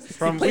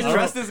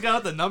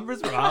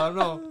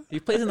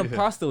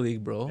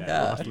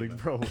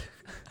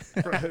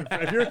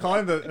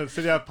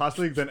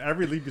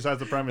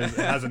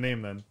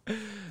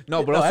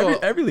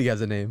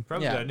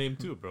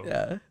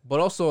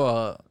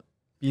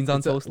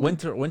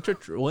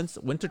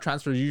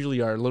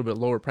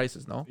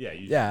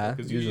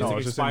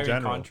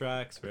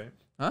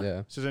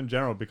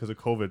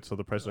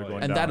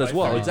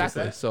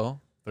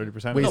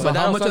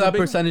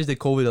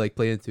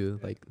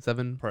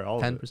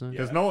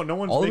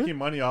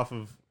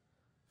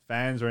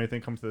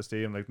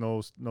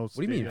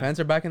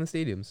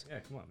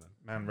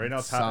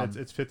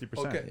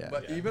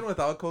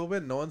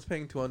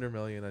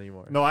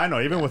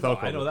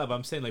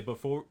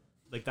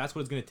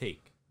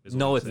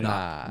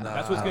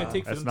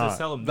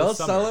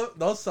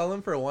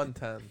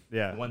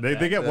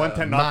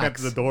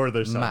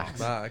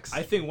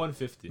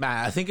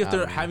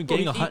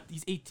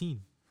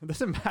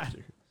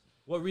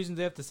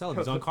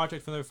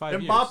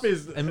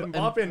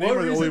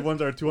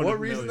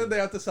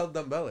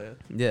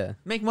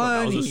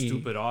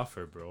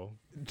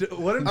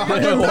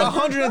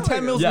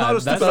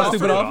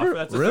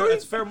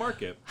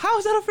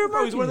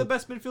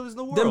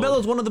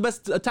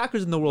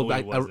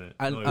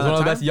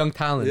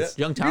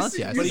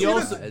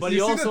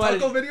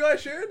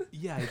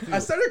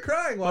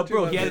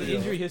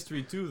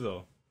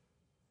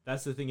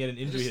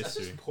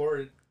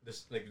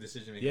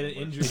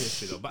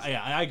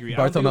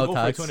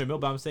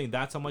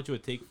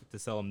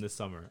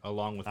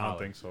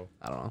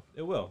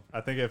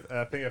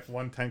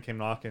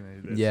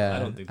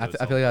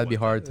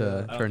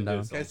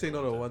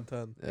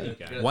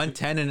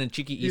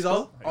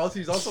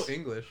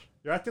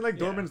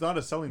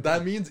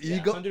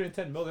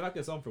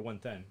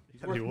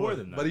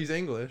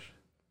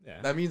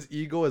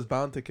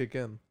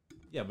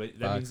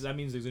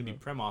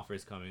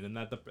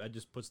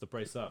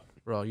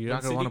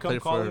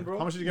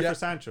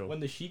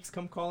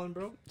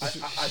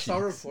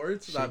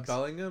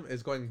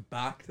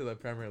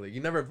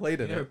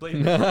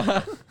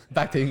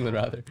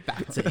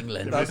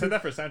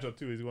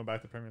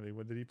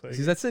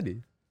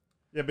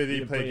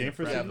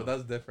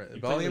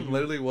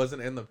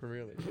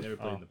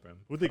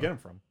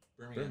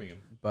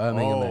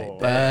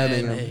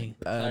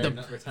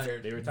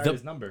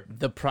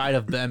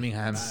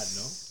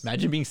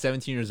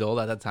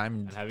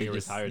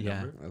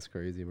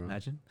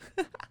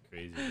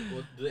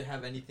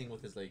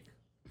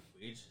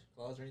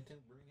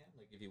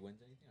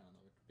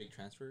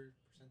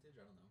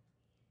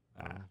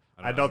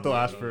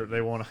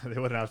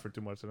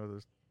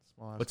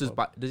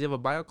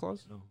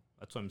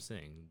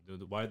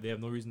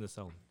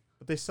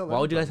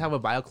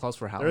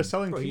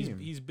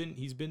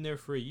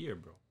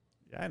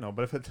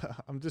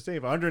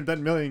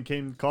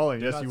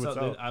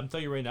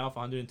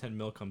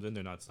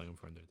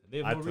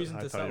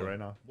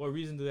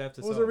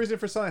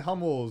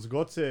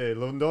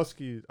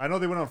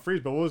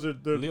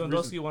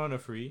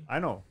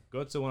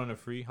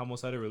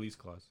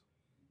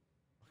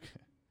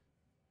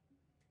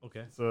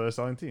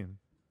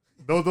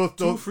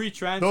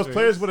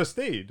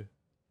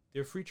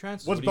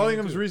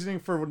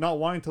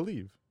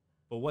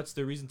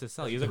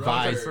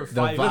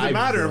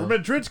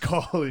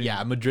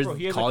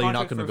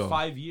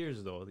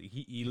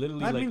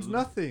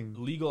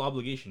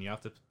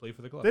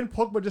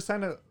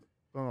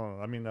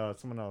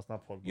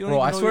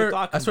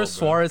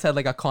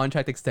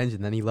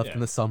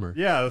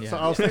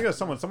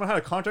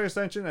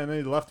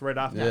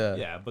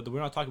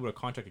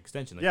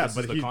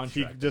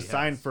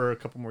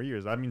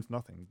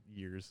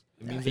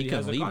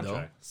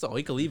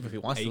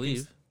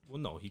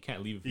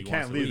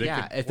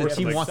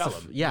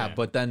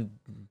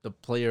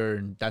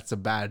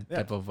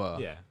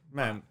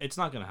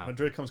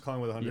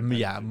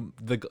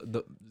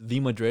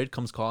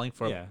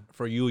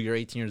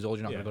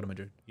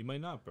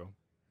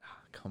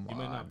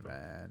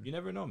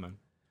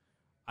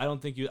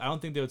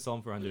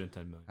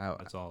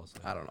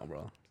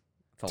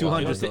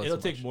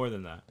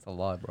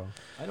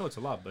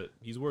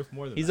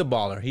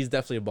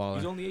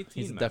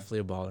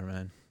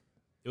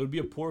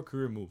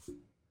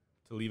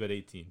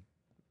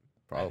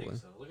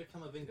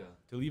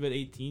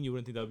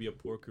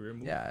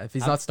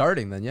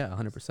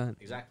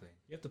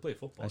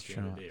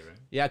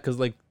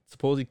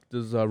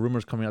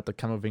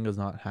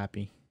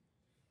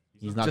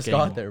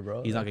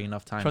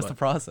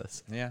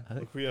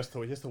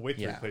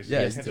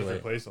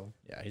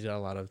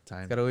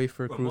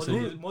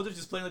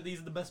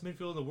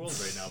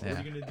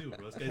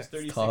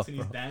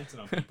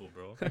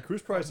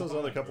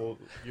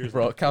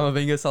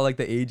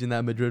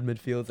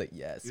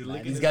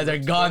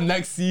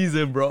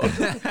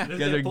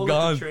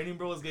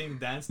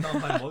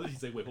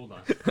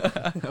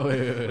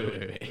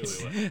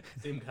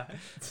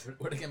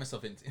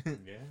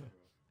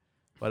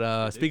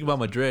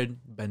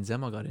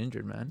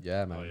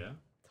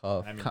 Yeah.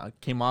 Tough. I mean,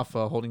 Came off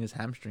holding his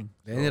hamstring.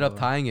 They ended So, up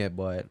tying it,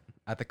 but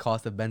at the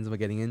cost of Benzema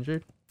getting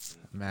injured.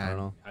 I Man, don't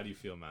know. How do you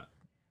feel, Matt?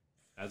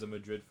 As a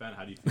Madrid fan,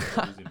 how do you feel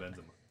about losing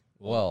Benzema?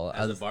 Well,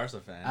 as a Barca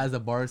fan, As a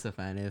Barca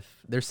fan, if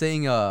they're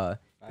saying if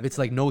it's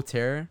like no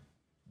tear,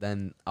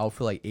 then I'll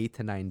feel like 8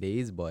 to 9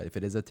 days. But if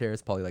it is a tear,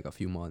 it's probably like a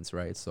few months,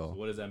 right? So So,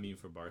 what does that mean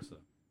for Barca?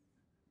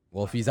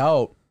 well, if he's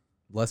out,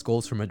 less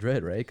goals for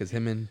Madrid, right? Because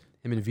him and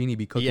Vini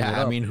be cooking it yeah,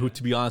 I up. mean, who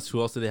to be honest, who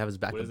else do they have as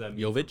What backup? does that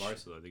mean Jovic. for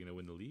Barca? Are they gonna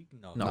win the league?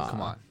 No, Nah,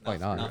 come on. probably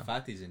not. Now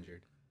Fati's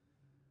injured.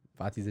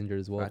 Fati's injured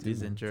as well.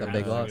 Fati's too. injured. It's a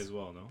big Hamstring loss. as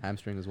well, no?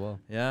 Hamstring as well.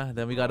 Yeah,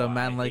 then we got a Oh,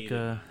 man I like hate it,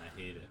 man. I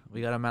hate it.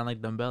 we got a man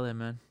like Dembele,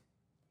 man.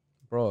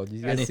 Bro, did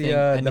you guys Anything- see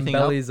anything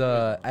Dembele's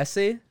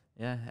essay?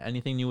 Yeah,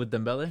 anything new with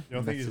Dembele? You don't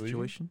in think that he's leaving?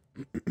 situation?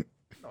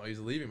 No, he's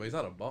leaving, but he's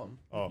not a bum.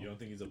 Oh, You don't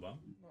think he's a bum?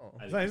 No.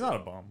 I he's think not a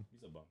bum.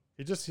 He's a bum.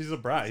 He's a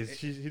brat.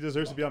 He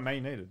deserves to be on Man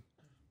United.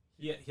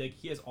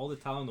 He has all the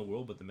talent in the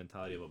world, but the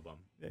mentality of a bum.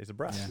 Yeah, he's a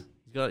brat. Yeah,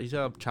 he's got a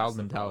child That's the problem,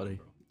 mentality.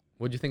 bro.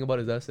 What'd you think about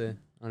his essay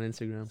on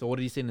Instagram? So what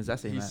did he say in his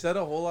essay, He man? said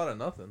a whole lot of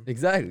nothing.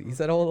 Exactly. He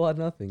said a whole lot of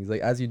nothing. He's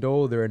like, as you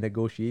know, there are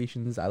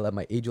negotiations. I let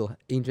my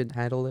agent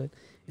handle it.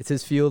 It's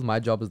his field. My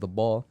job is the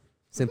ball.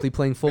 Simply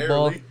playing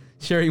football, Barely.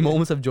 sharing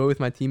moments of joy with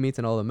my teammates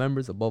and all the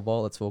members. Above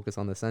all, let's focus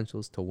on the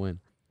essentials to win.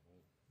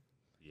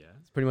 Yeah.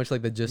 It's pretty much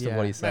like the gist of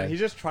what he Yeah. said. Man, he's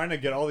just trying to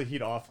get all the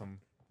heat off him.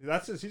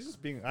 He's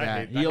just being. I Yeah,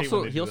 hate. I he hate also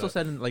when they he do also that.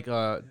 said like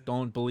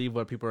don't believe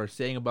what people are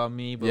saying about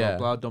me, blah Yeah. blah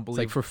blah. Don't It's believe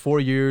like for 4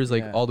 years,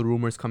 like Yeah. all the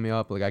rumors coming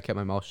up, like I kept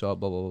my mouth shut,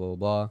 blah, blah, blah, blah,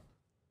 blah.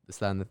 This,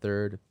 that, and the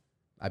third.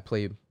 I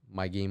play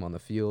my game on the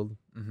field,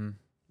 hmm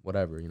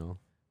whatever, you know.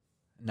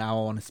 Now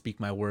I want to speak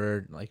my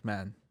word, like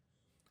man.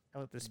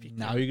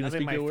 Now you're gonna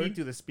speak your word.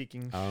 do the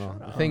speaking. I don't know.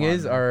 The up. thing Come on,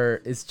 is, man.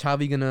 is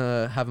Xavi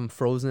gonna have him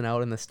frozen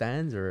out in the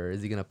stands, or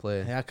is he gonna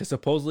play? Yeah, because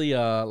supposedly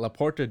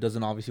Laporta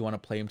doesn't obviously want to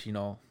play him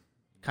to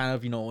kind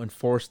of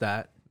enforce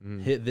that Mm.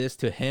 hit this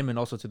to him and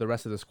also to the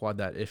rest of the squad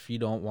that if you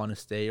don't want to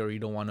stay or you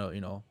don't want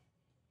to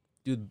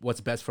do what's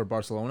best for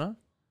Barcelona,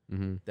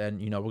 Mm-hmm. then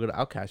we're gonna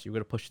outcast you. We're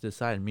gonna push you to the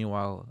side. And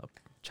meanwhile,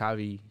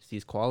 Xavi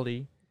sees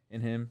quality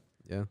in him,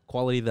 Yeah.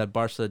 quality that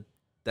Barca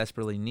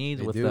desperately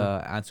needs They with do.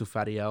 Ansu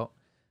Fati out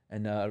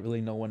and really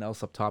no one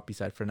else up top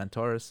beside Fernand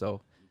Torres.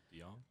 So De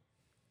Jong.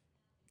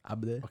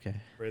 Abde. okay,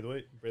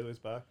 Braithwaite's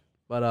back.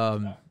 but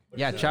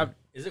yeah, Xavi.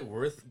 Is it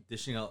worth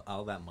dishing out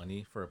all that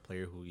money for a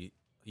player who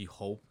you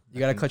hope? You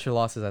gotta cut your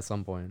losses at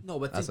some point. No,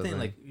 but That's same the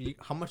thing. thing. Like,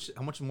 how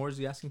much more is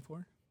he asking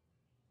for?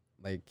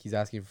 Like he's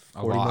asking for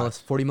A 40 mil, lot.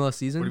 40 mil a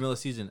season. 40 mil a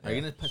season. Are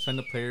you gonna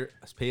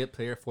pay a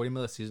player 40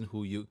 mil a season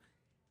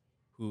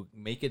who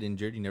make it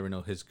injured? You never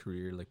know his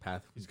career like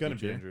path. He's gonna be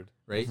future, injured,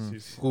 right?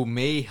 He's- Who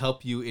may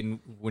help you in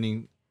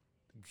winning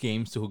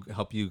games to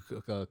help you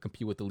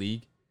compete with the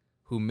league,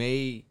 who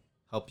may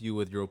help you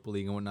with Europa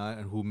League and whatnot,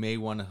 and who may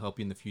want to help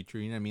you in the future.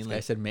 You know what I mean? I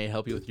Like said may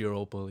help you with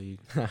Europa League.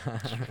 at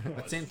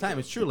the same time,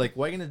 it's true. Like,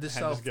 why are you gonna dish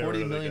Can't out just get $40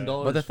 rid of the million?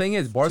 guy. But the thing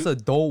is, Barca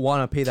don't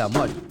want to pay that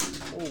much.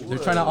 Oh, They're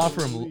trying to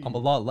offer him a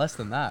lot less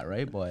than that,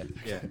 right? But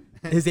Yeah.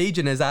 his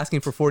agent is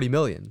asking for 40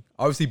 million.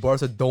 Obviously,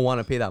 Barca don't want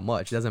to pay that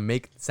much. It doesn't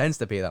make sense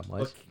to pay that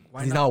much. Look,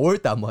 why He's not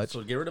worth that much.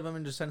 So get rid of him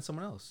and just send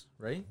someone else,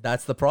 right?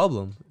 That's the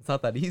problem. It's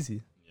not that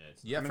easy. Yeah,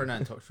 it's Yeah,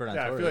 Fernand Torres.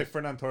 Yeah, I feel like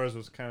Fernand Torres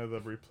was kind of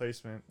the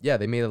replacement. Yeah,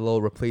 they made a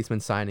little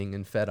replacement signing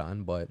in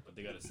Ferran, but but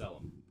they gotta sell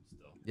him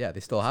still. yeah, they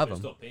still have They're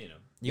him. still paying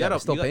him. Yeah, they're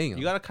still paying him.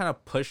 You gotta kind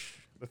of push,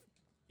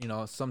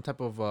 some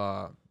type of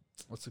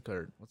what's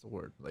the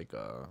word? Like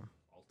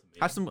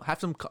Ultimatum. have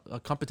some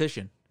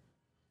competition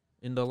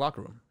in the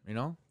locker room.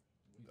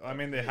 I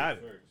mean, they had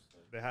it.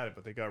 They had it,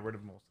 but they got rid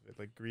of most of it.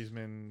 Like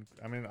Griezmann.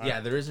 I mean, Yeah,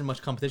 there isn't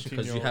much competition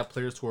because you Coutinho. have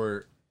players who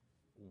are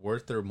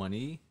worth their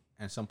money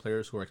and some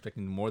players who are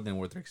expecting more than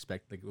what they're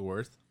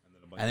worth, And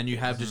then, a bunch and then of you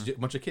kids. have just a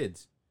bunch of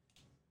kids.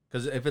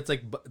 Because if it's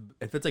like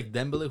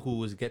Dembele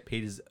who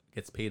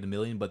gets paid $1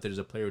 million, but there's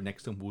a player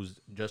next to him who's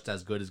just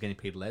as good as getting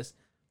paid less,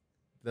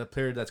 the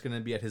player that's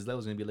gonna be at his level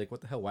is gonna be like,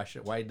 what the hell?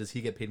 Why does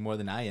he get paid more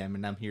than I am,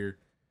 and I'm here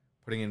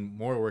putting in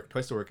more work,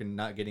 twice the work, and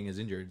not getting as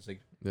injured? It's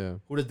like, Yeah,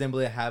 who does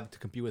Dembele have to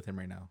compete with him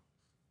right now?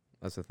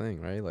 that's the thing,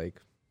 right? Like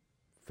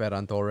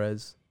Ferran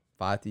Torres,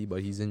 Fati,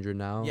 but he's injured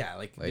now. Yeah,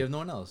 like like- you have no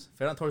one else.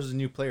 Ferran Torres is a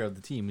new player of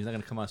the team. He's not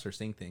gonna come out and start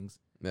saying things,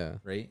 Yeah,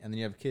 right? And then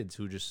you have kids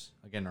who just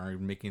again are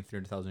making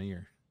 300,000 a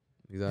year.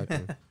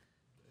 exactly.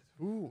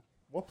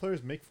 What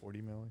players make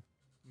 40 million?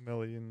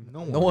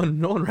 no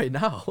one right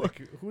now. Like,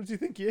 who do you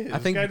think he is? I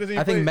think this guy doesn't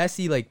I even think play.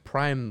 Messi like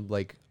prime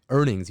like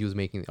earnings he was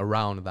making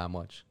around that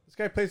much. This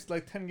guy plays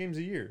like 10 games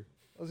a year.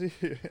 How's he?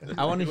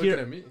 I want to You're looking hear.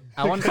 at me.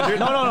 I want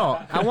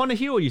no. I want to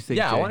hear what you think.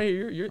 Yeah, I Jay. want to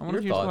hear your I want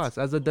to hear your thoughts. thoughts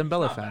as a He's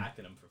Dembele not fan.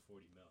 backing him for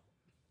 40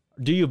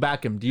 mil. Do you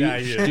back him? Do you? Yeah,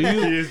 he is. Do you?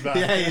 He is back.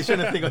 Yeah, he's trying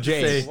to think what to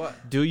Jay, say.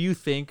 What? do you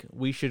think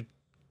we should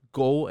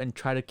go and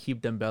try to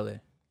keep Dembele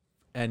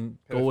and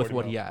Pay go the with 40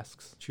 what mil. he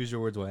asks, Choose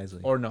your words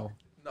wisely. or no?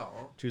 No,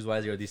 Choose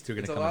wisely, or these two are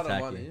it's gonna a come lot of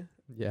attack money, you.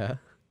 Yeah,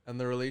 and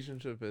the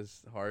relationship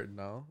is hard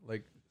now.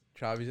 Like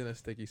Xavi's in a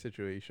sticky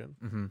situation.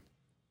 Mm-hmm.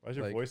 Why is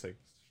your Like- voice like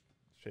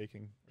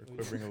shaking or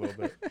quivering a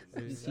little bit?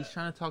 He's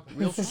trying to talk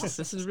real talk.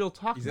 This is real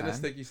talk, He's man. in a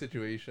sticky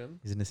situation.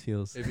 He's in his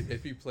feels.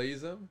 If he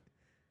plays him,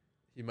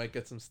 he might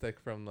get some stick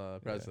from the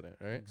president,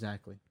 right?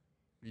 Exactly.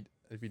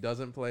 if he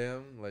doesn't play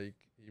him, like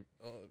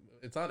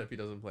it's not if he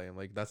doesn't play him.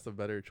 Like that's the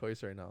better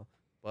choice right now.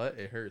 But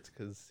it hurts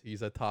because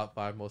he's a top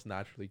 5 most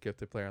naturally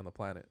gifted player on the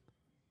planet.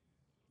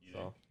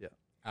 So yeah.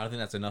 I don't think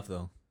that's enough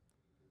though.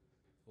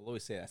 We'll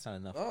always say that's not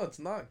enough. No, it's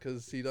not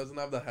because he doesn't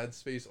have the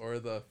headspace or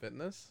the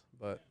fitness.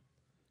 But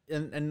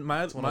And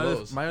my one of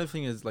those. my other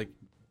thing is like,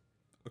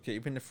 okay,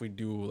 even if we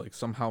do like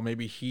somehow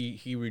maybe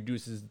he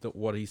reduces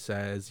what he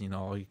says, you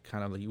know, he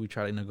kind of like we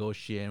try to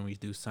negotiate and we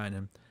do sign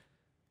him.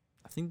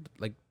 I think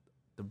like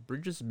the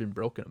bridge has been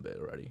broken a bit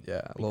already.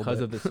 Yeah, a little because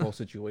bit. of this whole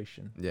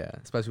situation. Yeah,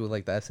 especially with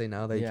like the essay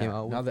now that he came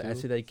out with. Now the too.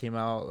 essay that came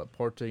out,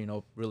 Porta, you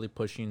know, really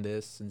pushing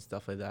this and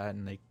stuff like that,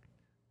 and like,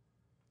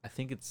 I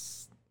think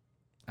it's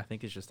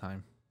just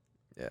time.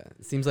 Yeah,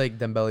 it seems like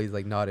Dembele's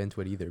like not into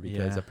it either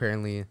because Yeah.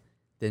 apparently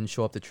didn't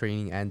show up to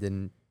training and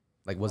didn't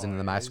wasn't in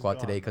the yeah, match he's squad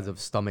gone, today because man. of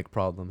stomach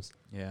problems.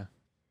 Yeah,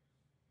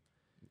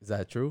 Is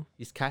that true?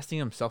 he's casting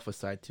himself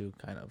aside too,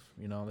 kind of.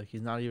 You know, like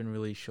he's not even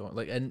really showing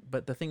like.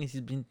 But the thing is,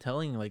 he's been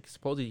telling like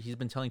supposedly he's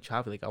been telling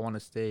Xavi like I want to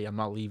stay, I'm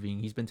not leaving.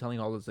 He's been telling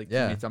all his like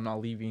Yeah. teammates I'm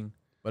not leaving.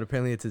 But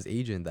apparently it's his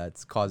agent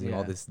that's causing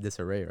all Yeah. this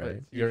disarray, But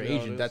right? your Usually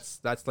how it agent, is.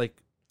 that's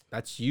like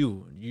that's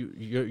you.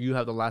 You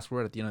have the last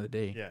word at the end of the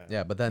day. Yeah.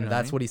 Yeah, but then You know what I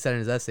that's mean? what he said in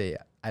his essay.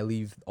 I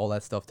leave all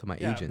that stuff to my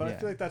Yeah, agent. but I Yeah.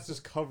 feel like that's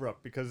just cover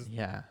up because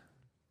Yeah.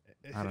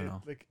 I don't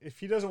know. Like if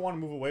he doesn't want to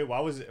move away,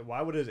 why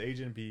would his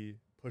agent be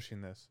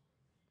pushing this?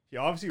 He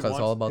obviously 'Cause wants.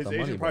 it's all about his the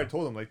agent money, probably bro.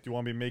 told him like, "Do you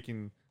want to be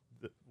making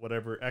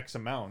whatever X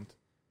amount?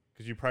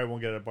 Because you probably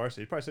won't get it at Barca."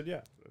 He probably said,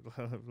 "Yeah,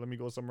 let me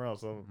go somewhere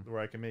else where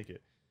I can make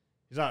it."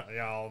 He's not.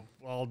 Yeah,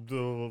 I'll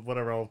do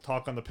whatever. I'll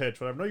talk on the pitch,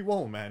 whatever. No, you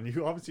won't, man.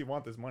 You obviously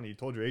want this money. You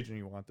told your agent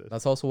you want this.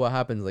 That's also what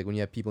happens like when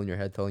you have people in your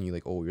head telling you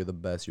like, "Oh, you're the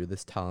best. You're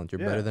this talent.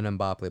 You're Yeah. better than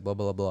Mbappe." Blah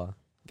blah blah.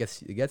 It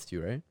gets to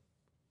you, right?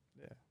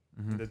 Yeah.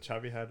 Mhm. Did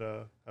Xavi have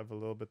a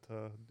little bit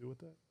to do with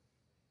that?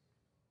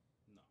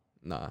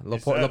 Nah, He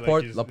said,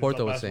 like, he's Laporta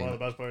the was best- one saying. of the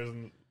best players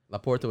in.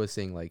 Laporta was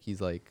saying like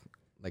he's like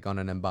on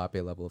an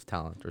Mbappe level of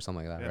talent or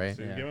something like that, Yeah, right?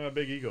 so Yeah. give him a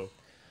big ego.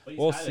 But he's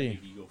We'll had see. a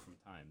big ego from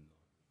time.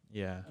 Though.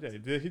 Yeah. Yeah, he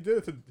did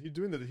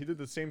it. He did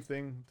the same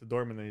thing to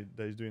Dortmund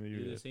that he's doing to He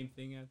did you. the same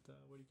thing at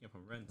where did he come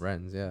from? Rennes.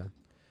 Rennes, yeah.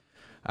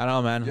 I don't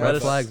know, man. Yeah, Red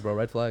but- flags, bro.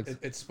 Red flags.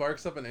 it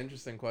sparks up an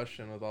interesting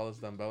question with all this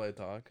Dembele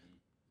talk.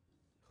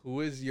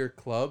 Who is your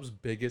club's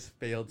biggest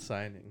failed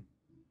signing?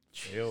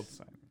 Failed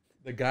sign.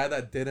 The guy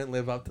that didn't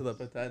live up to the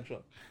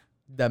potential.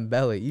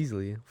 Dembele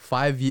easily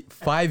 5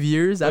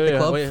 years at the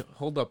club. Wait,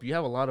 hold up. You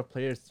have a lot of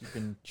players you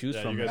can choose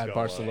Yeah, from you guys at got a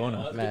lot. Barcelona.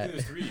 Oh, that's Matt.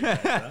 good thing there's 3 guys,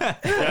 huh?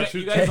 Yeah,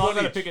 You guys all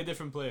gotta each. pick a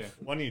different player.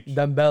 One each.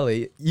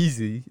 Dembele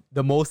easy,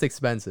 the most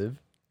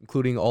expensive,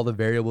 including all the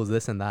variables,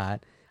 this and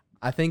that.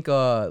 I think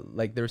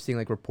like they were seeing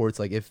like reports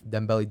like if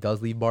Dembele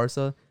does leave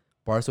Barca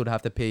would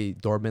have to pay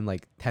Dortmund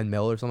like 10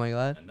 mil or something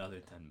like that. Another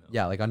 10 mil.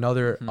 Yeah, like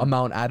another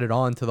amount added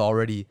on to the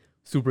already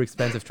super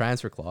expensive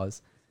transfer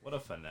clause. What a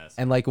finesse.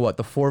 And like what,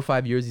 the 4 or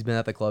 5 years he's been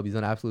at the club, he's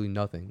done absolutely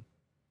nothing.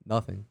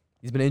 Nothing.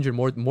 He's been injured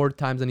more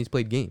times than he's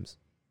played games.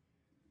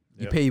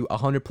 You Yep. pay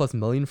 100+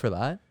 million for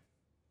that?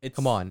 It's,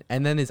 Come on.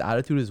 And then his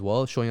attitude as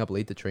well, showing up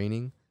late to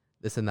training,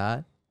 this and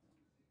that,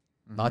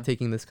 not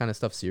taking this kind of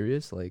stuff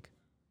serious, like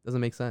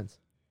doesn't make sense.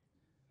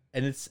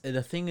 And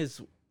the thing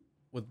is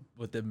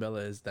with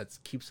Dembele is that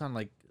keeps on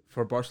like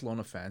for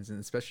Barcelona fans and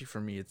especially for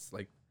me, it's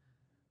like,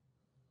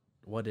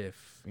 what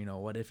if he Yeah,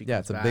 comes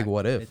it's a back? big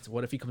what if. It's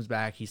what if he comes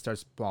back, he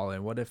starts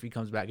balling. What if he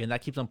comes back, and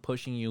that keeps on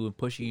pushing you and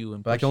pushing you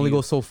and But I pushing can only you.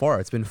 go so far.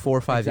 It's been 4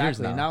 or 5 years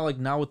Exactly. now.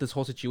 Now with this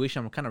whole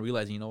situation, I'm kind of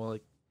realizing,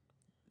 like,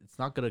 it's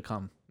not gonna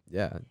come.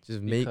 Yeah,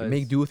 just make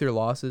Because- do with your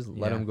losses.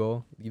 Let Yeah. him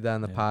go. Leave that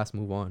in the Yeah. past.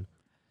 Move on.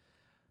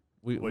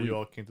 What you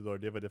all came to the door?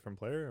 Do you have a different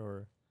player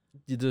or?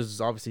 There's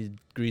obviously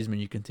Griezmann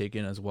you can take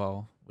in as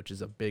well, which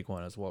is a big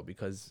one as well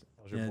because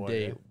That was in your the boy,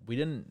 day eh? we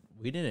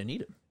didn't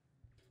need him.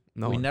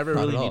 No, we never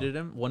not really at all. needed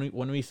him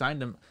when we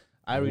signed him.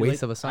 I really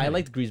Waste of a I signing.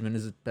 liked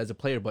Griezmann as a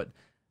player, but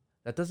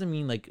that doesn't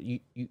mean like you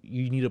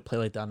need to play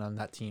like that on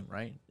that team,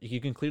 right? You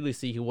can clearly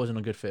see he wasn't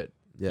a good fit.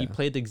 Yeah. He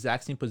played the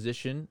exact same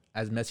position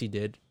as Messi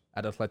did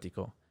at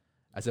Atletico,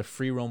 as a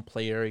free roam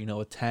player.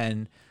 A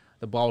 10,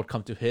 the ball would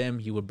come to him,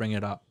 he would bring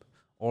it up,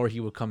 or he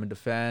would come and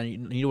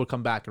defend. He would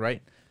come back,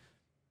 right?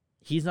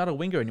 He's not a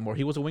winger anymore.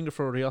 He was a winger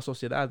for Real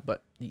Sociedad,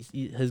 but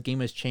his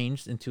game has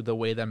changed into the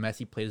way that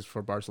Messi plays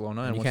for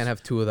Barcelona. And you once- can't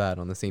have 2 of that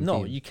on the same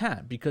no, team. you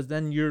can't because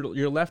then you're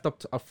left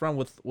up front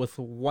with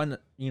one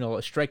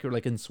a striker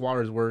like in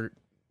Suarez where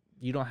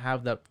you don't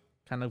have that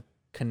kind of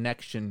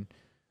connection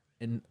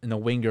in a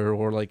winger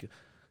or like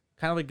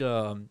kind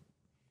of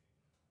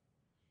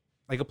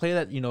like a player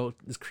that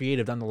is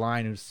creative down the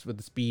line with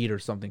the speed or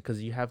something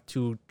because you have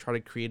 2 try to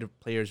creative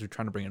players who are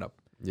trying to bring it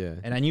up. Yeah.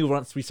 And I knew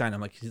once we signed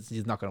him like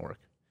he's not gonna work.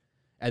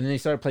 And then they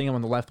started playing him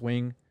on the left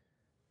wing,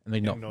 and they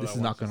You no, didn't know this that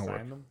is not once you gonna work.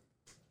 signed them?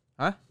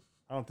 Huh?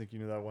 I don't think you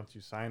knew that once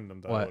you signed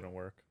them that What? wouldn't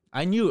work.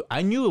 I knew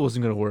it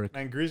wasn't gonna work.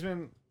 And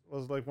Griezmann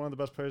was like one of the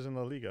best players in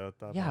the Liga at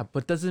that Yeah, point.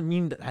 but doesn't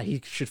mean that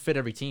he should fit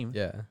every team.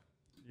 Yeah.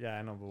 Yeah,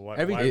 I know, but why,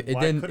 Every- why, it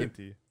why didn't- couldn't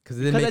he? Because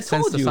it didn't Because I make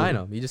sense told to you. sign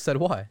him. You just said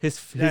why. His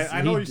Yeah,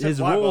 I know you said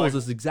his why, but role like-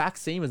 is the exact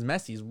same as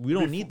Messi's. We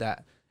don't need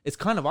that. It's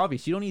kind of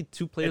obvious. You don't need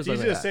two players It's like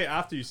easy to that. say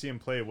after you see him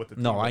play with the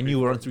team. No, but I knew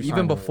before- once we Even signed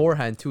him.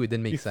 beforehand too, it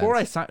didn't make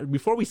sense.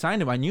 Before we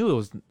signed him, I knew it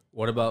was.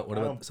 What about I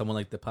don't- someone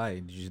like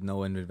Depay? Did you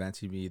know in advance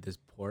he'd be this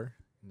poor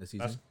in the season?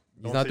 That's-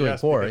 He's Don't not say doing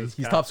yes poor. because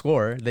He's it's cap. top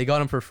scorer. They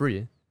got him for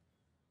free.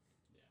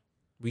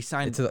 We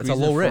signed. It's a Griezmann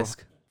low for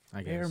risk.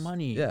 I Bare guess.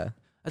 money. Yeah,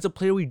 That's a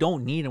player we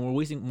don't need, and we're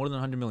wasting more than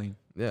 100 million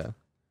yeah.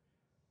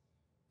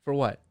 for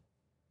what?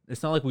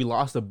 It's not like we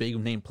lost a big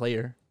name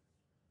player.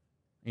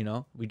 You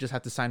know, we just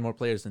have to sign more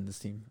players in this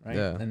team, right?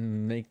 Yeah.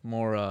 And make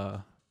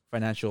more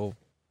financial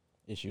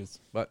issues.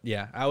 But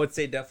yeah, I would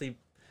say definitely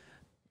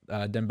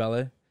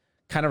Dembele.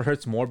 Kind of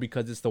hurts more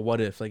because it's the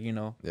what if. Like, you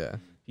know, Yeah.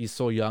 he's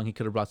so young, he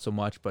could have brought so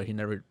much, but he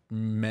never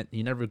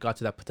got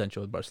to that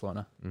potential with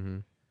Barcelona. Mm-hmm.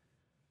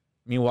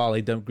 Meanwhile,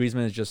 like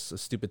Griezmann is just a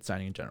stupid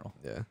signing in general.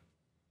 Yeah.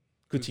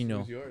 Coutinho.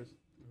 Who's yours?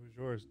 Who's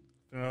yours?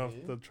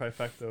 The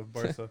trifecta of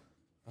Barca.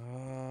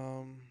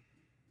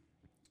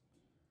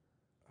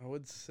 I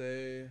would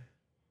say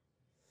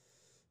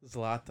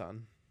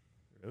Zlatan.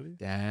 Really?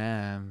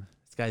 Damn,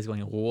 this guy's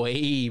going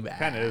way back.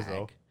 Kind of is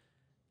though.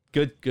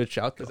 Good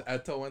shout. Because Though.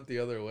 Eto went the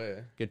other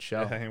way Good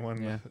shout. Yeah, he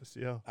won Yeah. the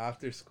CL.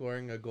 after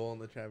scoring a goal in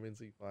the Champions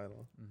League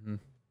final, Mm-hmm.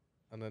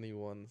 and then he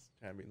won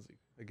Champions League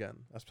again.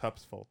 That's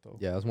Pep's fault though.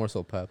 Yeah, it was more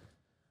so Pep.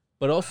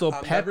 But also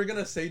I'm Pep. never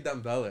gonna say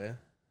Dembele.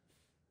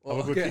 How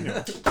about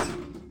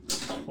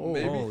Oh,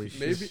 Holy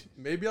shit.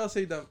 maybe I'll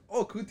say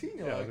Oh, Coutinho.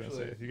 yeah, I was gonna actually,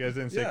 say. You guys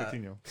didn't say Yeah.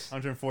 Coutinho.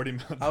 140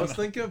 million. I was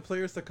thinking of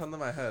players to come to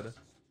my head.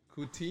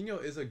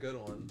 Coutinho is a good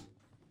one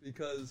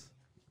because,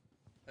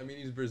 I mean,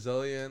 he's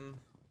Brazilian,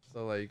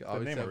 so like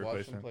obviously Neymar I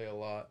watched him replacement. play a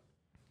lot.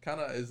 Kind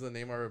of is the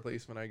Neymar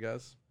replacement, I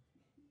guess.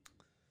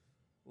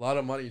 A lot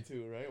of money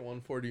too, right?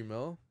 140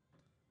 mil.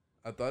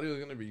 I thought he was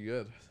gonna be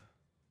good.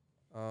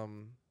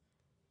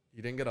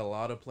 He didn't get a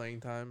lot of playing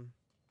time.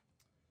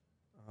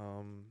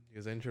 He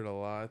was injured a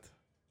lot,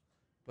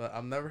 but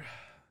I'm never.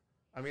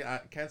 I mean, I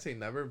can't say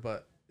never,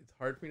 but it's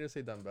hard for me to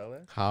say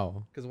Dembele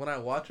How? because when I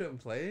watch him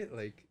play,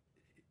 like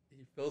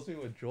he fills me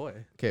with joy.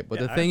 Okay, but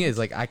Yeah, the thing is,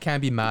 like, I can't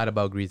be mad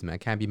about Griezmann. I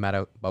can't be mad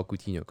about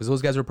Coutinho because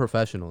those guys are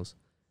professionals.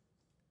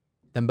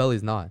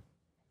 Dembele's not.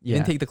 He Yeah.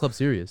 didn't take the club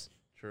serious.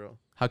 True,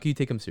 How can you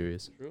take him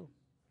serious? true.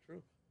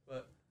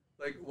 But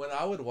like when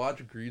I would watch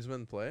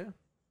Griezmann play,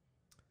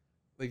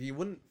 like he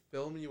wouldn't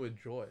fill me with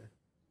joy.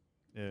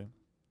 Yeah.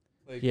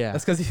 Like Yeah.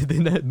 That's because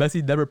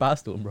Messi never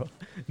passed to him, bro.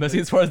 Messi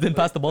as far as didn't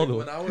pass the ball like to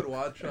when him. I would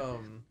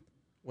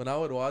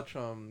watch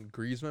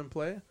Griezmann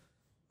play,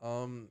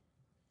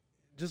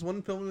 just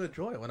wouldn't fill me with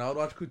joy. When I would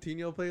watch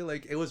Coutinho play,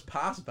 like it was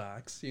pass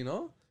backs, you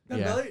know. Yeah.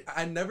 Dembele,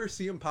 I never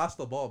see him pass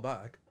the ball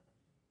back.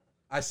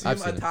 I see I've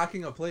him seen it.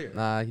 attacking a player.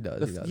 Nah, he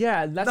does. He does.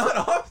 Yeah, that's Not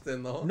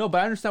often though. no, but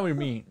I understand what you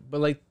mean.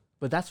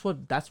 But that's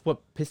what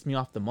pissed me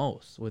off the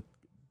most with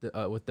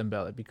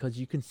Dembele, because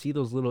you can see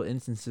those little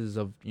instances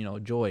of, you know,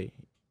 joy,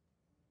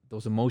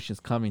 those emotions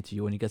coming to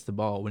you when he gets the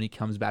ball, when he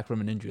comes back from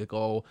an injury. Like,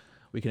 oh,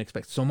 we can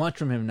expect so much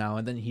from him now,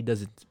 and then he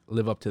doesn't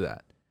live up to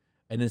that.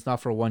 And it's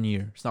not for 1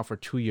 year, it's not for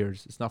 2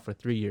 years, it's not for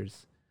 3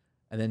 years,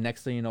 and then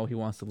next thing you know, he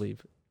wants to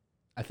leave.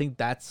 I think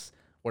that's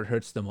what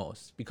hurts the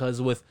most,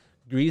 because with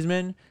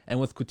Griezmann and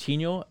with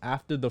Coutinho,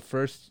 after the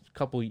first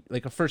couple,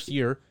 like a first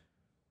year,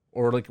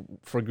 or like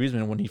for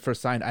Griezmann when he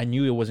first signed, I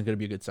knew it wasn't going to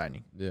be a good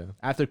signing. Yeah.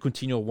 After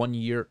Coutinho 1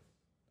 year,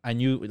 we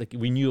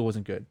knew it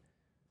wasn't good.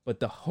 But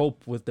the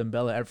hope with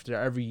Dembele after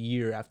every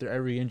year, after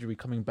every injury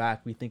coming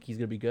back, we think he's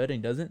going to be good and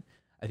he doesn't.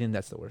 I think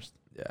that's the worst.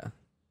 Yeah.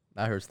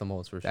 That hurts the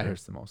most for That sure.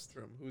 hurts the most.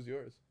 Who's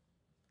yours?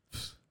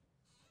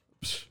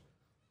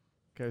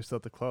 Guys still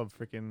at the club,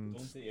 freaking. Don't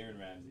say Aaron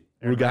Ramsey.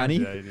 Rugani?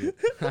 Yeah, idiot.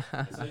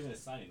 It's not even a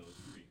signing, though. It's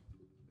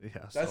free.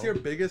 Yeah, That's so- your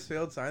biggest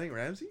failed signing,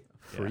 Ramsey?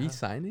 Free Yeah.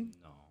 signing?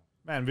 No.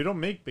 Man, we don't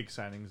make big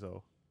signings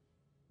though.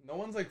 No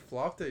one's like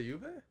flopped at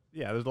Juve?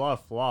 Yeah, there's a lot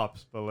of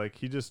flops, but like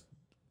he's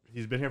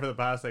been here for the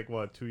past like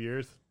what 2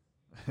 years.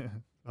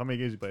 How many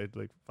games you played?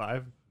 Like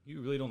 5.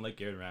 You really don't like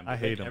Aaron Ramsey. I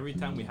hate Like, him. Every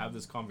time we have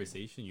this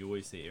conversation, you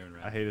always say Aaron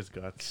Ramsey. I hate his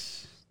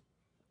guts.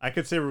 I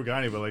could say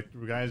Rugani, but like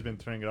Rugani's been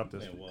turning it up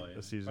this Yeah, well, yeah.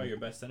 this season, Probably your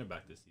best center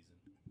back this season.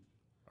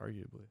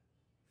 arguably.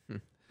 Hmm.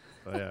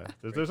 But yeah,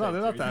 there's not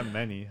that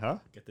many, huh?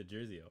 Get the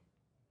jersey out.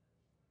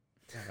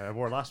 Yeah, I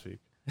wore it last week.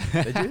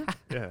 Did you?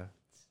 Yeah,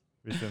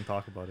 we just didn't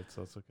talk about it,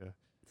 so it's okay.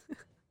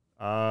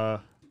 I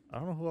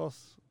don't know who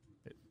else.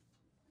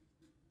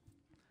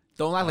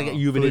 Don't act like Oh,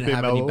 Juve didn't Felipe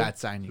have any Melo? bad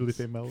signings.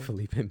 Felipe Melo.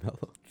 Felipe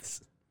Melo.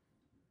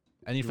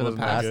 Any He from the wasn't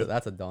that past? good.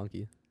 That's a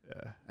donkey.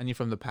 Yeah, Any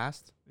from the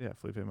past? yeah,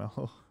 Felipe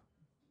Melo.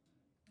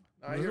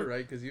 No, you're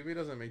right, because Juve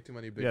doesn't make too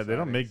many big Yeah, they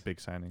don't signings. make big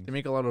signings. They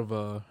make a lot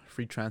of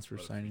free transfer A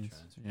lot of free signings.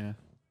 transfers. Yeah.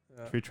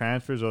 Yeah. Free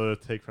transfers or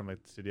they take from like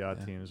City A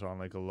Yeah. teams on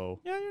like a low.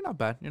 Yeah, you're not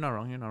bad. You're not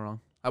wrong. You're not wrong.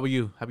 How about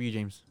you? How about you,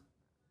 James?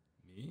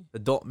 Me? The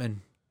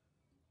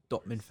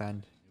Dortmund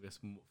fan. I guess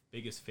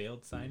biggest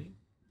failed signing?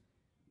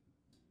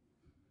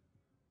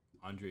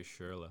 Andre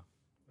Schürrle.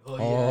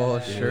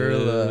 Oh,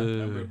 Schürrle.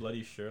 Remember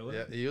bloody Schürrle?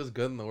 Yeah, he was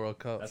good in the World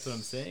Cup. That's what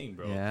I'm saying,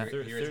 bro. Yeah.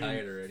 He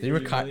retired already. Did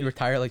he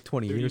retire at like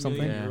 28 or 30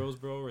 something? million Yeah. euros,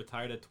 bro.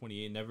 Retired at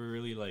 28. Never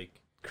really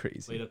like.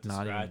 Crazy. Played up to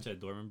Not scratch at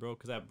Dortmund, bro.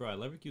 Because at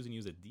Leverkusen, he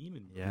was a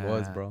demon. Bro. Yeah. It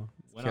was, bro.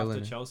 Went off to Killing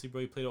it. Chelsea,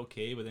 bro. He played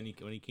okay, but then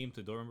when he came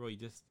to Dortmund, bro,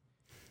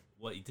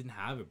 he didn't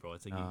have it, bro.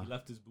 It's like he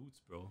left his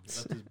boots, bro. He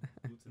left his boots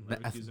in The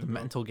Leverkusen, bro.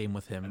 mental game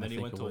with him. And then I he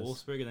think went it to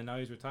was. Wolfsburg, and then now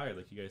he's retired,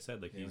 like you guys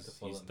said. Like He went to he's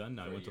Fulham done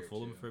now. for He a went to year,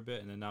 Fulham too. for a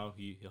bit, and then now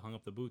he hung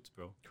up the boots,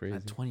 bro. Crazy.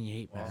 At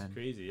 28, It's man.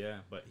 crazy, yeah.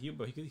 But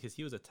because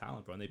he was a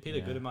talent, bro, and they paid a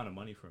Yeah. good amount of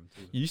money for him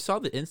too. You saw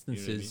the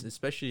instances, mean?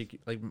 especially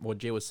like what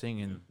Jay was saying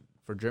in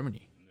for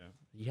Germany. Yeah.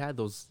 He had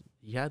those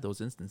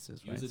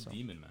instances, He right? was a So-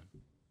 demon, man.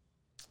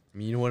 I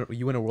mean,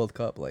 you win a World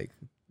Cup, like,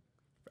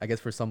 I guess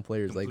for some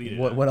players, like, Completed,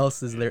 what yeah. what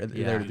else is there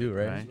Yeah, there to do,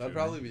 right? right. That'd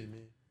probably be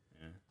me.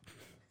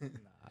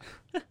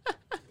 Yeah.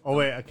 Oh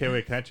wait,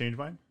 okay, can I change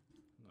mine?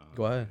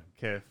 Go ahead.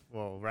 Okay,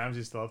 well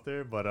Ramsey's still up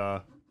there, but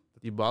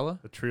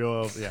Dybala? the trio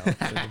of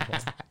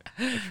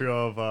the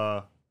trio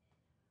of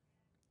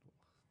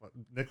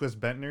Nicholas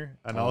Bentner,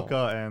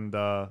 Anelka, and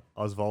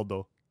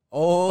Osvaldo.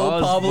 Oh,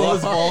 Pablo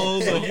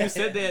Osvaldo. So Osvaldo. you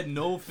said they had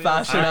no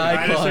Fashion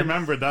I just icon.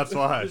 remembered. That's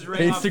why. Just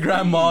ran off Instagram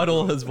free,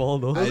 model bro.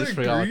 Osvaldo. I Those just are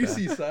forgot about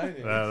greasy signings.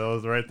 Yeah,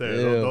 those right there.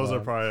 Ew, Those are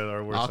man. probably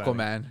our worst. signings.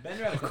 Aquaman. Ben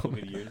had a couple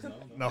good years, no?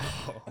 No,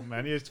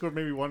 man, he scored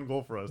maybe one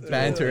goal for us. too.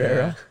 Banter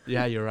era.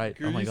 Yeah, you're right.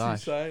 Oh my Greasy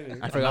gosh.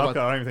 signings. I Anelka, forgot I about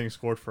don't even think he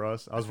scored for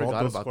us. forgot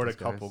Osvaldo about scored a those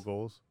couple guys.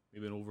 goals.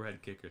 Maybe an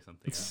overhead kick or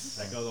something.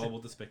 Yeah. That guy was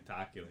almost the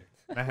spectacular.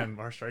 Man,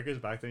 our strikers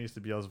back then used to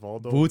be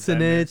Osvaldo,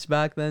 Vucinic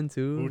back then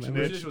too. Vucinic.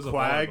 remember? Vucinic was a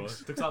Quags.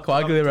 baller, bro. Took off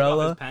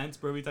Quagliarella. his pants,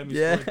 bro, every time he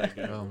Yeah. scored that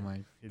guy. Oh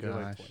my He did it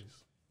like gosh.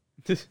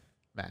 twice.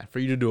 Man, for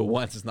you to do it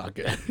once is not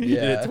good. You did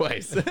Yeah. it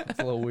twice. It's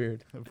a little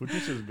weird.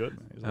 Vucinic is good,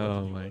 man. He's a Oh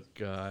legend. my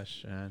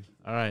gosh, man.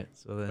 All right,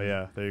 so then But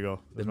yeah, there you go.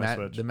 the That's my Man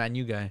switch. the Man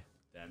U guy.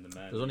 Damn, the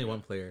man. There's only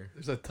one player.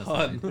 There's a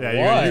ton.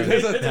 Yeah, you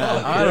There's a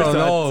ton. I don't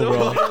know,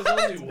 bro.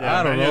 Yeah,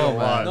 I don't man, you know, have a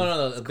lot.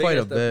 No, the It's quite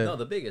a biggest, bit. No,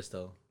 the biggest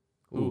though.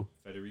 Ooh.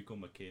 Federico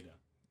Makeda.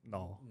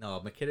 No,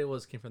 No,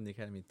 Makeda came from the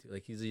academy too.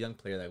 Like he's a young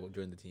player that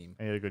joined the team.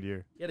 he had a good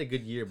year. He had a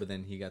good year, but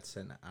then he got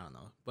sent. I don't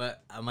know.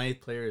 But my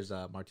player is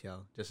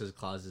Martial. Just his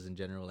clauses in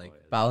general, like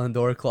Ballon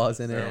d'Or clause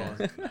in it.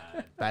 Yeah.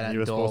 Ballon He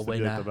was d'Or supposed to be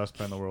like winner. the best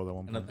player in the world at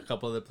one and a point.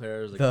 couple other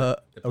players like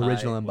The Depay,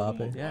 original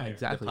Mbappe. Yeah,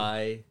 exactly.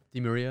 Depay, Di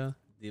Maria.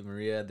 Di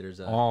Maria. There's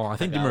Oh, I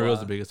think Di Maria's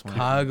the biggest one.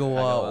 Kagawa.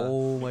 Kagawa.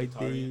 Oh my Mkhitaryan.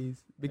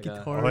 days. Like, Oh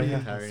Mkhitaryan. yeah,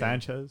 Mkhitaryan.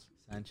 Sanchez.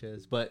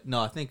 Sanchez. But no,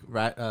 I think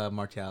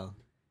Martial.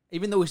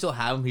 Even though we still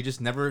have him, he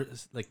just never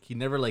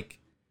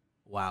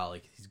wow,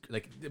 like he's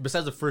like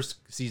besides the first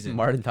season.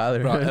 Martin Tyler.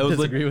 Bro, it was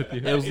disagree with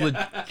you.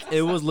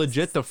 it was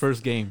legit the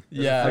first game.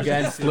 Yeah,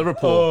 against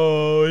Liverpool.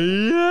 Oh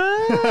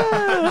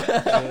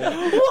yeah!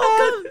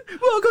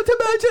 welcome to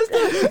Manchester,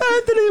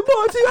 Anthony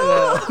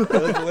Martial.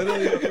 That's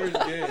literally the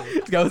first game.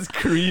 This guy was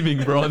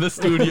screaming, bro, in the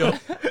studio.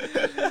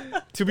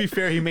 To be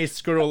fair, he made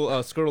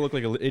Skirtle look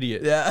like an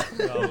idiot. Yeah.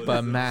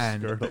 But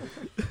man,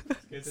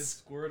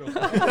 It's Squirtle.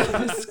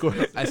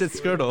 Squirtle. I said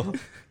Skirtle.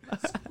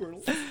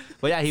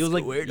 But yeah, he was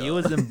like Squirtle. he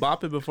was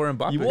Mbappe before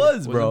Mbappe. He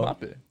was, bro.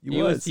 Mbappe.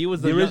 He was. He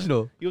was the young-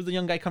 original. he was the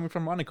young guy coming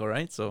from Monaco,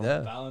 right? So Yeah.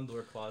 Ballon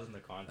d'Or clause in the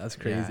contract. That's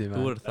yeah, crazy, who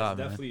man. would have That's thought,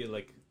 man? definitely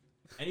like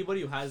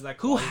anybody who has that.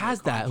 Who clause in their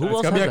has that? Who contract-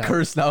 else It's gonna be has a that?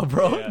 curse now,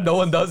 bro. Yeah, No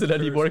one it's does it a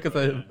curse, anymore because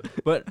bro,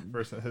 But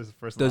His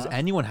first. does last.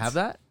 anyone have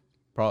that?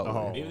 probably.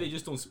 Oh. Maybe they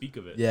just don't speak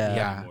of it. Yeah.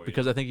 Yeah, anymore,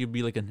 because you I think you'd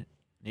be like an know?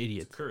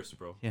 idiot. It's a curse,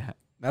 bro. Yeah.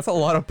 That's a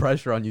lot of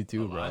pressure on you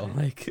too, A bro. lot.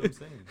 Like, That's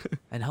what I'm saying.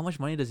 And how much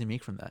money does he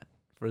make from that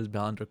for his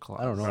Ballon d'Or clause?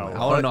 I don't know. Bro, man.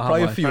 I wanna know how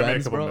Probably a much. few Probably a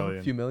M's, couple bro. million.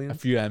 A few A million.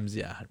 few M's,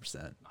 yeah,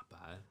 100%. Not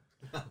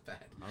bad. Not bad.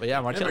 But yeah,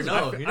 You never Martial's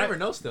know. I- You never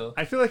know. Still.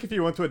 I feel like if he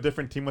went to a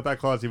different team with that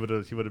clause, he would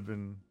have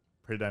been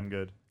pretty damn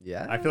good.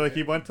 Yeah. I feel like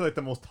he went to like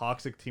the most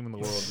toxic team in the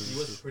world. He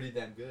was pretty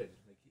damn good.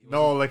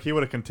 No, like he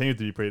would have continued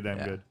to be pretty damn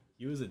Yeah. good.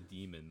 He was a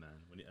demon, man.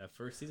 At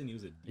first season, he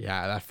was a demon.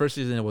 Yeah, that first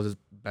season it was his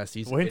best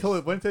season. Wait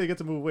until he gets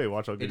to move away.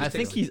 Watch how good. It I he just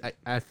think is. takes-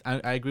 he's.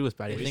 I agree with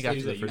Patty. I He think stays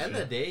after the at first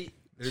At the year. end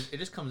of the day, it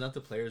just comes down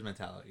to players'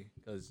 mentality.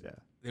 Because Yeah.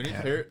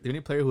 the only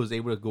player who's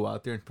able to go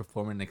out there and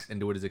perform and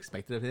do what is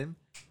expected of him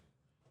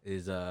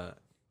is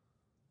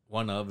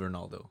one of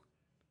Ronaldo,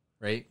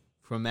 right?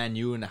 From Man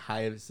U in the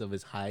highest of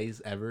his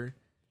highs ever,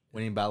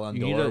 winning Ballon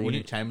You need d'Or, a- you winning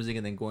need- Champions League,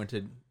 and then going to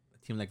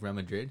a team like Real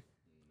Madrid,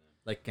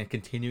 like and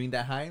continuing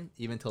that high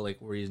even till like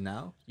where he is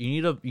now.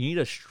 You need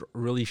a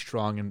really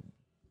strong and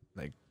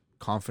like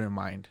confident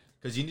mind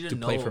Because you need to To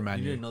know, play for Man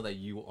you need U. to know that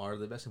you are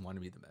the best and want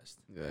to be the best.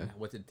 Yeah. And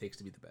what it takes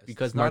to be the best.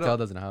 because not Martel a-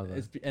 doesn't have that.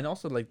 it's, and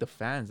also like the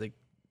fans, like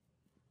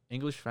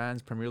English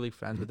fans, Premier League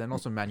fans, but then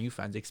also Man U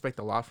fans, they expect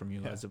a lot from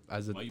you Yeah. as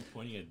a. Why are you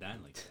pointing at Dan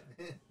like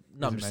that?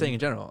 No, I'm He's a just Man saying U in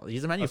general.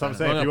 He's a Man U That's what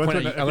fan. I'm saying. If he went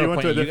to, if he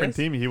went to a different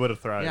team. team, he would have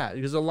thrived. Yeah,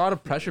 there's a lot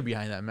of pressure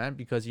behind that, man,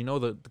 because you know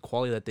the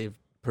quality that they've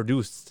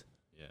produced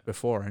Yeah.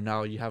 before, and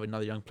now you have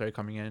another young player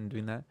coming in and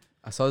doing that.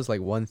 I saw this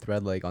like one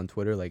thread like on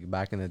Twitter like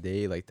back in the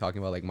day like talking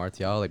about like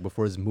Martial like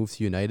before his move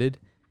to United,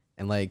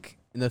 and like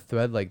in the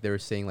thread like they were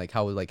saying like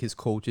how like his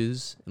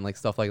coaches and like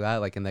stuff like that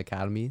like in the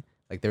academy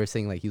like they were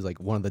saying like he's like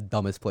one of the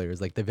dumbest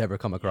players like they've ever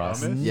come across.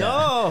 Dumbest? Yeah.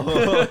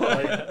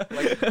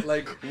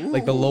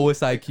 Like the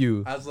lowest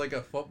IQ. As like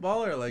a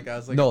footballer, or like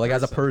as like No, a like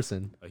as a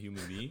person? person. A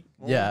human being?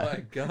 Oh Yeah. my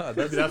god,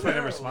 Maybe that's that's why he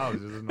never terrible. smiles.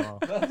 He doesn't know.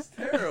 That's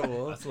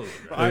terrible. That's a little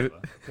I-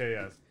 aggressive. Okay,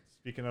 yeah.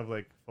 Speaking of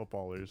like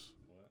footballers,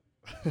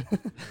 Why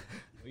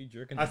are you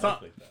jerking I the saw.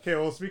 mic like that? Okay,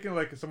 well, speaking of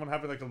like someone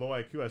having like a low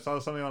IQ, I saw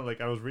something on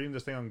like I was reading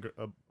this thing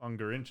on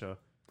Garincha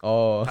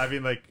Oh,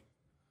 having like.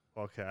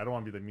 Okay, I don't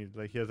want to be the mean.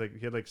 Like he had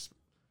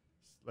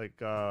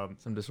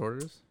Some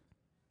disorders.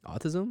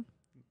 autism?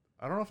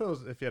 I don't know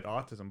if he had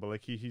autism, but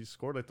like he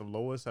scored like the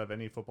lowest out of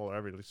any footballer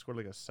ever. He scored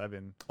like a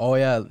 7 Oh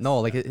yeah, no,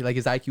 like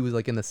his IQ was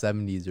like in the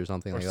 70s or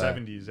something or like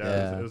 70s. that.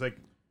 Yeah, it was like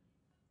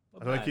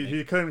What like bad,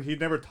 he couldn't. He'd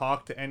never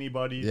talked to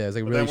anybody. Yeah, it was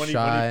like But really then when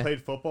shy. he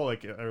played football,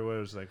 like everyone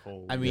was like,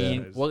 "Oh." I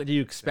mean, guys. what do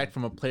you expect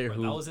from a player But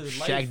who that was his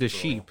life, shagged a bro.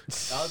 sheep?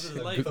 That was his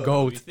life. G- bro.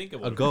 goat. What do you think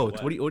about A it, goat.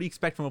 bro? What do you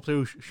expect from a player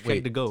who shagged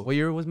Wait, a goat? what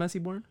year was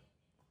Messi born?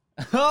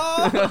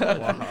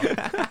 Wow.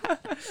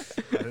 I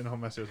didn't know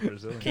Messi was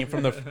Brazilian. came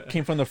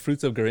from the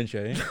fruits of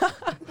Garincha. Eh?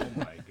 Oh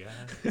my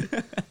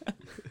god.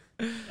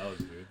 That was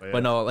weird. yeah.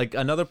 But no, like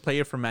another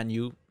player from Man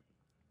U.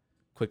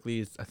 Quickly,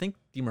 is I think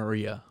Di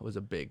Maria was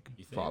a big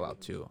You think?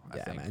 fallout too. I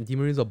Yeah, think man. Di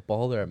Maria's a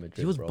baller at Madrid.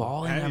 he was bro.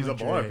 balling. and at he's a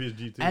baller at Madrid.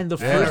 PSG too. And the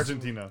and first-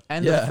 Argentina.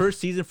 And Yeah. the first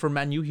season for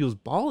Man U, he was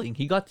balling.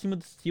 He got he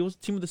was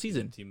team of the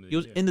season. Team of the He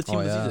was year. in the team Oh,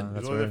 of the yeah. season, It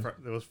That's was, only right.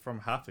 it was from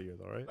half a year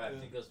though, right? I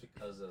think that's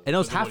because of. and it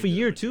was Because of half what a he did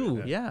year in too.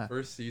 Madrid, Yeah.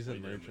 First season He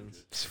did in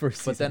merchants.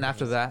 First But then season.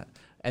 after that,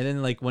 and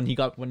then like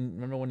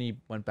remember when he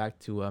went back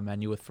to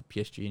Man U for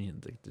PSG and he,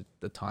 like,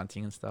 the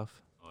taunting and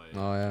stuff. Oh Oh, He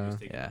yeah. was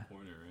taking Yeah. the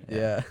corner, right?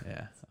 Yeah.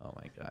 Yeah. Oh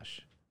my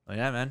gosh. Oh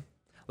yeah, man.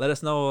 Let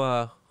us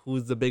know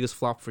who's the biggest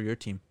flop for your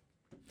team.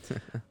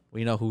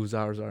 We know whose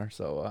ours are.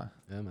 So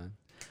Yeah, man.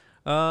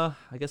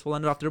 I guess we'll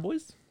end it off there,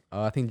 boys.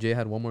 I think Jay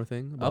had one more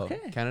thing about Okay.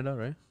 Canada,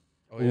 right?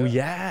 Oh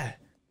yeah.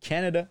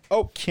 Canada.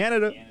 Oh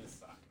Canada. Canada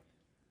suck.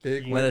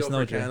 Big Let window us know,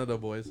 for Jay. Canada,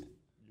 boys.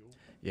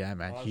 Yeah,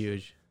 man. Awesome.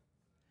 Huge.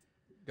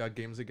 Got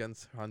games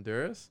against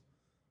Honduras,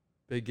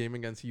 big game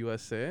against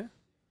USA,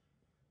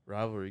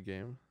 rivalry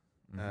game,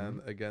 Mm-hmm.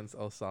 and against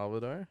El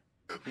Salvador.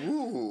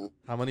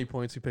 How many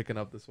points you picking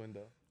up this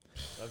window?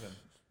 7.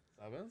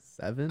 7?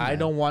 7. I man.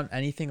 don't want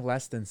anything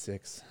less than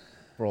 6.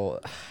 bro.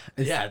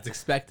 Yeah, it's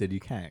expected. You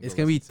can't. It's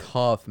go gonna be less than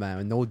tough,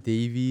 man. No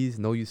Davies,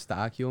 no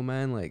Eustachio,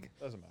 man. Like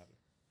Doesn't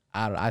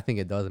matter. I think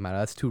it doesn't matter.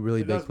 That's two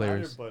really It big does matter,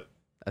 players. but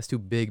That's two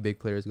big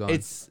players gone.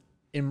 It's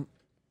in.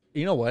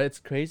 You know what? It's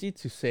crazy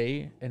to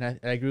say, and I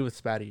agree with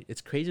Spatty.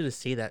 It's crazy to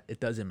say that it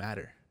doesn't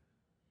matter.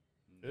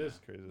 it is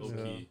crazy. Low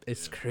Yeah. key.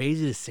 It's yeah.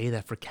 crazy to say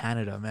that for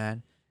Canada,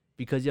 man,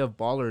 because you have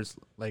ballers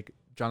like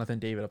Jonathan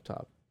David up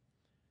top.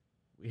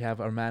 We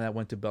have our man that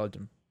went to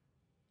Belgium,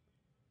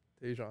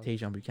 Tejan.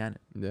 Tajon Buchanan.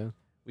 yeah.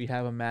 We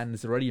have a man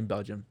that's already in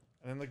Belgium.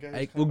 And then the guy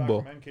Like who's coming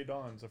Ugbo. back from NK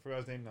Dons. I forgot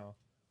his name now.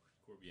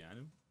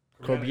 Corbiano?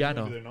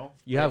 Corbiano. You know?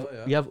 You have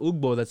yeah. you have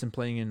Ugbo that's been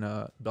playing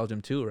in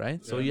Belgium too,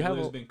 right? So you have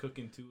Miller's a, been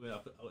cooking too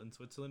out in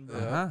Switzerland, bro.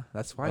 Yeah.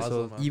 that's why.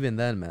 Basel, So man. Even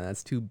then, man,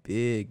 that's two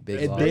big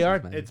It's losses, they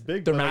are- man. It's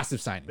big. they're but, like, massive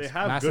signings. They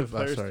have massive, good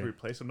players to sorry.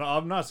 replace them. No,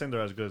 I'm not saying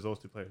they're as good as those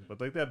two players, but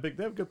like they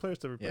have good players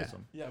to replace Yeah.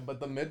 them. Yeah, but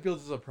the midfield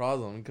is a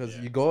problem because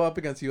Yeah. you go up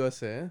against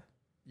USA,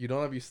 you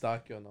don't have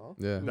Eustachio now.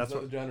 Yeah. who's That's the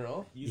what-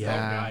 general. He's Yeah.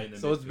 that guy in the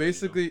So it's midfield,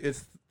 basically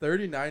it's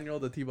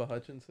 39-year-old Atiba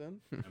Hutchinson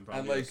and, and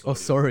probably like- Oh,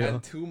 Osorio. sorry.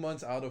 and 2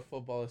 months out of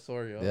football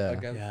Osorio Yeah.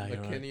 against Yeah, you're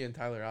McKinney and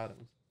Tyler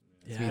Adams.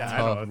 Yeah, be Yeah,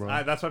 tough, I know. bro.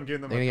 That's what I'm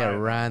giving them. They're a gonna get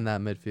tie. ran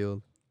that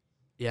midfield.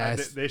 yeah.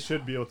 They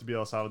should be able to beat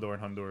El Salvador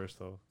and Honduras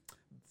though.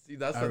 See,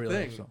 that's I the really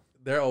thing. hope so.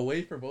 They're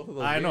away for both of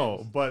those. I know,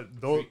 games.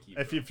 but those,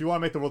 Tricky, if you want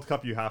to make the World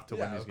Cup, you have to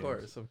win Yeah, these of games.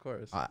 course, of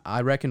course.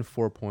 I reckon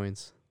 4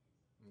 points.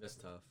 That's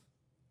tough.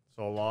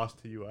 So a loss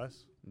to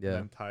US. Yeah.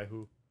 And tie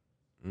who?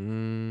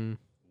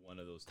 One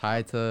of those.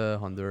 Tied to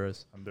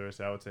Honduras. Honduras.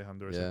 I would say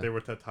Honduras. Yeah. If they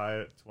were to tie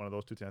it to one of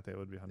those two teams, I think it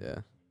would be Honduras.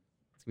 Yeah.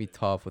 It's gonna be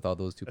tough without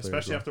those two players.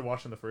 Especially bro. after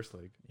watching the first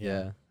leg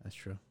Yeah. that's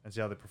true. and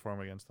see how they perform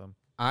against them.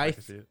 I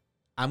can see it.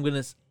 I'm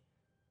gonna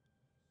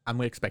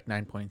expect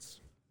 9 points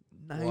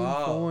 9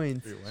 Wow.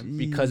 points. Three wins.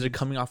 because they're Jeez.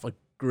 coming off a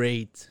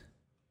great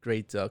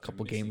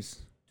couple missing games.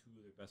 Two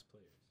of their best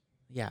players.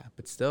 Yeah,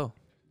 but still,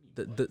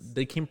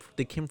 they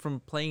came from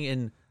playing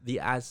in the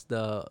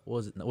what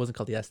was it? It wasn't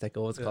called the Azteca.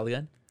 What was it Yeah. called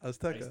again?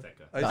 Azteca.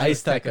 Azteca. The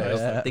Azteca,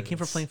 yeah. They came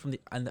from playing from the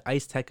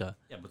Azteca.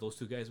 Yeah, but those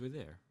two guys were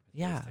there.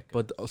 Yeah, Azteca.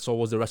 but so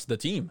was the rest of the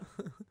team.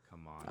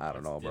 Come on. I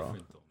don't that's know, bro.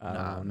 different, though. I don't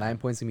Nah, know. nah. 9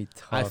 points gonna be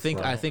tough. I think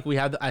bro.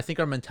 I think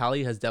our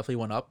mentality has definitely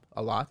went up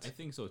a lot. I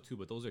think so too,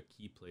 but those are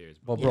key players.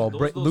 Well, Yeah,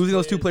 bro, losing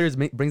those two players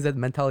players brings that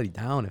mentality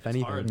down. If it's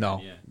anything, hard, No.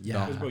 man, yeah.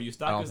 Yeah. Because, bro, I don't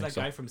Eustachio's think that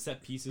so. guy from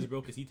set pieces, bro,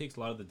 because he takes a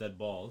lot of the dead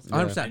balls. Yeah.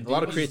 100%. And A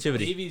lot of Davies-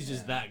 creativity. Davies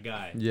just that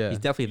guy. yeah. He's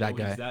definitely You know,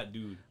 that guy. He's that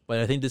dude. But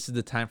I think this is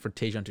the time for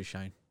Tajon to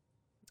shine.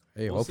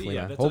 Hey, We'll hopefully, see.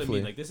 Yeah, man. that's what I Hopefully.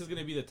 mean. Like, this is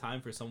gonna be the time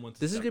for someone to.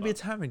 This is step gonna be a up.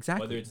 time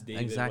exactly. Whether it's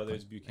David, exactly. whether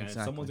it's Buchanan,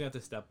 Exactly. someone's gonna have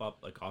to step up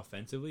like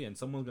offensively, and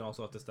someone's gonna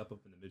also have to step up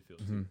in the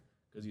midfield Mhm.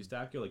 because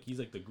Eustachio, like he's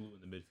like the glue in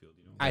the midfield.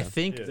 You know, I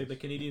think Yeah. he's like the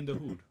Canadian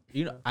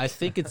Dahoud. I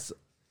think it's.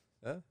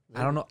 Yeah?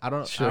 I don't know. I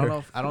don't Sure.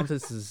 know. I don't know if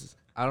this is.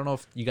 I don't know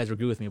if you guys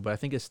agree with me, but I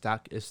think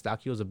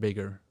Eustachio is a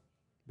bigger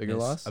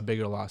loss. a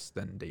bigger loss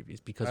than Davies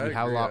because I we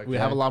have a agree, lot. We actually.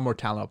 have a lot more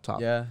talent up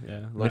top. Yeah,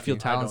 yeah. Midfield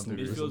talent's I don't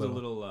agree. Midfield's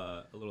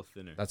a little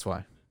thinner. That's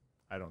why.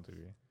 I don't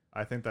agree.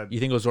 I think that You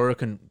think Osorio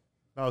can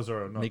no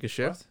Zoro. No. make a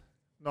shift?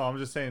 No, I'm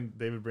just saying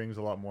David brings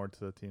a lot more to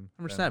the team.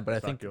 100%.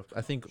 But Eustáquio.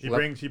 I think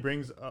He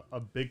brings a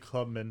big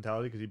club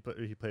mentality because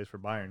he plays for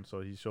Bayern, so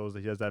he shows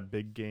that he has that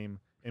big game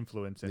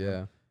influence in him.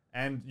 Yeah.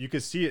 And you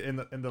could see it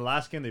in the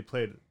last game they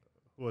played.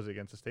 Who was it,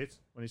 against the States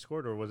when he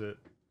scored, or was it?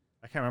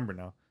 I can't remember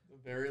now. The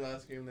very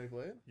last game they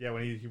played. Yeah,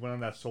 when he went on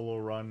that solo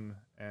run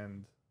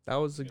and that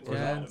was Or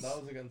that against.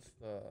 was against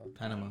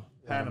Panama.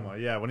 Panama.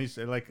 Yeah, when he's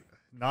like,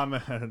 I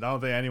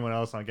don't think anyone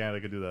else on Canada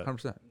could do that.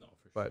 100%. No,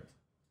 for But sure.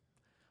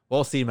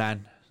 we'll see,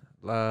 man.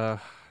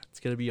 It's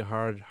gonna be a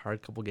hard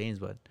couple games,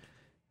 but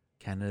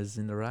Canada's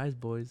in the rise,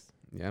 boys.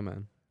 Yeah,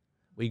 man.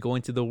 We go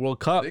into the World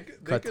Cup. They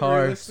could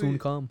Qatar realistically- soon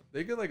come.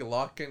 They could like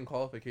lock in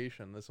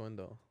qualification this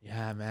window.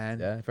 Yeah, man.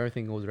 Yeah, if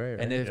everything goes right.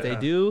 And right? if they Yeah.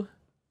 do,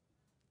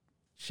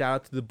 shout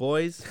out to the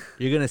boys.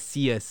 You're gonna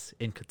see us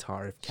in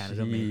Qatar if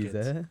Canada make Jeez,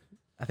 it. eh?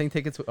 I think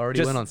tickets already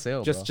Just- went on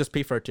sale. Just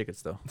pay for our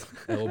tickets though.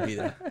 It will be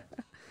there.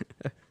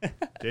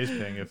 Jay's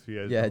paying if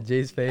you guys. Yeah, don't.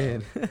 Jay's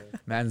paying.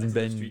 Man's That's the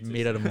been street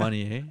made out of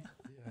money, eh?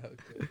 Yeah,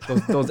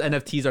 okay. Those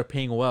NFTs are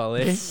paying well,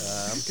 eh?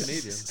 I'm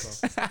Canadian,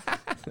 so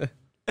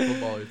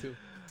footballer too.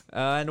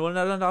 And we're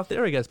not off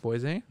there, I guess,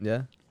 boys, eh?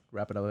 Yeah,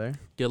 wrap it up there.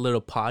 Get a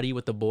little potty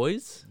with the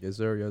boys. Yes,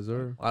 sir. Yes,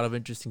 sir. A lot of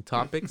interesting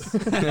topics.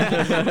 Wow.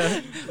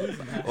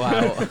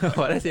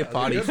 Why did I say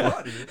potty? Good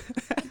body.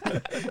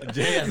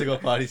 Jay has to go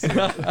potty soon.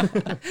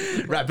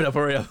 Wrap it up,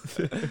 hurry up.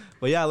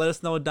 But yeah, let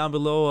us know down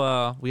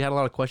below. We had a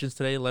lot of questions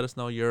today. Let us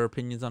know your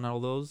opinions on all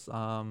those.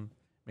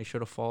 Make sure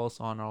to follow us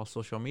on our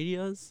social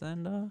medias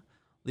and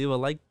leave a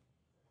like,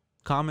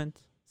 comment,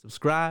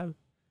 subscribe,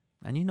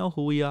 and you know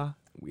who we are.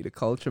 We the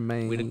culture,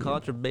 man. We the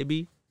culture,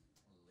 baby.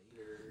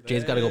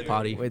 Jay's got to go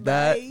potty. With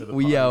that, To the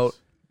we potties. out.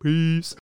 Peace.